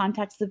reporter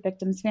contacts the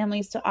victims'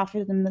 families to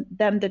offer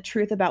them the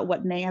truth about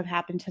what may have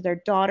happened to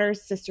their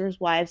daughters, sisters,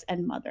 wives,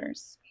 and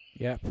mothers.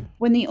 Yep.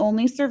 When the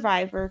only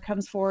survivor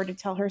comes forward to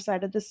tell her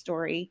side of the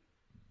story,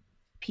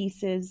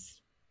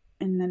 pieces,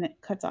 and then it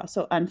cuts off.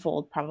 So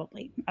unfold,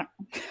 probably. I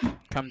don't know.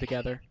 Come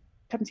together.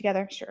 Come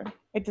together, sure.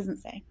 It doesn't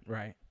say.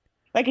 Right.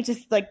 Like it's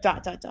just like ...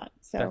 So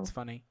That's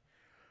funny.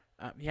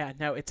 Yeah,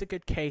 no, it's a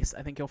good case.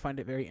 I think you'll find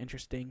it very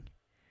interesting.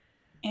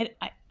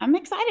 I'm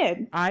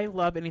excited. I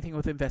love anything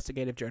with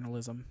investigative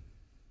journalism.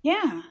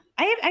 Yeah,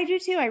 I do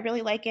too. I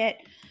really like it.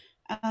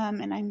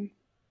 And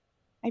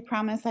I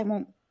promise I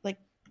won't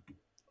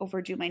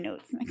overdo my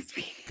notes next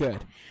week.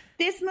 Good.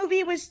 This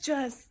movie was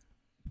just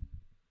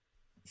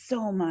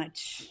so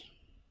much.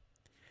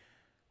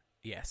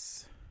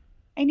 Yes.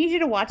 I need you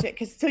to watch it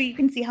so you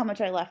can see how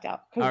much I left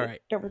out. All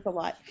right. There was a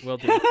lot. Will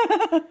do.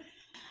 Yeah.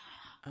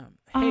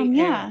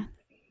 Aaron,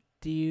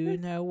 do you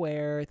know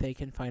where they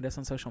can find us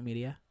on social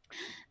media?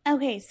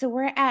 Okay, so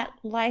we're at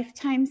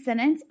Lifetime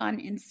Sentence on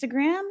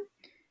Instagram,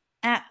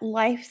 at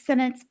Life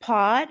Sentence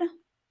Pod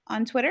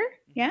on Twitter.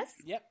 Yes?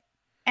 Yep.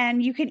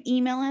 And you can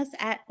email us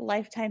at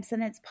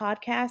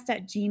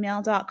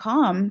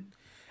lifetimesentencepodcast@gmail.com.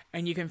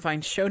 And you can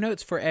find show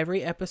notes for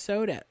every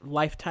episode at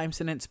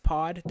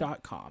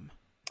lifetimesentencepod.com.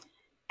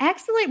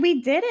 Excellent.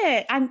 We did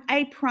it.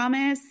 I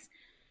promise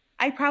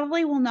I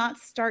probably will not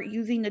start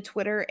using the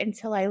Twitter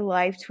until I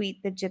live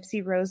tweet the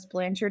Gypsy Rose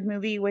Blanchard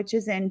movie, which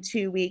is in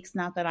 2 weeks.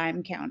 Not that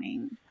I'm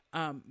counting.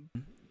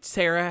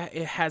 Sarah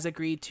has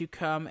agreed to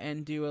come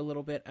and do a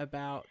little bit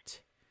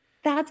about...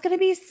 That's going to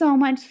be so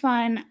much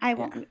fun. I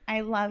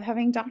love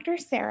having Dr.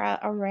 Sarah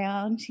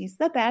around. She's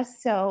the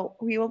best. So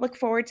we will look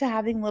forward to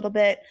having a little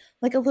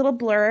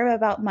blurb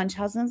about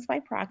Munchausen's by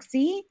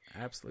proxy.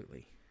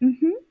 Absolutely.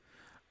 Mm-hmm.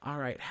 All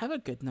right. Have a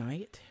good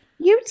night.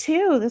 You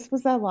too. This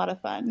was a lot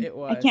of fun. It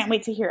was. I can't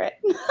wait to hear it.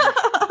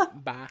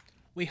 Bye.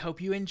 We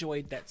hope you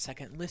enjoyed that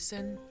second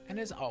listen. And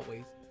as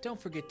always, don't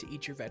forget to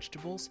eat your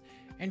vegetables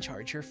and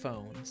charge your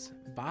phones.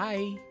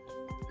 Bye.